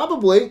could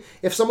probably,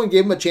 if someone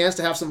gave him a chance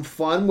to have some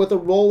fun with a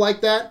role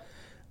like that,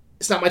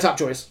 it's not my top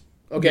choice.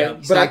 Okay,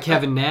 yeah, but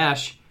Kevin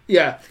Nash.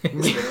 Yeah,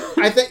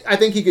 I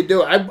think he could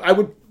do it. I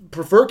would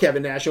prefer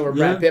Kevin Nash over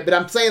Brad Pitt, but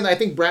I'm saying that I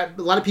think a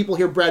lot of people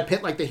hear Brad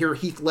Pitt like they hear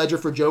Heath Ledger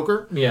for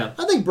Joker. Yeah,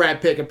 I think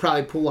Brad Pitt could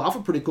probably pull off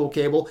a pretty cool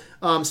Cable.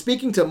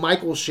 Speaking to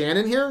Michael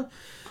Shannon here.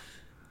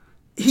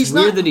 It's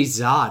weird that he's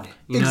Zod.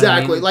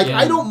 Exactly. What I mean?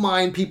 I don't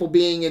mind people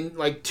being in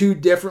like two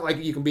different. Like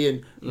you can be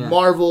in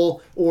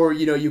Marvel, or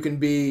you can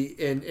be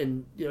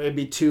in it'd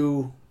be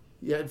two,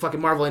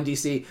 fucking Marvel and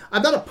DC.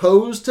 I'm not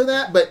opposed to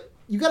that, but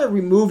you got to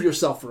remove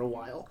yourself for a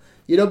while.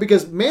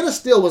 Because Man of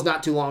Steel was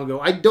not too long ago.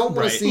 I don't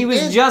want to see. He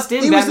was just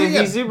in Batman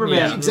v Superman.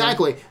 Yeah,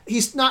 exactly.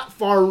 He's not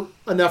far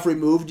enough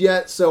removed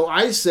yet. So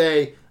I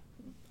say,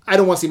 I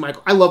don't want to see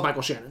Michael. I love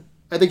Michael Shannon.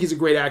 I think he's a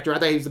great actor. I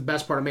think he's the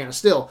best part of Man of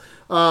Steel.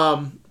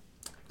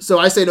 So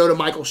I say no to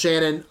Michael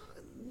Shannon.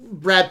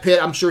 Brad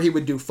Pitt, I'm sure he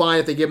would do fine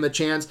if they give him a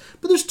chance.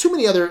 But there's too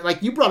many other,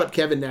 like you brought up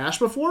Kevin Nash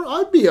before.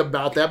 I'd be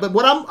about that. But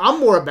what I'm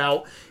more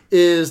about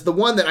is the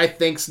one that I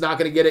think's not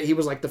going to get it. He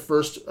was like the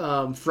first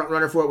front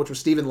runner for it, which was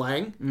Stephen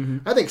Lang. Mm-hmm.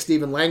 I think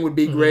Stephen Lang would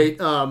be great.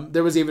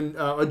 There was even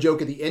a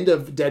joke at the end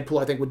of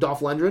Deadpool, I think, with Dolph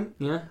Lundgren.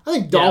 Yeah, I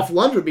think Dolph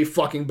Lundgren would be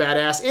fucking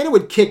badass, and it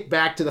would kick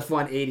back to the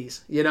fun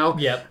 80s,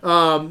 Yep.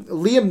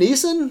 Liam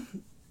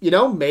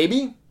Neeson,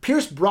 maybe.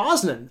 Pierce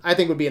Brosnan, I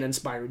think, would be an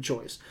inspired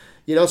choice.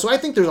 So I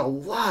think there's a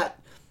lot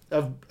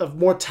of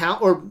more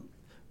talent or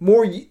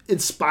more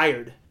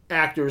inspired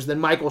actors than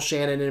Michael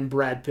Shannon and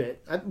Brad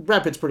Pitt.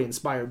 Brad Pitt's pretty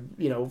inspired,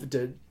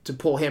 to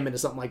pull him into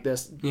something like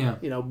this. Yeah.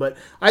 But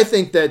I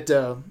think that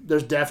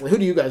there's definitely. Who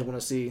do you guys want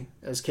to see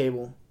as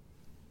Cable?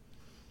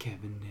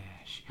 Kevin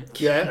Nash.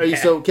 Yeah.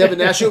 So Kevin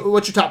Nash.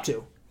 What's your top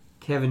two?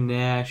 Kevin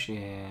Nash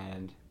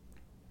and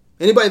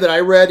anybody that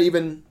I read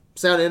even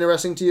sound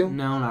interesting to you?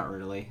 No, not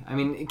really. I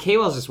mean,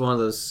 Cable's just one of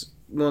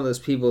those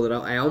people that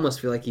I almost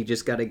feel like you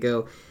just got to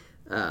go.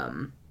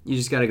 You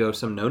just got to go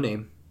some no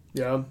name.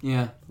 Yeah.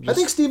 Yeah. I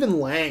think Stephen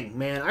Lang,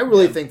 man. I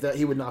really think that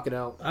he would knock it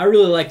out. I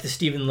really like the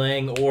Stephen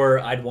Lang, or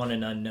I'd want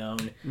an unknown.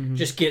 Mm-hmm.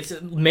 Just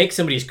make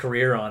somebody's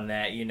career on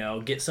that,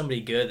 Get somebody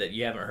good that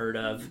you haven't heard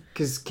of.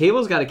 Because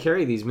Cable's got to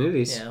carry these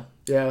movies. Yeah.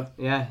 Yeah.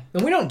 Yeah.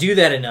 And we don't do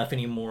that enough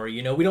anymore,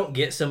 We don't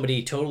get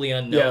somebody totally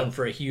unknown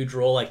for a huge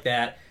role like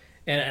that.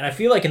 And I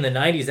feel like in the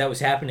 90s that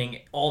was happening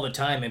all the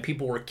time, and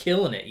people were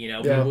killing it,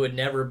 People who had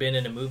never been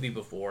in a movie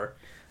before.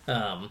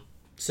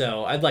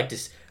 So I'd like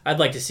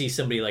to see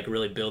somebody like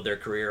really build their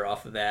career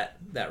off of that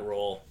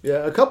role. Yeah,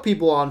 a couple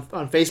people on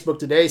Facebook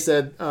today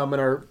said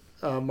in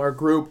our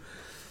group,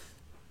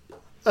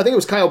 I think it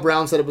was Kyle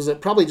Brown said it was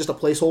probably just a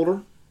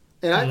placeholder,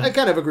 and I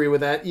kind of agree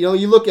with that.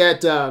 You look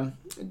at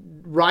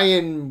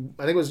Ryan,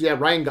 I think it was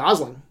Ryan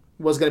Gosling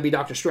was going to be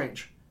Doctor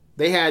Strange.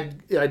 They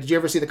had. Did you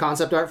ever see the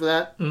concept art for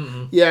that?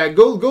 Mm-mm. Yeah,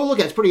 go look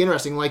at it. It's pretty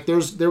interesting. Like there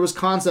was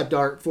concept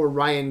art for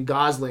Ryan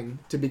Gosling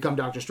to become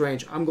Doctor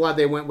Strange. I'm glad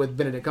they went with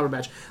Benedict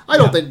Cumberbatch. I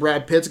don't think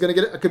Brad Pitt's gonna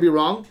get it. I could be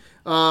wrong.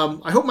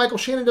 I hope Michael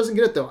Shannon doesn't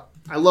get it though.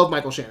 I love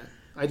Michael Shannon.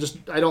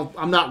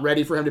 I'm not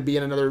ready for him to be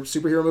in another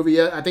superhero movie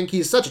yet. I think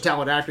he's such a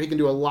talented actor. He can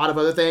do a lot of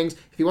other things.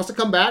 If he wants to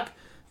come back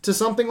to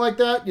something like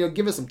that,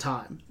 give it some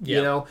time.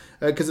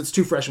 Because it's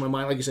too fresh in my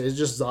mind. Like you said, it's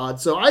just Zod.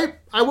 So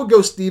I would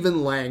go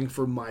Stephen Lang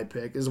for my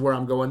pick. Is where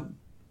I'm going,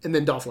 and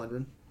then Dolph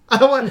Lundgren. I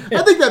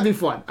think that'd be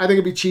fun. I think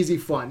it'd be cheesy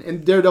fun,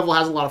 and Daredevil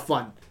has a lot of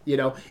fun.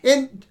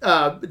 And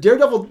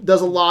Daredevil does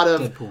a lot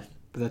of Deadpool.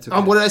 But that's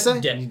okay. What did I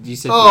say? You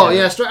said. Oh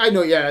yeah, I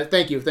know. Yeah,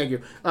 thank you.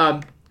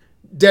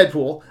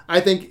 Deadpool,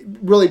 I think,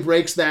 really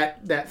breaks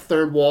that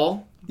third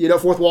wall.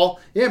 Fourth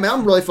wall. Yeah, man,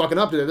 I'm really fucking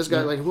up today. This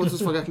guy, what's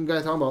this fucking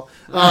guy talking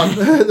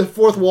about? The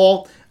fourth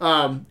wall.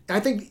 I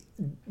think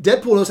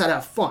Deadpool knows how to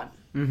have fun.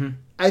 Mm-hmm.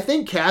 I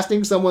think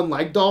casting someone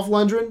like Dolph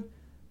Lundgren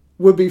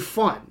would be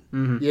fun.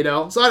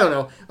 Mm-hmm. So I don't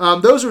know.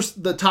 Those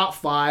are the top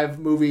 5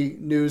 movie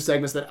news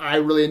segments that I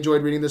really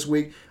enjoyed reading this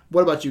week.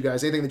 What about you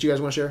guys? Anything that you guys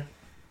want to share?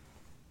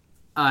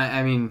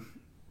 I mean,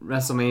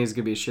 WrestleMania is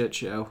gonna be a shit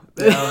show.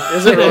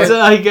 Is it really? It's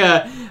like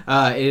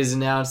it is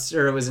announced,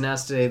 or it was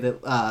announced today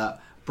that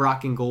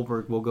Brock and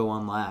Goldberg will go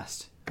on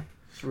last.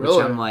 Really?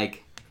 Which I'm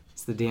like,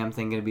 is the damn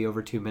thing gonna be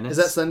over 2 minutes?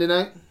 Is that Sunday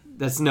night?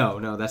 That's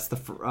no. That's the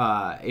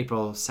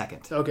April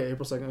 2nd. Okay,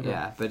 April 2nd. Okay.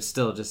 Yeah, but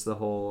still, just the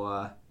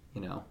whole,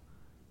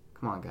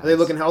 come on, guys. Are they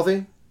looking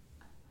healthy?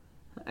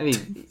 I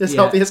mean, as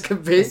healthy as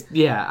can be.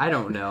 Yeah, I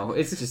don't know.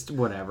 It's just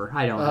whatever.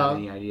 I don't have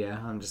any idea.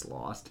 I'm just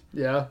lost.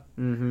 Yeah.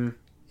 Mm-hmm.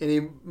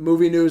 Any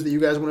movie news that you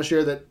guys want to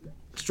share that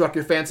struck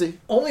your fancy?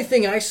 Only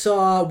thing I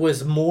saw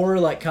was more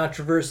like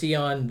controversy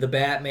on the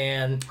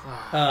Batman.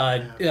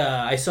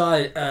 I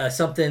saw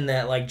something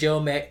that like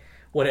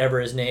whatever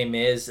his name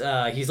is,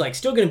 he's like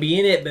still going to be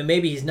in it, but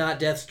maybe he's not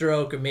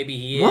Deathstroke, or maybe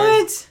he is.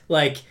 What?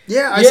 Like,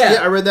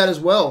 I read that as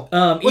well.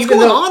 What's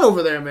going on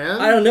over there, man?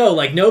 I don't know.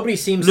 Like nobody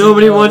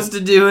wants to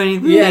do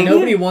anything. Yeah,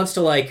 nobody wants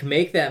to like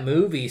make that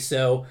movie.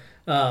 So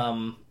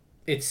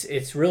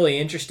it's really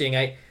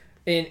interesting.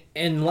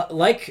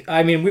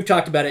 We've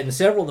talked about it in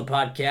several of the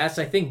podcasts.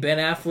 I think Ben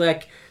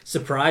Affleck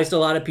surprised a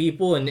lot of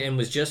people and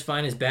was just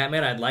fine as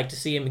Batman. I'd like to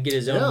see him get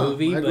his own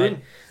movie,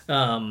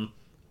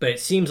 but it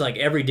seems like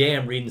every day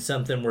I'm reading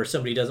something where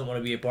somebody doesn't want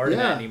to be a part of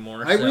that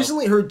anymore. I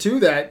recently heard,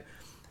 too, that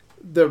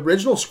the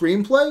original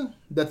screenplay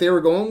that they were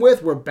going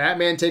with, where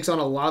Batman takes on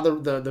a lot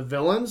of the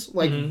villains,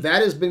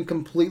 that has been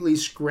completely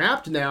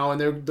scrapped now,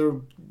 and they're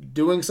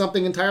doing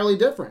something entirely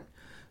different.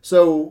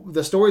 So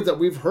the stories that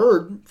we've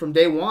heard from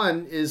day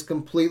one is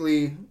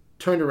completely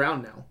turned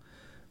around now.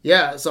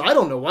 Yeah, so I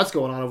don't know what's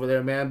going on over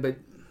there, man, but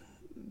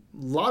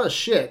a lot of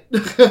shit.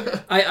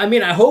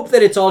 I hope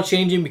that it's all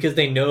changing because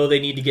they know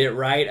they need to get it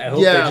right. I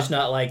hope they're just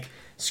not like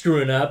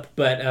screwing up.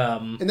 But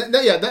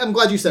I'm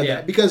glad you said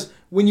that, because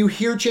when you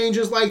hear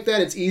changes like that,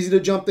 it's easy to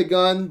jump the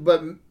gun.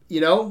 But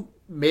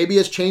maybe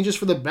it's changes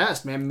for the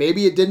best, man.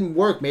 Maybe it didn't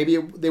work. Maybe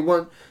they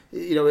weren't.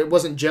 It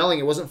wasn't gelling.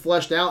 It wasn't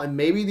fleshed out, and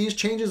maybe these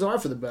changes are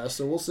for the best.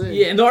 So we'll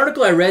see. Yeah, and the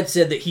article I read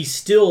said that he's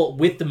still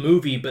with the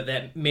movie, but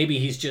that maybe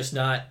he's just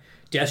not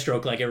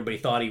Deathstroke like everybody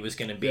thought he was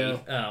going to be.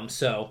 Yeah.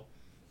 So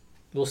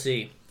we'll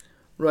see.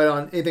 Right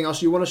on. Anything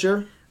else you want to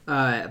share?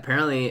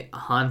 Apparently,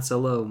 Han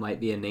Solo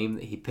might be a name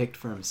that he picked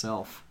for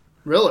himself.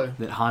 Really?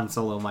 That Han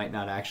Solo might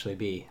not actually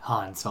be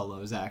Han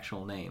Solo's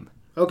actual name.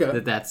 Okay.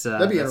 That's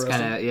that'd be interesting.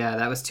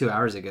 That was 2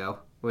 hours ago.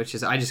 Which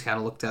is, I just kind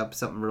of looked up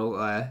something real.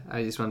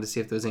 I just wanted to see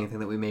if there was anything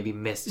that we maybe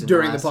missed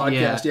during the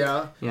podcast.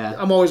 Yeah.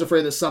 I'm always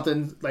afraid that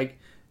something like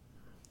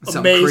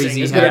something amazing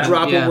crazy is going to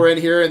drop when we're in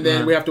here, and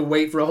then we have to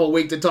wait for a whole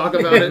week to talk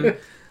about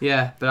it.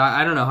 Yeah, but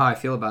I don't know how I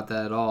feel about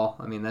that at all.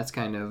 I mean, that's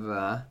kind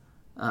of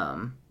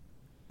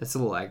that's a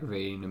little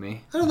aggravating to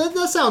me. I don't know,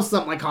 that sounds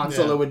something like Han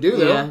Solo would do,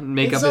 though. Yeah,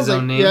 make up his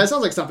own name. Yeah, it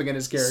sounds like something in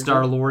his character.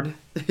 Star-Lord.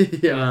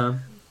 Yeah.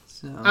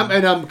 So.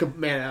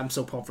 I'm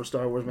so pumped for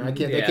Star Wars, man.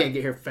 They can't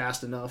get here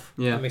fast enough.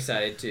 Yeah, I'm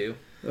excited too.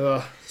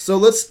 So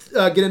let's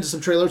get into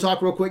some trailer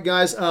talk real quick,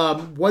 guys.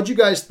 What'd you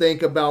guys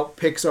think about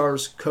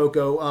Pixar's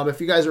Coco?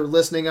 If you guys are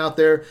listening out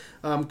there,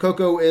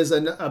 Coco is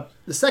the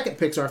second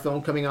Pixar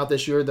film coming out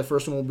this year. The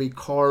first one will be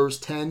Cars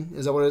 10.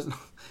 Is that what it is?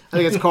 I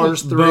think it's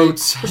Cars 3.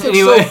 Boats.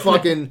 Anyway. So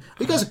fucking...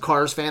 Are you guys a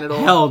Cars fan at all?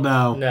 Hell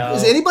no. No.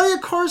 Is anybody a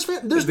Cars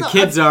fan? The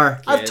kids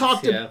are. I've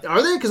talked to...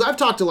 Are they? Because I've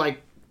talked to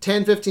like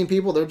 10, 15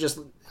 people. They're just...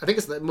 I think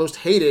it's the most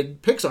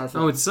hated Pixar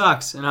film. Oh, it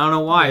sucks. And I don't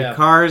know why. Yeah.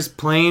 Cars,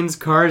 planes,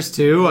 Cars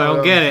 2. I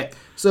don't get it.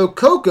 So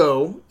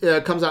Coco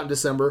comes out in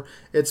December.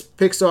 It's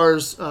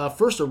Pixar's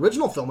first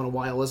original film in a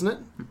while, isn't it?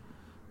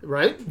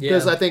 Right?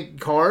 Because I think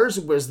Cars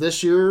was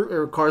this year,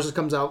 or Cars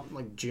comes out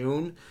like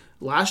June.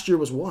 Last year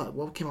was what?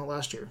 What came out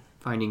last year?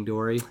 Finding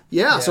Dory.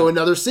 Yeah, so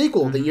another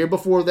sequel. The year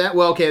before that,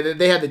 well, okay,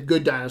 they had The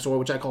Good Dinosaur,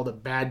 which I call The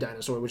Bad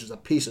Dinosaur, which is a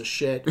piece of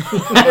shit. But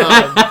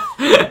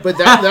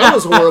that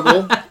was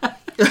horrible.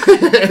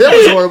 That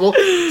was horrible.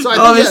 So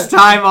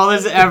all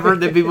this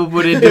effort that people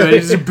put into it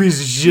is a piece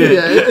of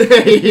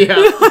shit.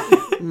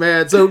 Yeah.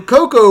 Man, so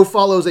Coco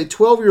follows a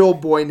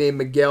 12-year-old boy named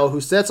Miguel who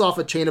sets off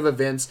a chain of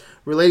events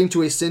relating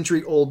to a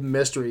century-old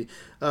mystery,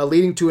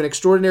 leading to an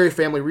extraordinary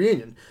family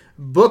reunion.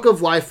 Book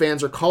of Life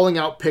fans are calling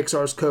out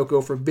Pixar's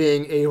Coco for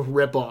being a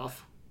ripoff.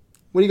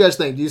 What do you guys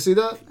think? Do you see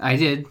that? I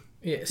did.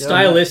 Yeah,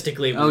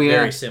 stylistically, it was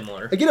very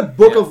similar. I get a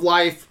Book of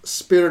Life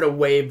Spirited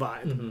Away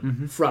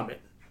vibe from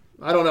it.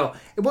 I don't know.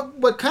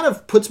 What kind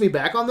of puts me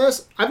back on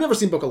this, I've never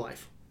seen Book of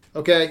Life.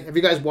 Okay? Have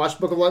you guys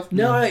watched Book of Life?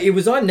 No, it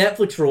was on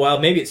Netflix for a while.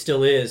 Maybe it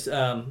still is.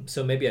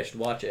 So maybe I should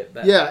watch it.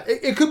 But. Yeah,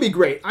 it could be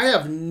great. I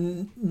have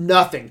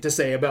nothing to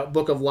say about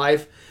Book of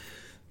Life,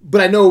 but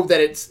I know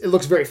that it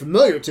looks very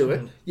familiar to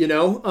it, you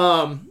know?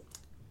 And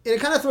it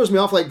kind of throws me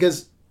off, like,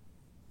 because,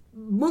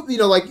 you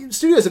know, like,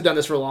 studios have done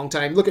this for a long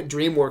time. Look at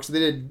DreamWorks. They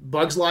did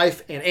Bugs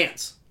Life and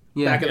Ants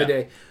back in the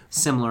day.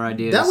 Similar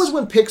ideas. That was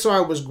when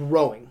Pixar was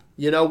growing.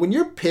 You know, when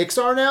you're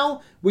Pixar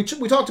now, we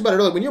talked about it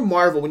earlier, when you're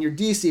Marvel, when you're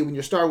DC, when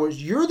you're Star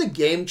Wars, you're the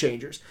game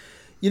changers.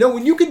 You know,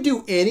 when you can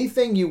do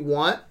anything you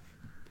want,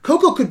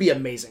 Coco could be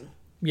amazing.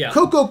 Yeah.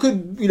 Coco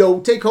could, you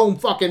know, take home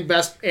fucking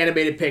best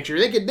animated picture.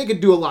 They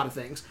could do a lot of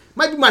things.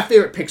 Might be my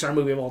favorite Pixar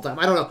movie of all time.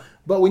 I don't know.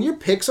 But when you're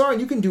Pixar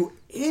and you can do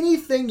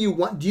anything you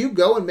want, do you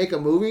go and make a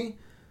movie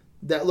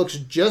that looks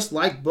just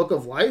like Book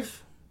of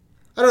Life?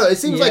 I don't know. It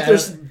seems like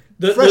there's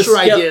fresher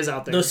ideas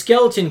out there. Those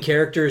skeleton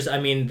characters, I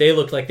mean, they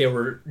looked like they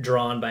were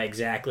drawn by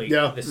exactly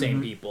the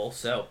same people.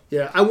 So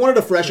yeah, I wanted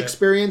a fresh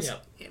experience.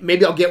 Yeah.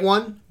 Maybe I'll get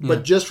one,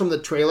 but just from the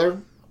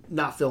trailer,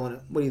 not feeling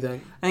it. What do you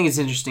think? I think it's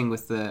interesting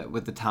with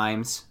the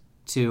times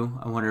too.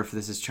 I wonder if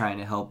this is trying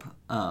to help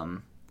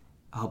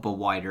a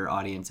wider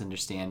audience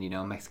understand, you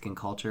know, Mexican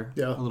culture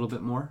a little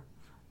bit more.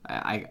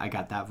 I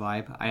got that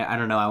vibe. I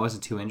don't know. I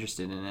wasn't too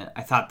interested in it.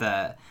 I thought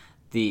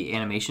the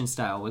animation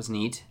style was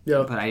neat,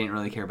 Yeah. but I didn't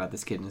really care about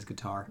this kid and his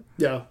guitar.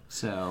 Yeah.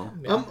 So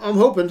I'm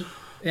hoping.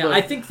 Yeah, But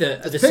I think the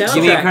Pixar.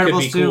 Jimmy soundtrack could Incredibles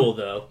be too. cool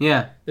though.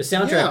 yeah, The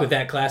soundtrack Yeah. with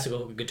that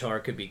classical guitar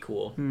could be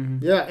cool.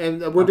 Yeah,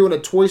 and we're doing a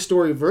Toy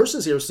Story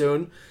versus here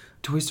soon.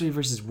 Toy Story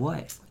versus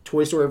what?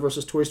 Toy Story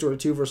versus Toy Story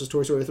 2 versus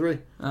Toy Story 3.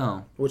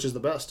 Oh, Which is the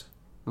best?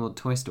 well,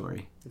 Toy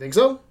Story. You think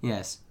so?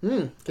 Yes.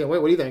 Can't wait.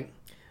 What do you think?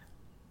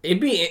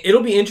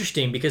 It'll be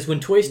interesting because when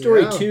Toy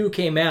Story Yeah. 2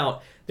 came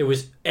out,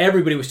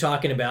 everybody was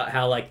talking about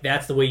how like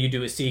that's the way you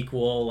do a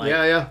sequel. Like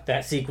Yeah.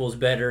 that sequel's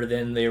better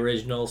than the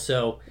original.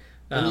 So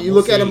And you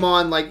we'll look at see. them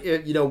on, like,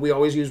 we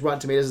always use Rotten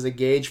Tomatoes as a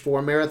gauge for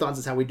marathons.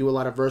 It's how we do a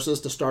lot of verses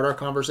to start our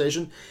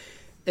conversation.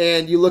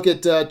 And you look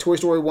at Toy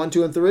Story 1,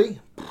 2, and 3,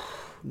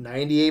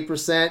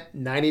 98%,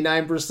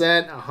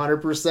 99%,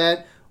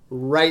 100%,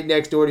 right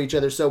next door to each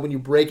other. So when you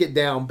break it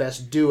down,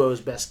 best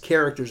duos, best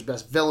characters,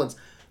 best villains,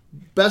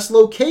 best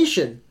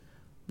location.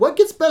 What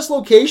gets best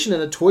location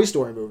in a Toy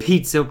Story movie?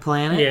 Pizza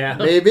Planet. Yeah.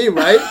 Maybe,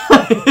 right?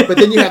 But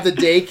then you have the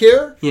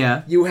daycare.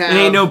 Yeah. You have... It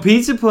ain't no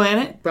Pizza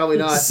Planet. Probably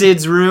not.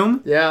 Sid's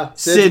room. Yeah.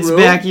 Sid's room.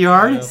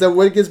 backyard. So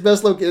what gets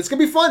best location? It's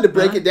gonna be fun to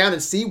break it down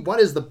and see what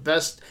is the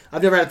best.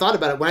 I've never had thought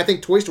about it. When I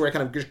think Toy Story, I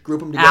kind of just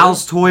group them together.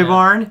 Al's Toy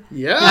Barn.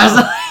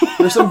 Yeah,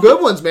 there's some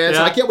good ones, man.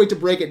 So Yeah. I can't wait to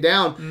break it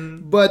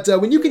down. But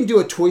when you can do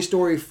a Toy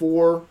Story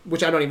 4,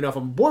 which I don't even know if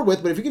I'm bored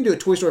with, but if you can do a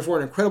Toy Story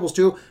 4 and Incredibles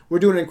 2, we're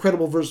doing an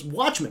Incredible versus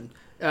Watchmen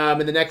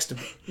in the next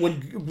when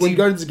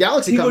Guardians of the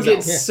Galaxy People comes get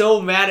out. so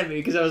mad at me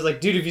because I was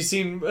like, dude, have you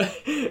seen...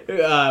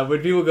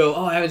 when people go,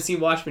 oh, I haven't seen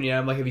Watchmen yet.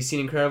 I'm like, have you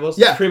seen Incredibles?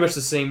 Yeah. It's pretty much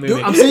the same movie.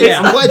 Dude, I'm saying,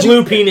 Yeah. I'm glad you.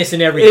 Blue penis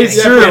and everything. It's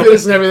Yeah, true.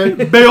 this and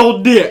everything. Big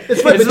old dick.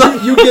 It's funny,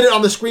 but you get it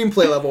on the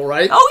screenplay level,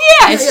 right? Oh,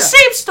 yeah. It's Yeah. the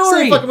same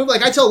story. Same fucking movie.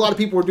 Like I tell a lot of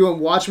people we're doing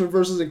Watchmen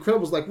versus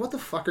Incredibles, like, what the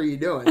fuck are you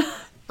doing?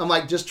 I'm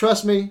like, just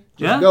trust me,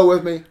 just Yeah. go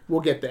with me,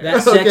 we'll get there.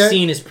 That sex Okay?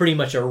 scene is pretty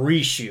much a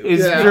reshoot.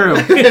 It's Yeah. true.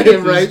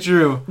 Right? It's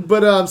true.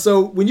 But so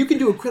when you can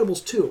do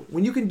Incredibles 2,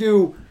 when you can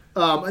do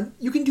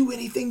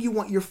anything you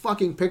want, your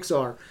fucking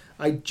Pixar.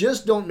 I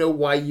just don't know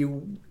why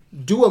you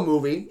do a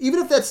movie, even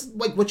if that's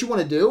like what you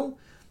want to do.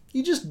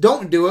 You just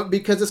don't do it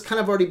because it's kind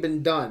of already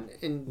been done.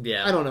 And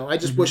Yeah. I don't know. I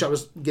just wish I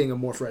was getting a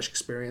more fresh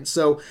experience.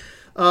 So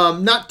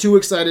not too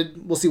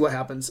excited. We'll see what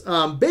happens.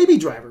 Baby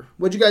Driver.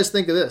 What'd you guys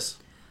think of this?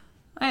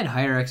 I had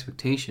higher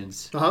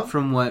expectations Uh-huh.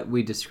 from what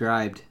we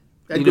described.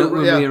 Edgar-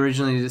 when yeah. we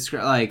originally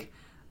described, like,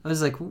 I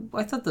was like,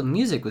 I thought the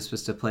music was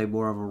supposed to play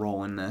more of a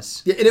role in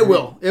this. Yeah, and it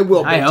will. It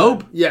will. I big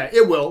hope. time. Yeah,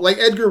 it will. Like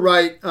Edgar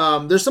Wright.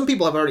 There's some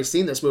people have already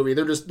seen this movie.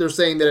 They're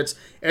saying that it's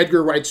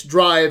Edgar Wright's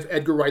Drive,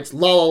 Edgar Wright's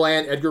La La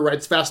Land, Edgar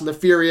Wright's Fast and the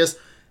Furious.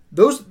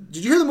 Those.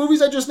 Did you hear the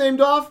movies I just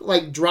named off?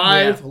 Like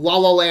Drive, Yeah. La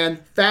La Land,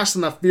 Fast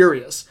and the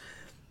Furious.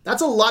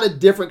 That's a lot of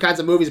different kinds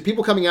of movies.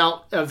 People coming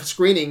out of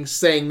screenings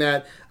saying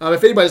that.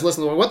 If anybody's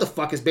listening, well, what the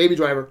fuck is Baby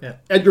Driver? Yeah.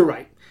 Edgar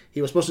Wright.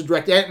 He was supposed to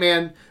direct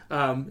Ant-Man,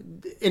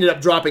 ended up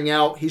dropping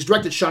out. He's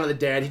directed Shaun of the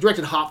Dead. He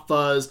directed Hot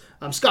Fuzz,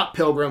 Scott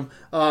Pilgrim.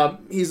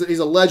 He's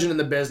a legend in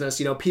the business.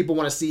 You know, people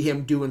want to see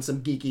him doing some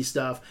geeky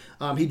stuff.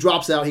 He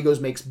drops out. He goes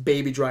makes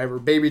Baby Driver.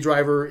 Baby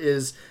Driver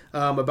is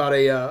about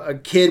a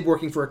kid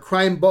working for a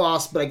crime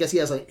boss, but I guess he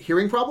has a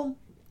hearing problem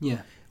Yeah.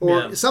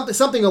 or Yeah.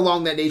 something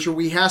along that nature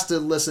where he has to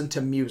listen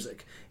to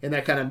music, and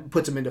that kind of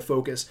puts him into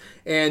focus.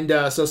 And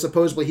so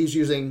supposedly he's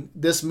using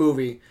this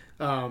movie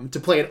to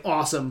play an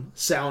awesome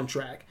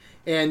soundtrack.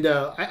 And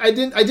I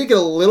did get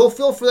a little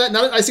feel for that.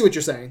 I see what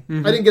you're saying.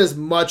 I didn't get as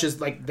much as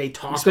like they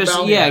talked about.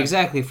 Especially, yeah,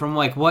 exactly. From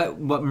like what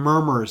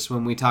murmurs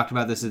when we talked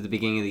about this at the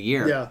beginning of the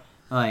year. Yeah.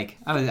 Like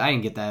I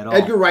didn't get that at all.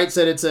 Edgar Wright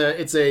said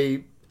it's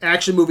a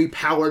action movie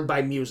powered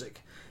by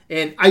music,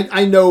 and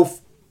I know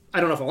I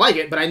don't know if I like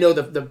it, but I know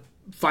the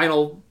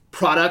final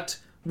product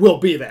will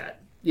be that.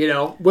 You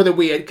know, whether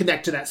we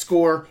connect to that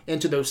score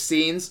and to those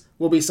scenes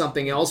will be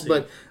something else.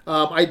 But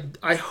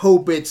I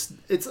hope it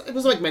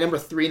was like my number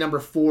 3, number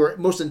 4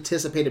 most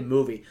anticipated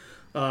movie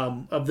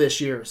of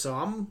this year. So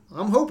I'm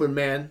hoping,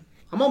 man.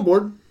 I'm on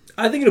board.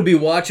 I think it'll be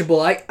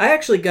watchable. I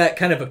actually got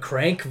kind of a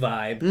Crank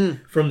vibe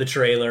from the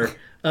trailer.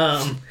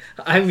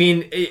 I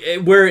mean,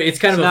 where it's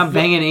kind He's of not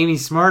banging Amy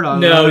Smart on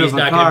No, the he's hood of a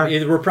not car.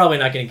 going to. We're probably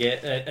not going to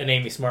get an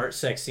Amy Smart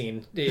sex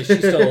scene. Is she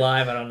still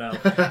alive? I don't know.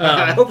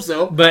 I hope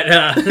so. But,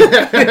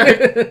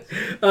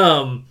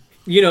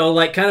 you know,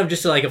 like kind of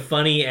just like a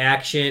funny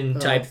action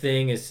type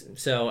thing.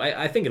 So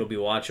I think it'll be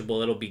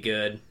watchable. It'll be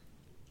good.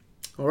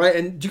 All right.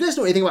 And do you guys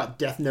know anything about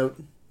Death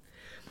Note?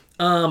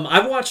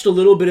 I've watched a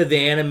little bit of the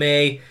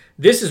anime.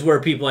 This is where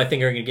people, I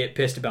think, are going to get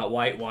pissed about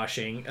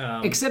whitewashing.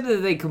 Except that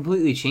they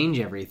completely change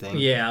everything.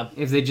 Yeah.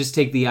 If they just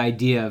take the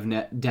idea of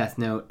Death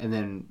Note and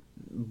then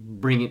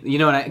bring it, you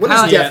know what I? What kinda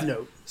is like- Death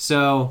Note?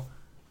 So,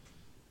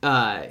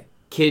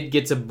 kid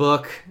gets a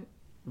book,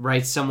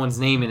 writes someone's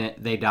name in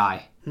it, they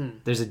die.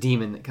 There's a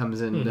demon that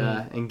comes in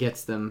and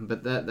gets them,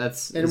 but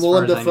that's And as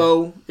Willem far as I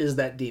know. Dafoe is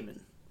that demon.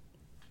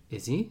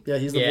 Is he? Yeah,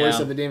 he's the Yeah. voice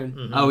of the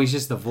demon. Oh, he's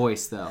just the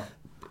voice though.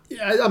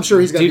 Yeah, I'm sure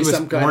he's going to Dude be was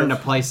some kind born of...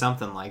 to play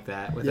something like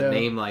that with a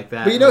name like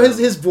that. But you know,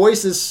 his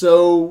voice is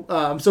so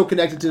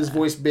connected to his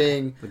voice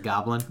being the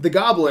Goblin. the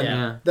Goblin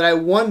Yeah. that I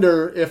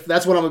wonder if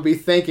that's what I'm going to be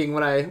thinking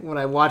when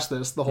I watch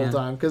this the whole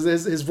time, because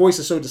his voice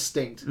is so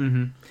distinct.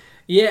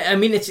 Yeah, I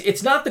mean,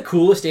 it's not the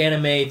coolest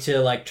anime to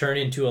like turn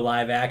into a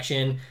live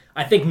action.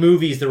 I think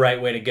movie's the right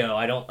way to go.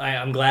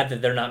 I'm glad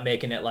that they're not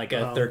making it like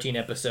a 13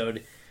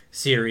 episode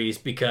series,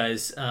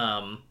 because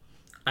I'm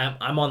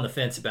on the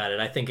fence about it.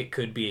 I think it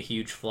could be a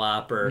huge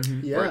flop, or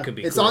it could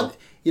be it's cool. on.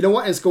 You know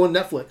what? It's going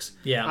Netflix.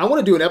 Yeah. I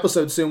want to do an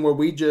episode soon where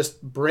we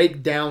just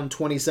break down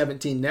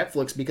 2017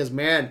 Netflix, because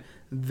man,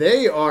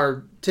 they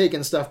are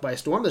taking stuff by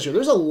storm this year.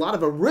 There's a lot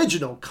of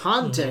original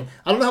content.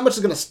 I don't know how much is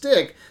going to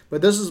stick,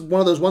 but this is one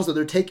of those ones that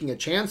they're taking a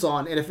chance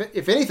on. And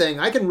if anything,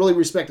 I can really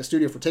respect the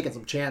studio for taking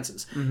some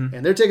chances.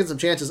 And they're taking some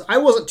chances. I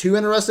wasn't too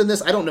interested in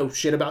this. I don't know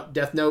shit about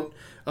Death Note.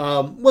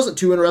 Wasn't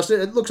too interested.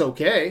 It looks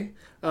okay.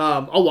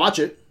 I'll watch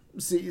it.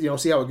 See how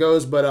it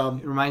goes. But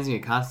It reminds me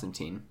of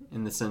Constantine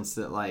in the sense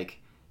that, like,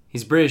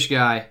 he's a British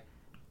guy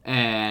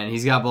and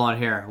he's got blonde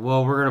hair.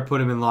 Well, we're gonna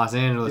put him in Los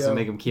Angeles and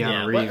make him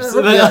Keanu Reeves.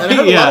 And I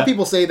heard a lot of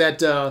people say that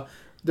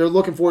they're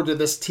looking forward to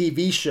this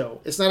TV show.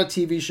 It's not a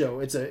TV show.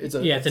 It's a it's a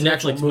an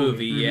actual Netflix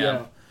movie.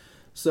 Yeah.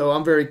 So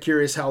I'm very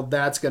curious how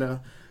that's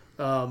gonna,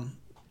 how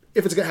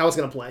it's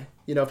gonna play.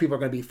 You know, if people are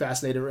gonna be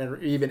fascinated or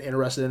even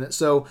interested in it.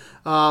 So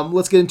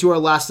let's get into our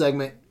last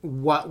segment.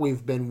 What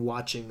we've been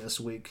watching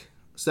this week,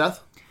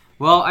 Seth.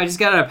 Well, I just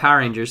got out of Power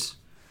Rangers.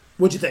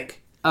 What'd you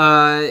think?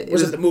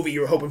 Was it the movie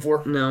you were hoping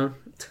for? No.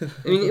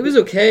 I mean, it was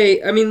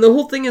okay. I mean, the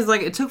whole thing is,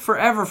 like, it took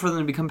forever for them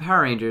to become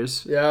Power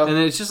Rangers. Yeah. And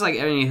then it's just like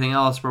anything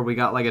else where we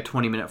got, like, a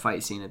 20-minute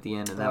fight scene at the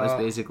end, and that was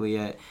basically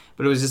it.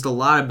 But it was just a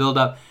lot of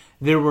build-up.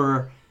 There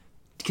were...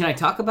 Can I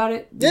talk about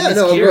it? Yeah,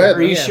 no, go ahead.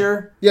 Are you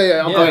sure?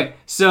 Yeah. Okay,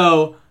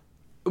 so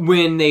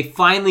when they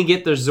finally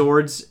get their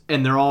Zords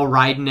and they're all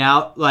riding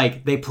out,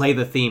 like, they play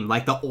the theme,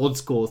 like the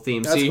old-school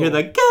theme. That's so you cool. hear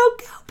the,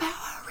 go,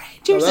 Power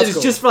Rangers! And it's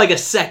cool. just for, like, a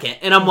second.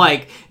 And I'm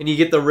like... And you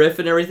get the riff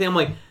and everything. I'm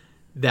like...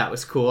 That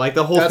was cool. Like,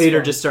 the whole theater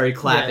fun. just started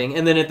clapping. Yeah.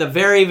 And then at the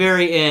very,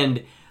 very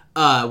end,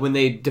 when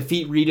they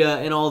defeat Rita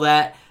and all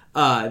that,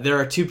 there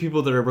are two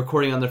people that are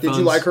recording on their phones.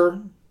 Did you like her?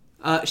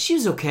 She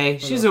was okay.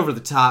 She was over the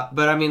top.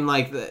 But, I mean,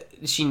 like,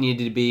 she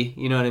needed to be.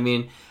 You know what I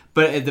mean?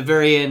 But at the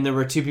very end, there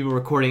were two people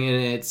recording,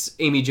 and it's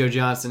Amy Jo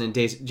Johnson and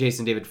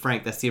Jason David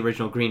Frank. That's the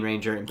original Green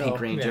Ranger and Pink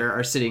Ranger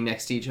are sitting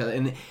next to each other.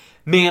 And,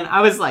 man,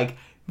 I was like...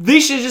 They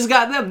should have just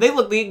got them. They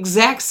look the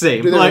exact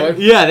same.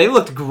 Really? Yeah, they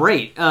looked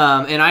great.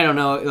 And I don't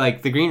know,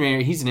 like, the Green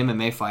Ranger, he's an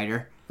MMA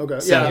fighter. Okay.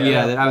 So,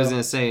 that I was going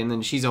to say. And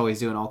then she's always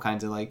doing all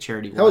kinds of, like,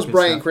 charity work. How was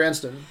Bryan stuff.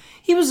 Cranston?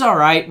 He was all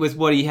right with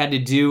what he had to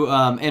do.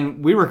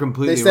 And we were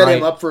completely They set right.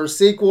 him up for a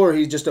sequel, or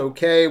he's just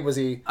okay? Was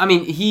he... I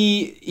mean,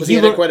 Was he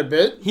in it quite a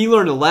bit? He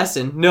learned a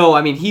lesson. No,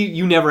 I mean,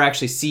 you never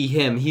actually see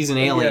him. He's an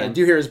alien. Yeah.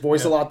 Do you hear his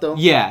voice a lot, though?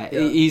 Yeah,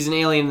 he's an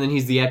alien, and then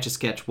he's the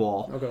Etch-a-Sketch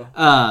wall.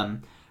 Okay.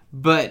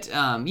 But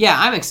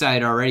I'm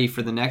excited already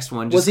for the next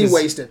one. Was he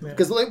wasted?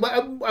 Because when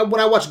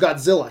I watched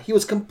Godzilla, he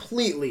was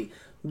completely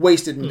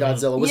wasted in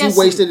Godzilla. Was he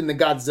wasted in the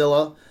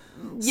Godzilla?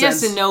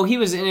 Yes and no. He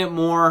was in it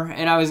more,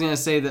 and I was going to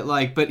say that,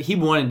 like, but he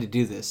wanted to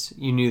do this.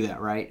 You knew that,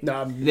 right?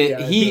 No,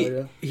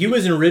 He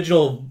was an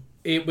original.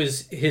 It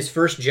was his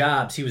first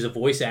jobs. He was a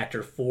voice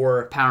actor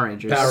for Power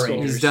Rangers.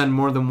 He's done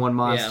more than one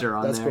monster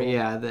on there. Cool.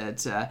 Yeah,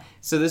 that.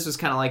 So this was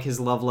kind of like his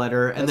love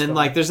letter, and then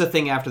like there's a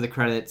thing after the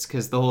credits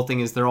because the whole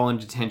thing is they're all in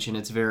detention.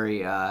 It's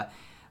very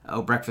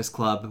Breakfast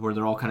Club where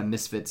they're all kind of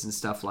misfits and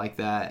stuff like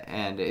that,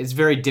 and it's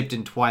very dipped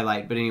in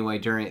Twilight. But anyway,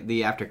 during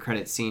the after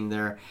credits scene,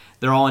 they're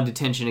all in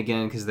detention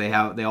again because they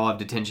all have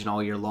detention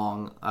all year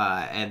long,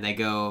 and they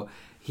go.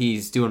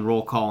 He's doing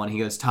roll call, and he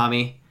goes,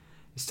 Tommy.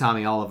 It's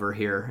Tommy Oliver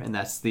here, and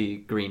that's the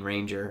Green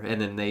Ranger. And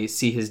then they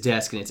see his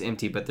desk, and it's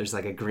empty, but there's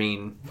like a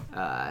green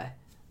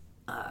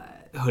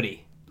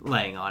hoodie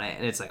laying on it.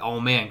 And it's like, oh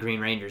man,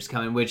 Green Ranger's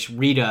coming, which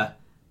Rita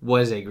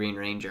was a Green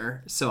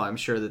Ranger. So I'm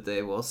sure that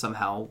they will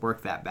somehow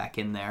work that back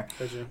in there.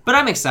 But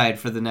I'm excited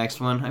for the next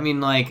one. I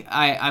mean, like,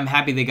 I'm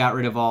happy they got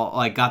rid of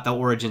got the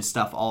origin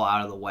stuff all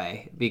out of the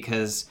way,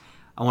 because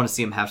I want to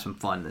see him have some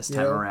fun this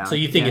time around. So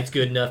you think it's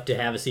good enough to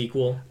have a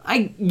sequel?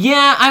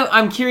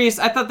 I'm curious.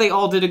 I thought they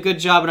all did a good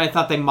job, and I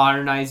thought they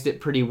modernized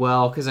it pretty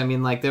well. Because I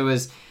mean, like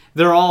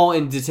they're all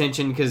in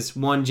detention because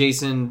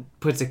Jason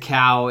puts a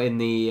cow in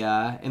the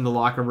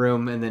locker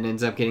room and then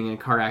ends up getting in a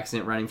car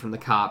accident running from the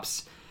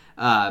cops.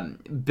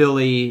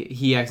 Billy,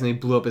 he accidentally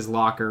blew up his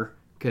locker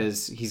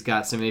because he's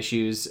got some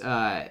issues.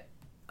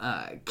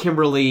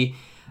 Kimberly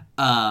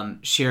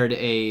shared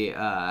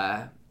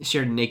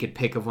a naked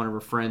pic of one of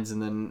her friends,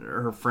 and then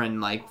her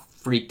friend like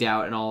freaked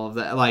out and all of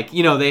that. Like,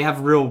 you know, they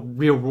have real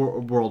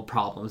world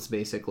problems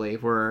basically.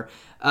 Where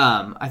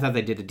I thought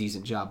they did a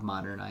decent job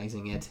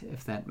modernizing it,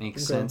 if that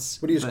makes sense.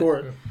 What do you score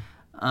it?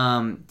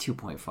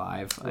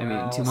 2.5. I mean,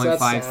 Wow, so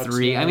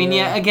 2.53. that I mean,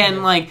 sucks,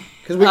 again, like...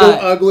 Because we go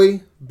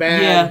ugly,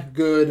 bad,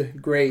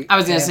 good, great. I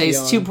was going to say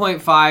it's Pantheon.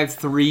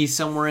 2.53,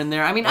 somewhere in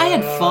there. I mean, I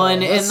had fun.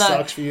 That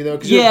sucks for you, though,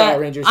 because yeah, you're a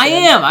Power Rangers I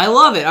fan. am. I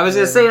love it. I was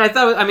going to say, I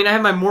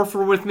had my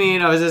Morpher with me,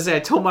 and I was going to say,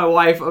 I told my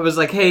wife, I was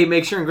like, hey,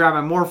 make sure and grab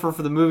my Morpher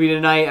for the movie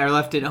tonight. I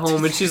left it at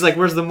home, and she's like,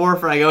 where's the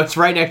Morpher? I go, it's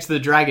right next to the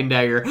Dragon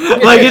Dagger.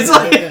 Like, it's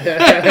like...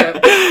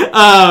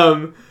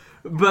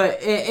 But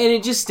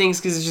it just stinks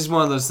because it's just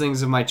one of those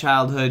things of my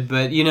childhood.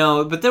 But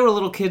there were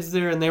little kids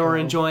there and they were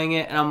enjoying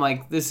it, and I'm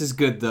like, this is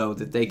good though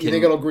that they can. You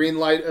think it'll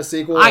greenlight a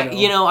sequel?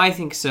 I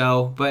think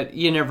so, but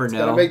you never know.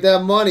 Gotta make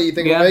that money. You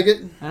think it'll make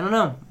it? I don't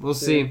know. We'll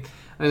see.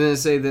 I was gonna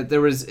say that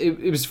there was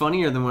it was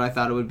funnier than what I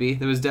thought it would be.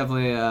 There was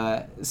definitely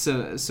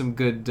some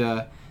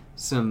good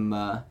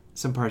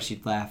some parts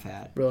you'd laugh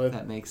at. Really?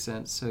 That makes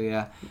sense. So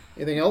yeah.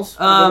 Anything else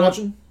you're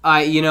watching?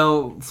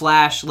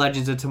 Flash,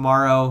 Legends of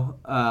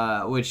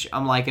Tomorrow, which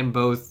I'm liking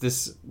both.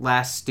 This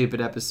last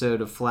stupid episode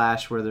of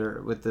Flash where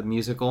they're with the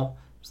musical.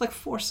 It's like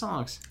 4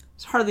 songs.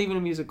 It's hardly even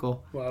a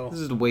musical. Wow. This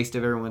is a waste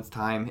of everyone's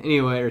time.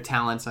 Anyway, or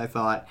talents, I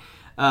thought.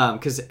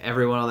 Because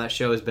everyone on that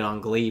show has been on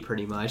Glee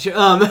pretty much. Did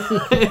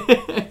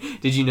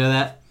you know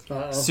that?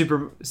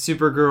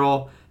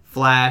 Supergirl,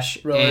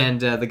 Flash, really?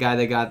 and the guy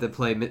they got that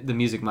played the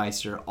Music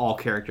Meister, all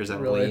characters on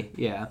really?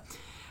 Glee. Yeah.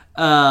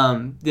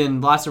 Then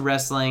lots of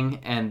wrestling,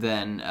 and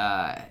then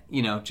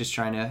just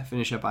trying to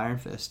finish up Iron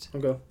Fist.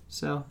 Okay.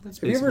 So that's.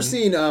 Have you ever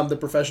seen The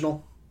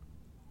Professional?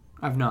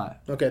 I've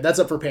not. Okay, that's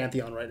up for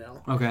Pantheon right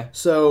now. Okay.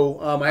 So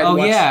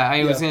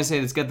I was gonna say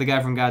it's got the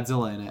guy from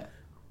Godzilla in it.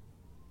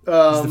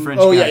 The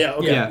French guy.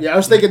 Okay. Yeah, I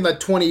was thinking the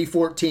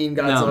 2014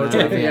 Godzilla.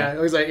 No, yeah, it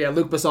was like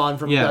Luc Besson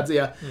from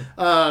Godzilla.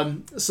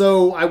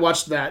 So I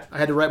watched that. I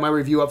had to write my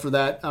review up for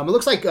that. It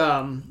looks like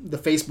the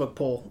Facebook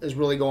poll is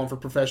really going for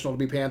Professional to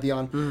be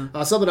Pantheon.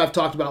 Something I've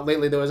talked about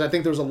lately though is I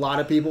think there's a lot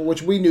of people,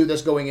 which we knew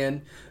this going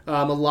in.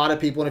 A lot of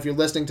people, and if you're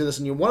listening to this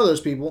and you're one of those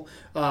people,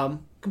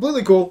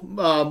 completely cool.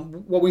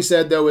 What we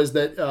said though is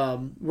that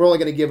we're only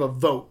going to give a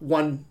vote,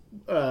 one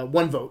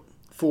vote.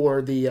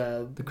 For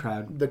the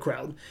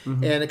crowd,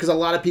 and because a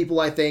lot of people,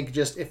 I think,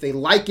 just if they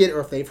like it or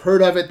if they've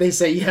heard of it, they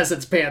say yes,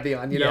 it's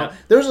Pantheon. You know,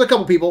 there's a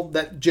couple people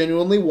that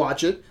genuinely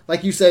watch it,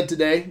 like you said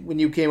today when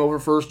you came over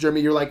first,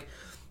 Jeremy. You're like,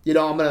 I'm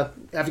gonna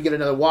have to get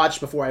another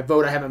watch before I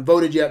vote. I haven't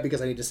voted yet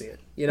because I need to see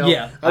it.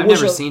 I've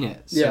never seen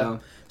it. So. Yeah,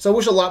 so I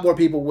wish a lot more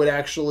people would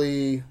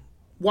actually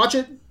watch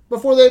it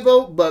before they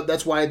vote, but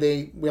that's why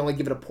we only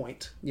give it a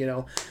point.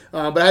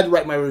 But I had to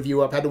write my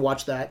review up, had to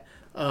watch that.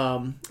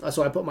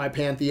 So I put my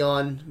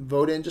Pantheon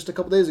vote in just a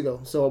couple days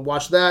ago. So I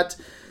watched that.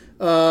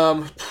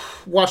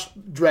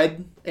 Watched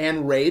Dredd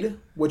and Raid,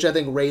 which I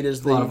think Raid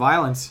is a lot of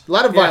violence. A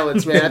lot of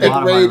violence, man. I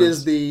think Raid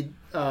is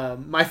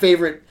my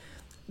favorite.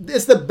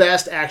 It's the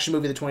best action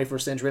movie of the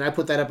 21st century, and I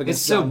put that up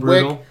against John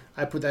Wick.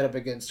 I put that up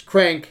against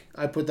Crank.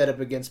 I put that up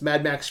against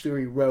Mad Max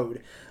Fury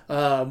Road.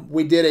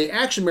 We did an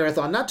action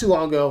marathon not too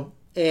long ago,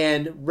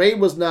 and Raid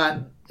was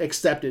not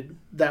accepted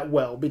that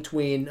well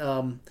between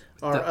our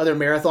other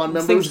marathon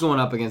members. Things going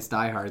up against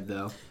Die Hard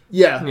though.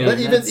 Yeah, but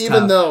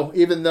even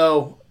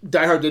though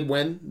Die Hard did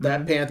win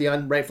that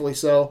Pantheon, rightfully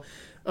so,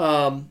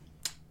 I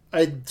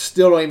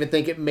still don't even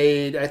think it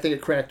made. I think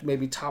it cracked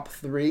maybe top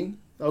 3.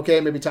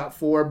 Okay, maybe top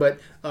 4. But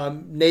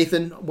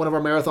Nathan, one of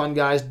our marathon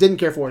guys, didn't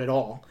care for it at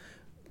all.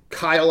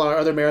 Kyle, our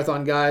other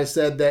marathon guy,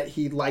 said that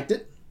he liked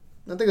it.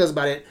 I think that's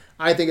about it.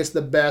 I think it's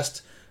the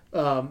best.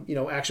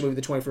 Action movie of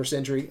the 21st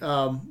century.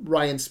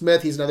 Ryan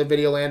Smith, he's another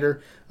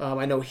Videolander.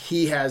 I know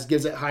he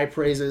gives it high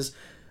praises.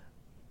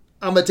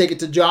 I'm going to take it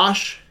to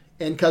Josh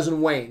and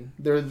Cousin Wayne.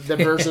 They're the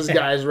versus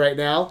guys right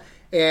now.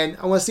 And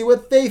I want to see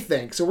what they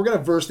think. So we're going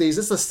to verse these.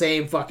 It's the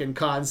same fucking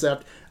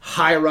concept.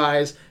 High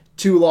rise,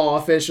 2 law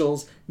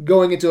officials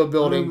going into a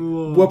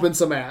building, whooping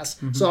some ass.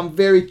 So I'm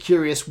very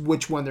curious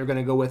which one they're going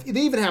to go with.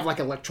 They even have like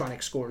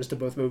electronic scores to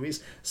both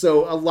movies.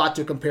 So a lot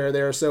to compare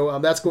there. So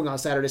that's going on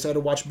Saturday. So I had to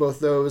watch both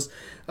those.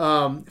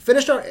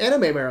 Finished our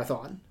anime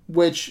marathon,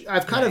 which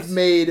I've kind of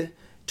made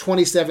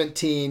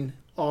 2017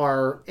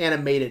 our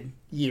animated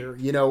year,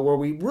 where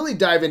we really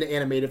dive into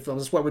animated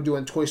films. That's why we're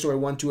doing Toy Story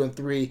 1, 2, and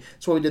 3.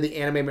 That's why we did the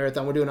anime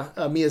marathon. We're doing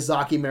a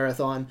Miyazaki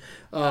marathon.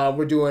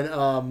 We're doing,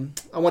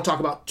 I want to talk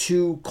about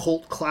 2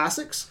 cult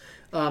classics.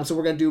 So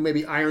we're going to do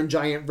maybe Iron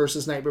Giant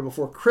versus Nightmare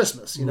Before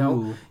Christmas,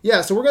 Ooh.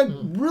 Yeah, so we're going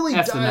to really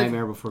That's the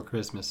Nightmare Before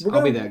Christmas.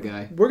 I'll be that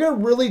guy. We're going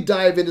to really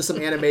dive into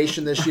some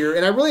animation this year,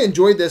 and I really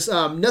enjoyed this.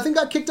 Nothing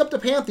got kicked up to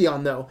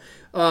Pantheon, though.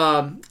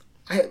 I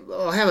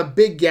have a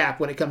big gap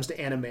when it comes to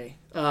anime.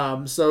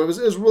 So it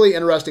was really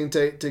interesting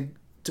to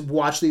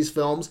watch these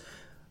films.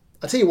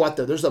 I'll tell you what,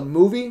 though. There's a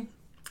movie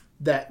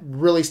that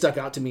really stuck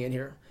out to me in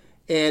here,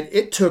 and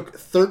it took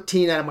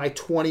 13 out of my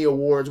 20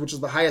 awards, which is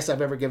the highest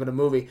I've ever given a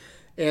movie.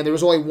 And there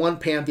was only one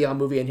Pantheon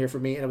movie in here for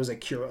me, and it was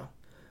Akira.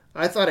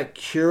 I thought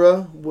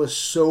Akira was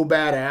so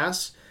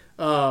badass.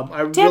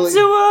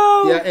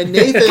 Tetsuo! Yeah, and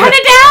Nathan...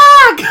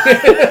 Dog!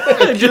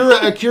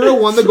 Akira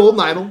won the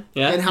Golden Idol.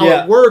 Yeah. And how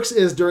it works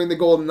is during the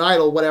Golden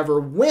Idol, whatever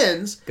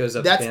wins... Goes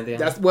up to Pantheon.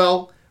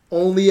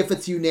 only if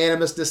it's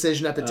unanimous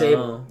decision at the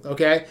table.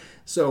 Okay?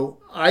 So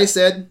I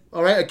said,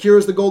 all right,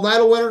 Akira's the Golden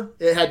Idol winner.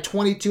 It had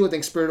 22. I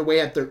think Spirited Away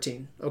had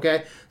 13.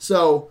 Okay?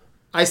 So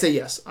I say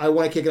yes. I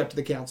want to kick it up to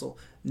the council.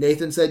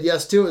 Nathan said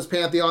yes, too. It was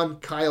Pantheon.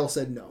 Kyle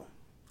said no.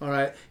 All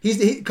right?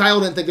 Kyle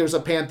didn't think there was a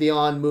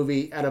Pantheon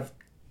movie out of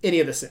any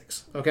of the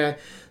 6. Okay?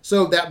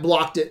 So that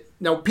blocked it.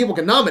 Now, people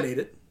can nominate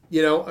it.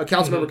 You know, a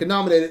council member can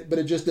nominate it, but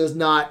it just does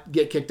not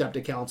get kicked up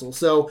to council.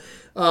 So,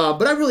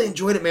 but I really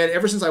enjoyed it, man.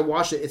 Ever since I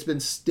watched it, it's been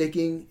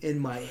sticking in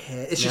my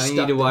head. It's just now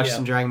you need to watch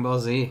some Dragon Ball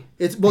Z.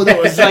 It's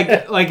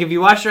like if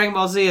you watch Dragon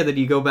Ball Z and then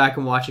you go back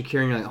and watch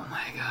Akira and you're like, oh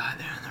my god,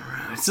 they're in the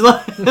room. It's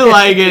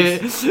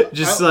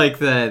like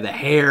the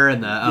hair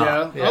and the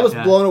I was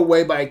blown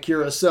away by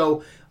Akira.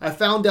 So I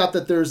found out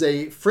that there's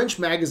a French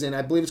magazine,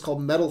 I believe it's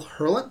called Metal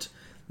Hurlant,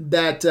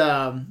 that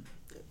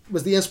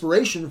was the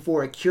inspiration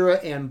for Akira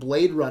and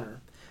Blade Runner.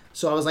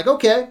 So I was like,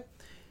 okay.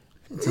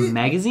 It's a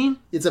magazine?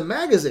 It's a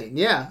magazine,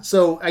 yeah.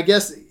 So I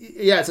guess,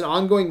 it's an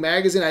ongoing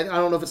magazine. I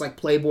don't know if it's like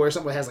Playboy or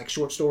something that has like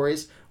short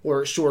stories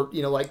or short,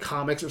 like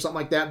comics or something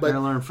like that. But I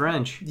learn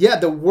French. Yeah,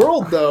 the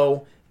world,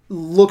 though,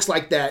 looks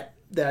like that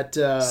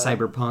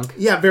cyberpunk.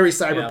 Yeah, very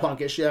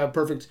cyberpunkish. Yeah,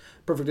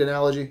 perfect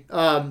analogy.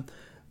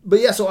 But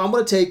yeah, so I'm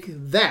going to take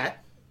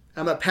that.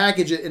 I'm going to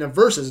package it in a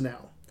Versus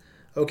now.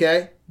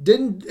 Okay?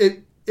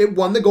 It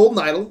won the Golden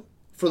Idol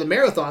for the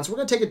marathon, so we're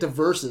going to take it to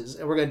Versus,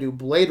 and we're going to do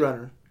Blade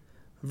Runner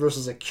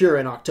versus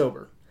Akira in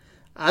October.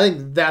 I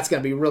think that's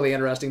going to be really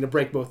interesting to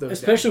break both those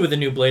especially down. with the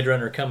new Blade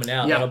Runner coming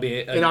out. Yeah, that'll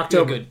be in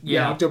October. Good,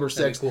 October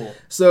 6th. Cool.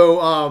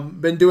 So,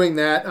 been doing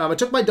that. I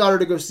took my daughter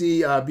to go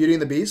see Beauty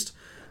and the Beast.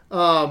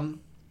 That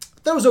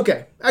was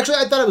okay. Actually,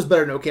 I thought it was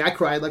better than okay. I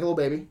cried like a little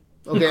baby.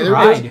 Okay, You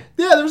cried?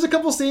 There was a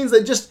couple scenes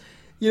that just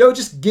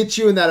get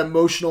you in that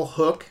emotional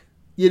hook.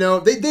 They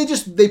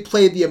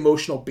played the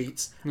emotional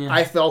beats. Yeah.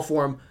 I fell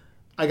for them.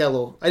 I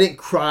didn't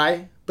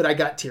cry, but I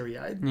got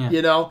teary-eyed.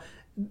 Yeah.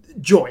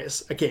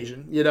 Joyous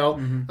occasion. It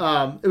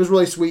was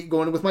really sweet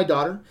going with my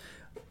daughter.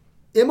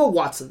 Emma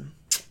Watson.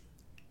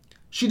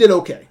 She did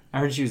okay. I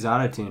heard she was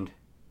auto-tuned.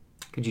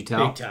 Could you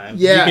tell? Big time.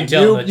 Yeah, you can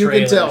tell. You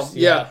can tell.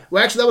 Yeah.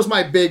 Well, actually, that was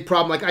my big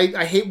problem. Like,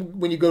 I hate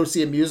when you go to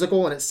see a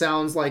musical and it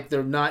sounds like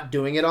they're not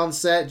doing it on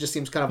set. It just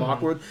seems kind of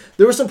awkward.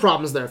 There were some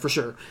problems there for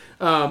sure.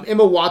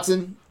 Emma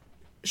Watson,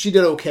 she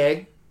did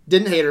okay.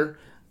 Didn't hate her.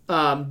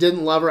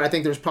 Didn't love her. I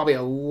think there's probably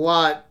a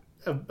lot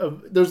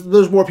of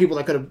there's more people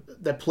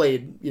that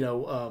played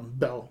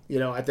Belle.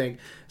 I think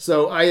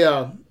so.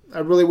 I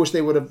really wish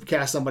they would have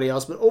cast somebody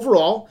else. But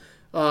overall,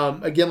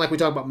 again, like we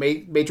talked about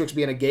Matrix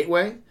being a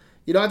gateway.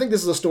 I think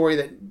this is a story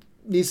that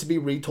needs to be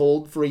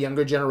retold for a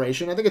younger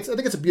generation. I think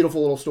it's a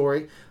beautiful little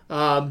story.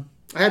 I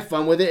had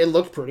fun with it. It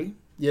looked pretty.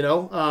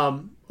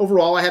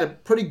 Overall, I had a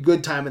pretty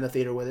good time in the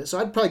theater with it. So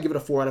I'd probably give it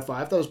a 4 out of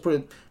 5. That was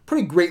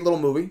pretty great little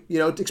movie.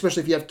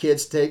 Especially if you have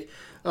kids to take.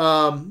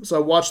 So I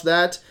watched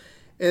that.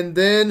 And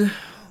then,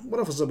 what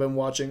else have I been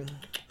watching?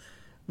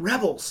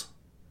 Rebels.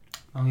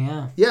 Oh,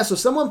 yeah. Yeah, so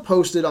someone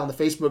posted on the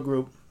Facebook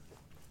group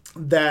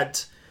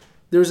that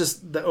there's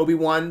the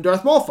Obi-Wan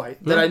Darth Maul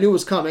fight that I knew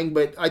was coming,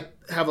 but I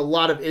have a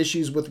lot of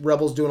issues with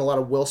Rebels doing a lot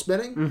of will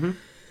spinning. Mm-hmm.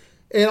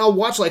 And I'll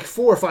watch like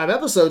 4 or 5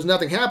 episodes,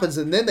 nothing happens,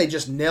 and then they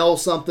just nail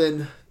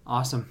something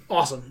awesome.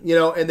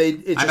 And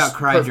I about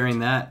cried during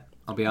that.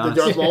 I'll be honest.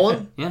 The Darth Maul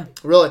one? Yeah.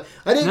 Really?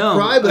 I didn't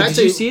cry, but did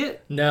you see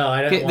it? No,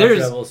 I didn't watch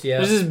Rebels. Yeah.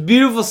 There's this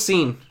beautiful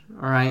scene.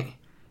 All right.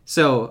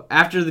 So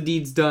after the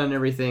deed's done and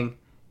everything,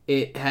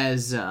 it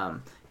has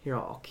here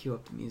I'll cue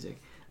up the music.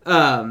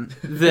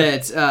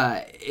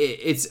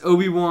 It's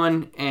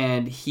Obi-Wan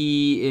and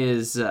he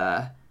is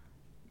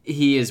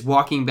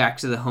walking back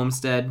to the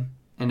homestead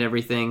and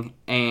everything,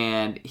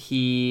 and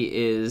he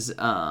is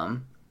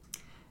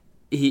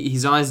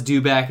he's on his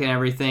dewback and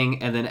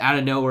everything, and then out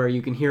of nowhere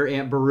you can hear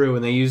Aunt Beru,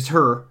 and they used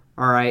her,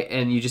 all right,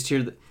 and you just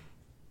hear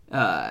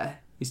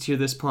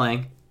this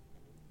playing.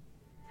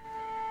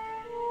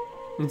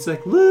 And it's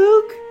like,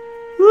 Luke,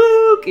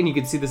 and you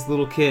can see this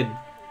little kid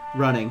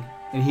running,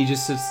 and he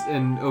just sits,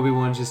 and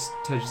Obi-Wan just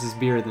touches his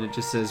beard, and it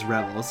just says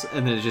Rebels,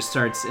 and then it just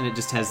starts, and it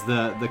just has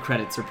the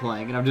credits are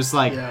playing, and I'm just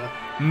like,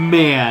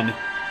 man,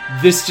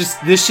 this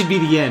should be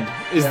the end.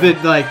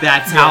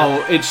 That's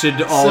how it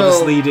should all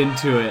just lead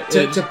into it.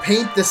 To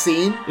paint the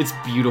scene, it's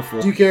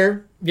beautiful. Do you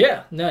care?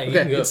 Yeah, no, you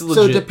can go. It's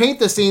legit. So to paint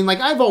the scene, like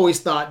I've always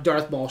thought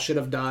Darth Maul should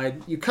have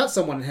died. You cut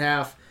someone in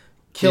half,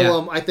 kill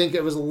him. I think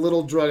it was a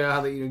little drug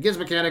out that gets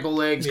mechanical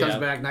legs, comes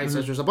back, Night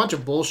Sisters, a bunch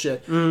of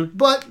bullshit.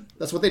 But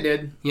that's what they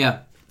did.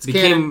 Yeah, it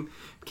became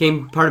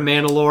part of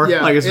Mandalore.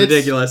 Yeah, it's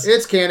ridiculous.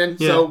 It's canon,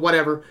 so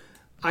whatever.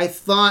 I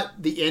thought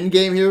the end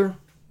game here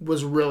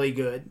was really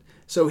good.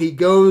 So he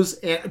goes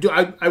and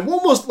I'm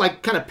almost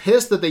like kind of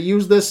pissed that they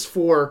used this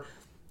for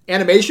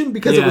animation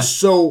because it was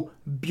so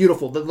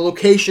beautiful. The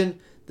location,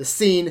 the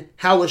scene,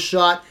 how it was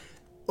shot.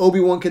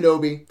 Obi-Wan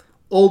Kenobi,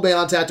 old man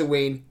on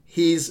Tatooine.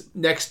 He's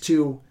next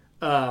to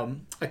a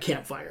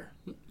campfire,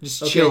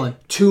 just chilling.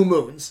 2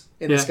 moons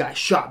in the sky,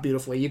 shot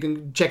beautifully. You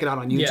can check it out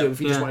on YouTube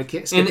if you just want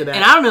to skip to that.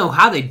 And I don't know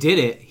how they did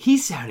it. He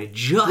sounded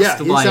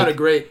just he sounded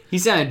great. He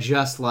sounded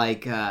just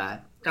like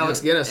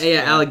Alex Guinness.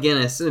 Yeah, Alec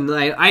Guinness. And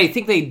I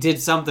think they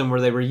did something where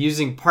they were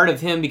using part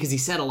of him because he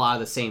said a lot of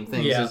the same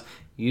things. Yeah.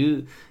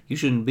 You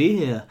shouldn't be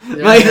here.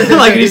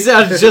 Like he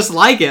sounds just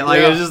like it.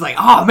 Like it was just like,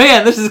 oh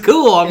man, this is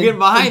cool. I'm getting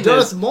behind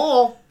Darth this.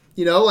 Maul,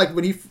 like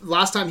when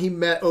last time he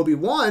met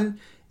Obi-Wan,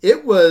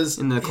 it was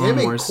in the Clone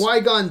him Wars. and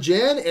Qui-Gon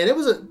Jinn, and it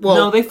was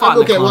no, they fought.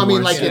 Okay, in the Clone well, I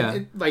mean,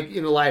 Wars, like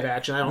in the live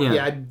action, I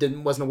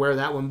wasn't aware of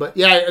that one, but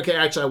okay,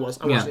 actually, I was,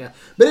 Yeah.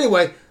 But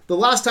anyway, the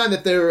last time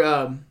that they're,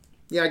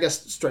 I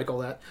guess strike all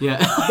that. Yeah.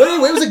 But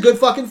anyway, it was a good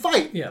fucking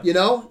fight. Yeah.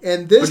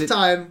 And this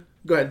time,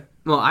 go ahead.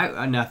 Well,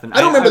 I nothing.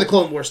 I don't remember the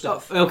Clone Wars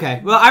stuff. Okay.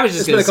 Well, I was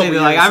just going to say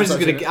that, like, I'm just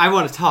going to. I I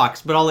want to talk,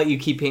 but I'll let you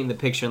keep painting the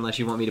picture unless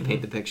you want me to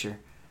paint the picture.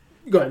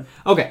 Go ahead.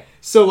 Okay,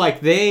 so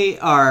like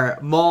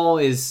Maul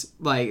is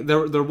like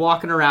they're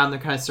walking around, they're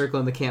kind of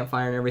circling the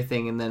campfire and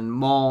everything, and then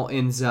Maul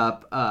ends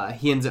up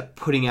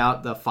putting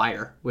out the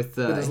fire with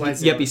his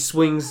lightsaber. he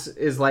swings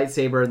his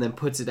lightsaber and then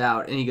puts it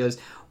out, and he goes,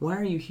 "Why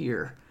are you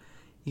here?"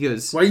 He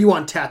goes, "Why are you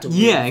on Tatooine?"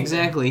 Yeah,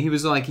 exactly. He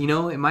was like,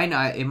 it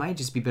might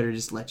just be better to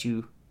just let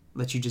you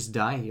just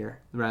die here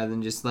rather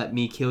than just let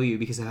me kill you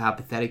because of how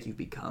pathetic you've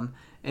become.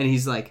 And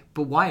he's like,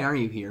 "But why are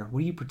you here?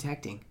 What are you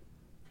protecting?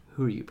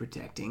 Who are you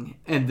protecting?"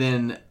 And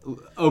then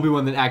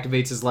Obi-Wan then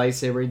activates his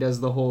lightsaber. He does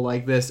the whole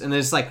like this, and then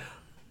it's like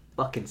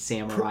fucking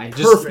samurai.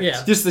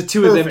 Perfect. Just the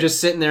two of them just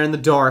sitting there in the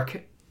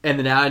dark, and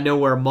then out of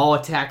nowhere, Maul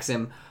attacks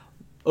him.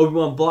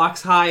 Obi-Wan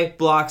blocks high,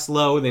 blocks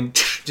low, then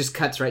just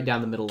cuts right down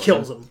the middle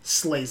Kills of him. him.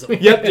 Slays him.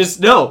 Yep,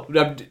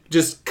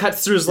 just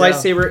cuts through his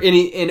lightsaber,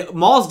 and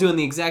Maul's doing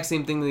the exact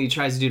same thing that he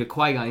tries to do to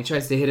Qui-Gon. He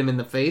tries to hit him in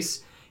the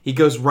face. He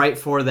goes right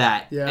for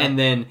that, and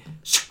then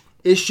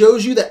it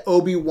shows you that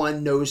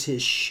Obi-Wan knows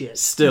his shit.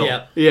 Still,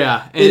 Yeah.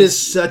 yeah. It is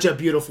such a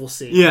beautiful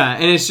scene. Yeah,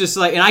 and it's just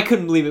like, and I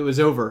couldn't believe it was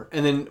over.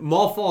 And then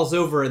Maul falls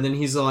over, and then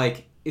he's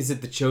like, "Is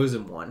it the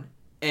chosen one?"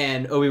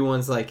 And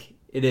Obi-Wan's like,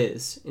 "It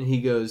is." And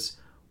he goes,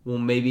 "Well,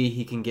 maybe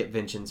he can get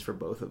vengeance for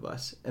both of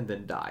us," and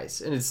then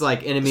dies. And it's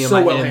like, enemy of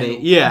my enemy.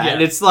 Handled. Yeah,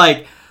 and it's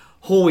like,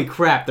 holy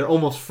crap, they're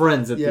almost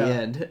friends at the Yeah.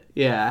 end.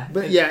 Yeah.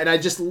 But and I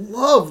just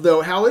love,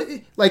 though, how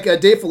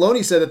Dave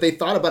Filoni said that they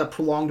thought about a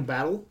prolonged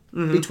battle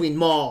between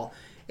Maul.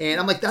 And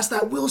I'm like, that's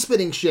that will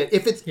spitting shit.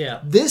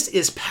 This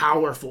is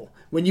powerful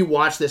when you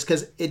watch this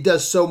because it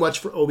does so much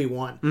for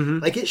Obi-Wan.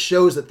 Like, it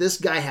shows that this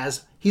guy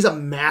he's a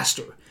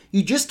master.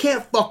 You just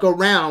can't fuck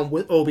around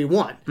with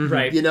Obi-Wan.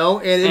 Right.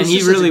 And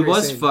he really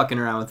was fucking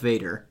around with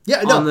Vader.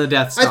 On the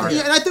Death Star.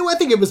 I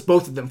think it was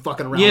both of them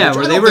fucking around. Yeah,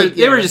 where they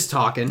were just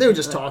talking. They were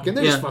just talking.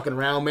 They're just fucking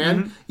around,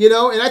 man.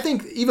 And I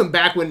think even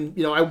back when,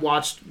 I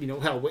watched,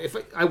 hell, if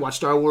I watched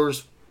Star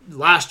Wars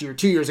last year,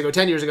 2 years ago,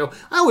 10 years ago,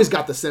 I always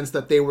got the sense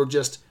that they were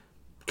just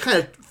kind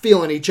of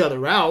feeling each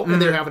other out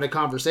and they're having a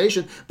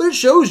conversation. But it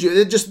shows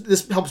you,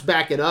 this helps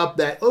back it up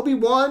that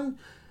Obi-Wan,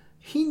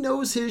 he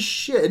knows his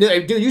shit.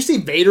 Dude, you see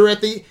Vader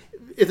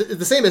it's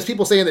the same as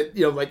people saying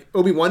that, like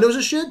Obi-Wan knows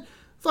his shit.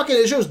 Fucking,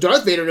 it shows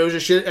Darth Vader knows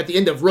his shit at the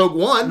end of Rogue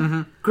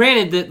One.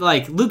 Granted that,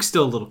 like, Luke's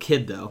still a little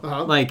kid, though.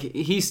 Uh-huh. Like,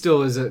 he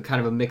still is a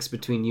kind of a mix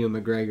between Ewan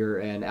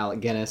McGregor and Alec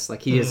Guinness.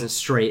 Like, he isn't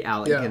straight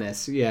Alec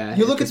Guinness. Yeah.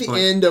 You look at the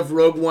end of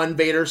Rogue One,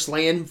 Vader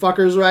slaying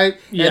fuckers, right?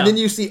 Yeah. And then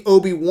you see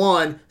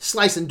Obi-Wan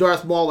slicing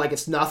Darth Maul like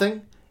it's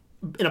nothing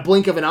in a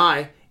blink of an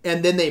eye.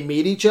 And then they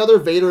meet each other,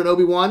 Vader and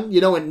Obi-Wan,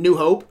 in New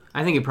Hope.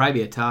 I think it'd probably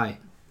be a tie.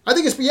 I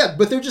think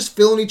but they're just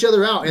filling each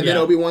other out, and then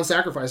Obi-Wan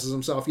sacrifices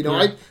himself.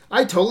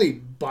 I totally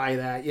buy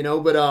that,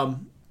 but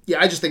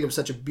I just think it was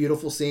such a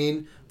beautiful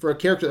scene for a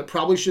character that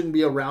probably shouldn't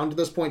be around at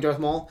this point, Darth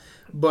Maul.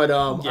 But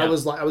I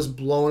was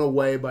blown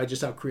away by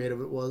just how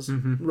creative it was.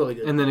 Really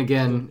good. And then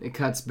again, it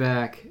cuts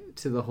back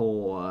to the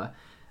whole,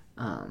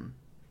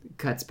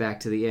 cuts back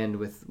to the end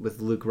with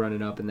Luke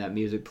running up and that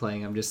music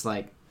playing. I'm just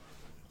like,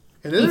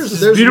 and then there's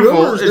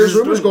beautiful. There's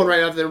rumors going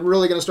right now that they're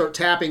really going to start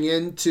tapping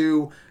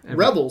into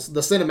Rebels,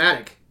 the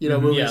cinematic,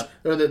 movies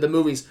or the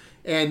movies.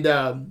 And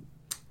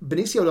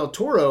Benicio del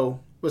Toro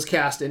was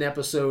cast in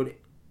episode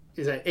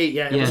 8.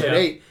 Yeah, episode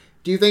 8.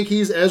 Do you think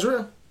he's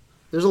Ezra?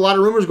 There's a lot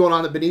of rumors going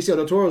on that Benicio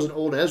del Toro is an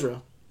old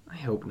Ezra. I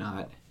hope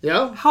not.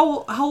 Yeah.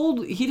 How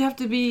old? He'd have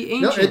to be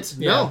ancient.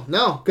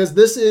 No,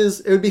 because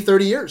it would be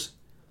 30 years.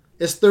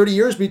 It's 30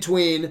 years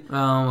between.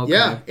 Oh, okay.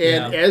 Yeah,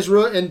 and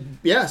Ezra, and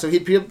so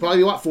he'd probably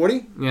be what,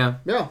 40? Yeah.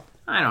 Yeah.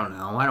 I don't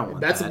know. I don't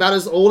want That's that. about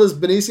as old as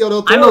Benicio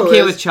del Toro. I'm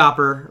okay with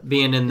Chopper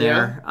being in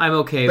there. I'm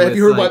okay with. But have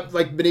you heard about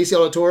Benicio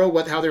del Toro?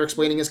 How they're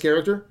explaining his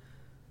character?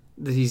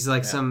 He's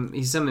like some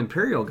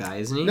Imperial guy,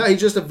 isn't he? No,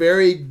 he's just a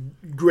very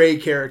gray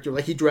character.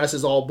 Like, he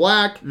dresses all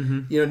black.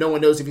 No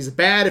one knows if he's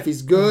bad, if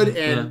he's good.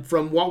 And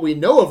from what we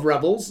know of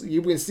Rebels,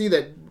 you can see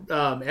that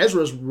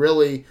Ezra's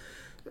really,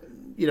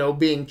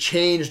 being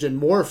changed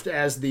and morphed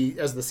as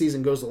the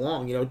season goes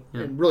along.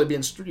 And really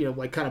being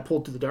like kind of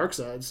pulled to the dark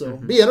side. So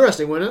be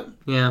interesting, wouldn't it?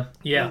 Yeah.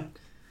 Yeah.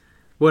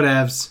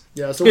 Whatevs.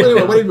 Yeah. So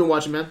anyway, what have you been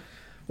watching, man?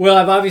 Well,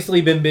 I've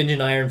obviously been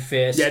binging Iron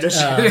Fist. Yeah,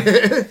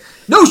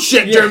 no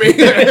shit, Jeremy.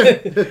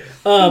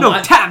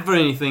 No tap for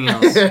anything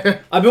else.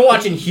 I've been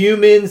watching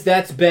Humans.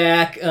 That's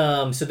back.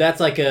 So that's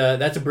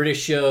that's a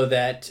British show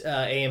that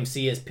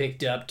AMC has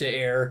picked up to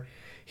air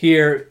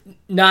here.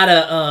 Not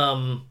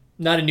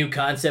not a new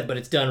concept, but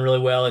it's done really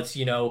well. It's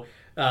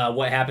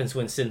what happens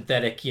when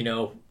synthetic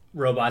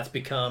robots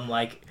become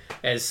like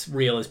as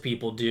real as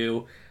people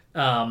do.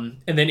 And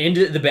then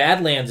Into the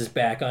Badlands is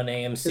back on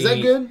AMC. Is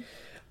that good?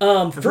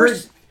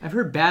 I've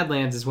heard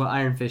Badlands is what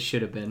Iron Fist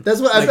should have been.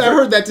 That's what I've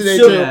heard that today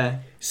too. Yeah.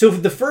 So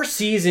for the first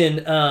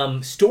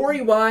season,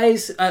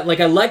 story-wise, I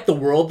like the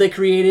world they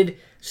created.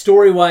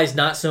 Story-wise,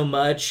 not so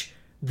much.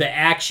 The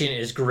action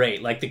is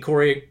great, like the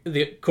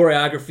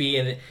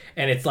choreography,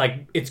 and it's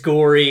like it's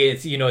gory.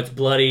 It's it's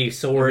bloody,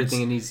 swords.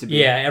 Everything it needs to be.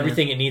 Yeah,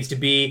 everything it needs to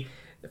be.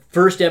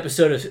 First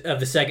episode of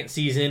the second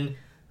season,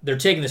 they're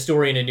taking the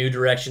story in a new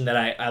direction that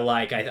I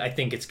like. I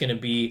think it's going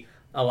to be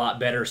a lot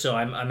better. So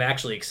I'm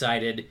actually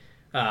excited.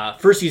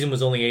 First season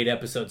was only 8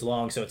 episodes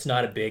long, so it's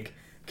not a big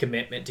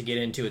commitment to get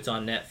into. It's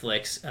on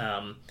Netflix,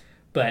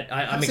 but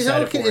I'm excited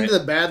how for can it. Into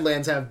the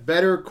Badlands have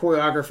better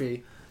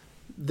choreography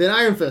than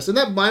Iron Fist? Isn't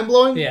that mind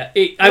blowing? Yeah,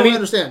 I don't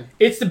understand.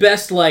 It's the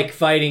best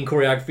fighting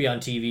choreography on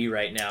TV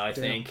right now, I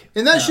think.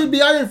 And that should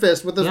be Iron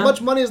Fist with as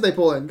much money as they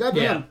pull in. God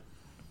damn. Yeah.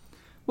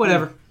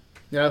 Whatever.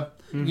 Yeah.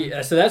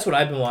 Yeah, so that's what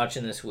I've been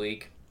watching this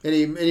week.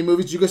 Any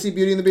movies? Did you go see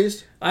Beauty and the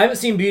Beast? I haven't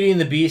seen Beauty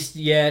and the Beast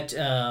yet.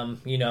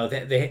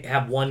 They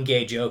have one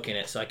gay joke in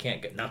it, so I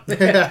can't go. No.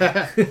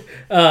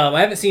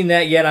 I haven't seen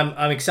that yet.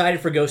 I'm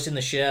excited for Ghost in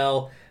the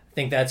Shell. I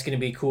think that's going to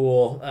be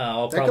cool.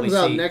 I'll That probably comes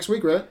out see next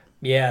week, right?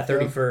 Yeah,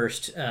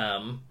 31st.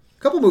 A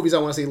couple movies I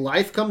want to see.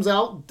 Life comes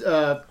out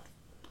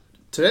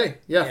today.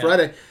 Yeah,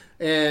 Friday.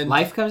 And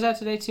Life comes out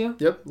today too.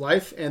 Yep,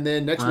 Life, and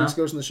then next week's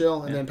Ghost in the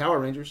Shell, and then Power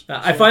Rangers.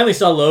 I finally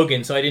saw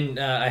Logan, so I didn't.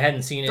 I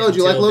hadn't seen it did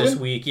you until like this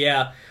Logan? week.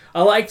 Yeah,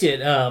 I liked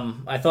it.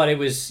 I thought it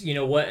was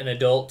what an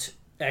adult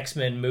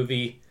X-Men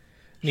movie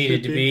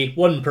needed to be.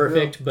 Wasn't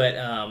perfect, but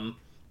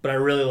I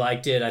really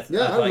liked it. I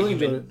thought really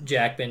enjoyed it.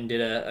 Jackman did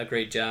a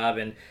great job,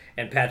 and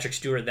Patrick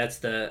Stewart. That's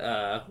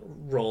the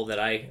role that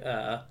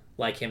I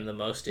like him the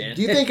most in.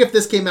 Do you think if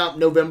this came out in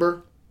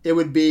November, it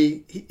would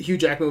be Hugh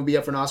Jackman would be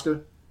up for an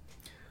Oscar?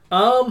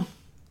 I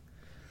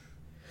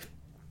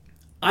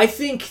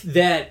think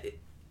that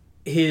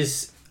he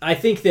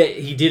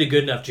did a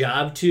good enough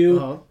job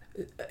to.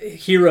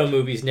 Hero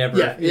movies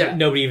never. Yeah.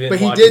 Nobody even. But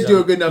he watches did do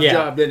them. a good enough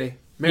job, didn't he?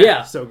 Man,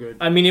 Yeah, so good.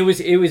 I mean, it was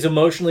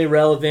emotionally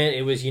relevant.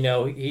 It was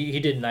he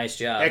did a nice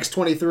job.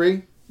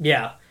 X-23.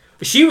 Yeah,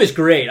 she was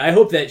great. I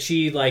hope that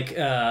she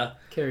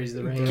Carries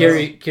the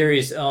reins.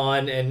 carries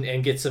on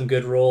and gets some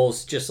good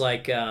roles, just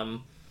like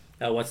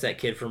what's that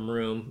kid from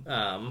Room?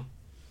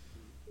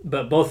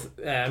 But both,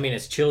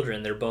 as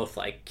children, they're both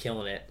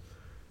killing it.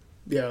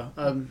 Yeah,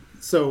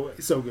 so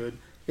good.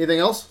 Anything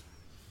else?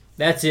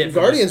 That's it.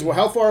 Guardians. Well,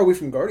 how far are we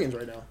from Guardians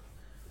right now?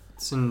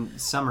 It's in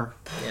summer.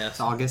 Yeah, It's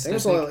August. I think I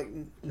it's think. only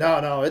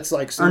no, it's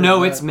like Or soon.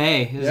 no, it's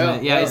May, isn't Yeah,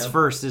 it? Yeah, yeah. it's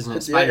first, isn't it?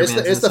 It's Spider-Man's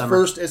the in summer.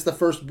 first. It's the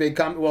first big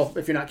comic. Well,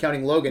 if you're not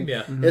counting Logan,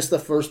 Yeah. it's the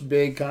first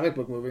big comic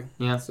book movie.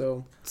 Yeah.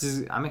 So,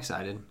 I'm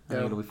excited. I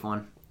think it'll be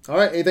fun. all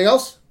right. Anything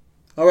else?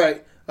 All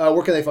right.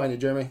 Where can they find you,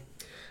 Jeremy?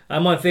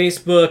 I'm on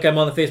Facebook. I'm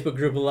on the Facebook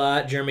group a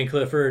lot. Jeremy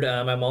Clifford.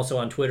 I'm also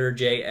on Twitter.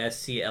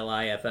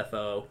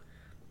 JSCLIFFO.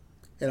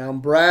 And I'm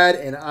Brad,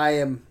 and I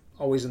am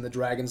always in the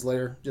Dragon's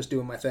Lair, just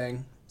doing my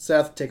thing.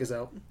 Seth, take us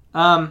out.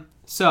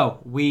 So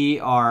we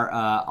are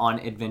on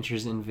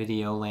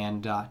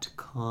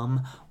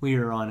adventuresinvideoland.com. We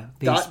are on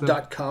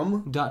Facebook.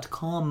 .com.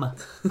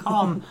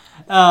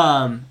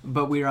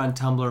 But we are on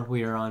Tumblr.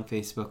 We are on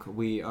Facebook.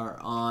 We are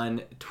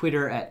on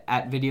Twitter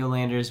at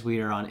Videolanders.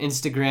 We are on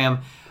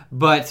Instagram.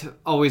 But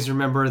always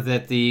remember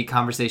that the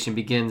conversation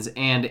begins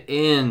and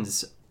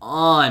ends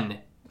on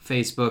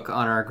Facebook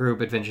on our group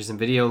Adventures in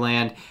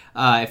Videoland.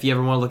 If you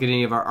ever want to look at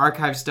any of our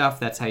archive stuff,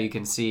 that's how you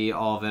can see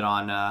all of it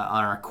on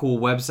our cool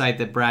website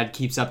that Brad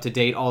keeps up to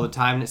date all the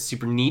time. And it's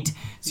super neat,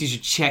 so you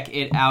should check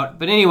it out.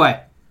 But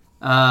anyway,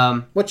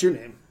 What's your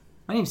name?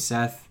 my name's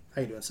Seth.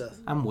 How you doing, Seth?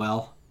 I'm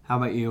well. How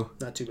about you?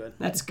 Not too bad.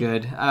 That's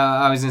good.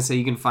 I was gonna say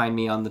you can find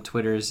me on the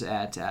Twitters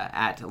at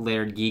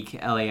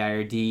LairdGeek,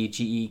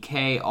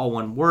 LairdGeek, all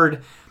one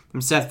word.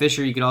 I'm Seth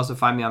Fisher. You can also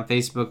find me on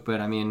Facebook,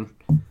 but I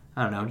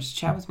don't know. Just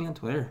chat with me on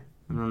Twitter.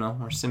 I don't know,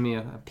 or send me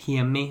a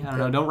PM me. I don't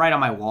know. Don't write on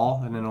my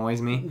wall. It annoys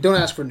me. Don't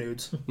ask for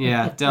nudes.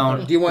 Yeah,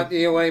 don't. Do you want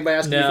anybody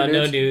asking you for nudes?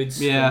 No nudes.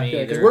 Yeah. for me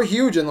Yeah, because either. we're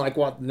huge in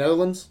the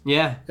Netherlands.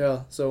 Yeah,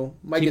 Yeah, so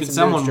might keeping get some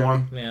someone nudes,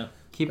 warm. Yeah.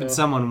 Keeping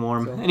someone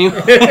warm. So.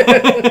 Anyway.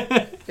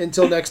 Jeremy.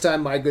 Until next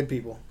time, my good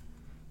people.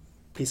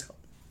 Peace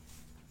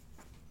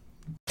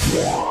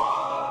out.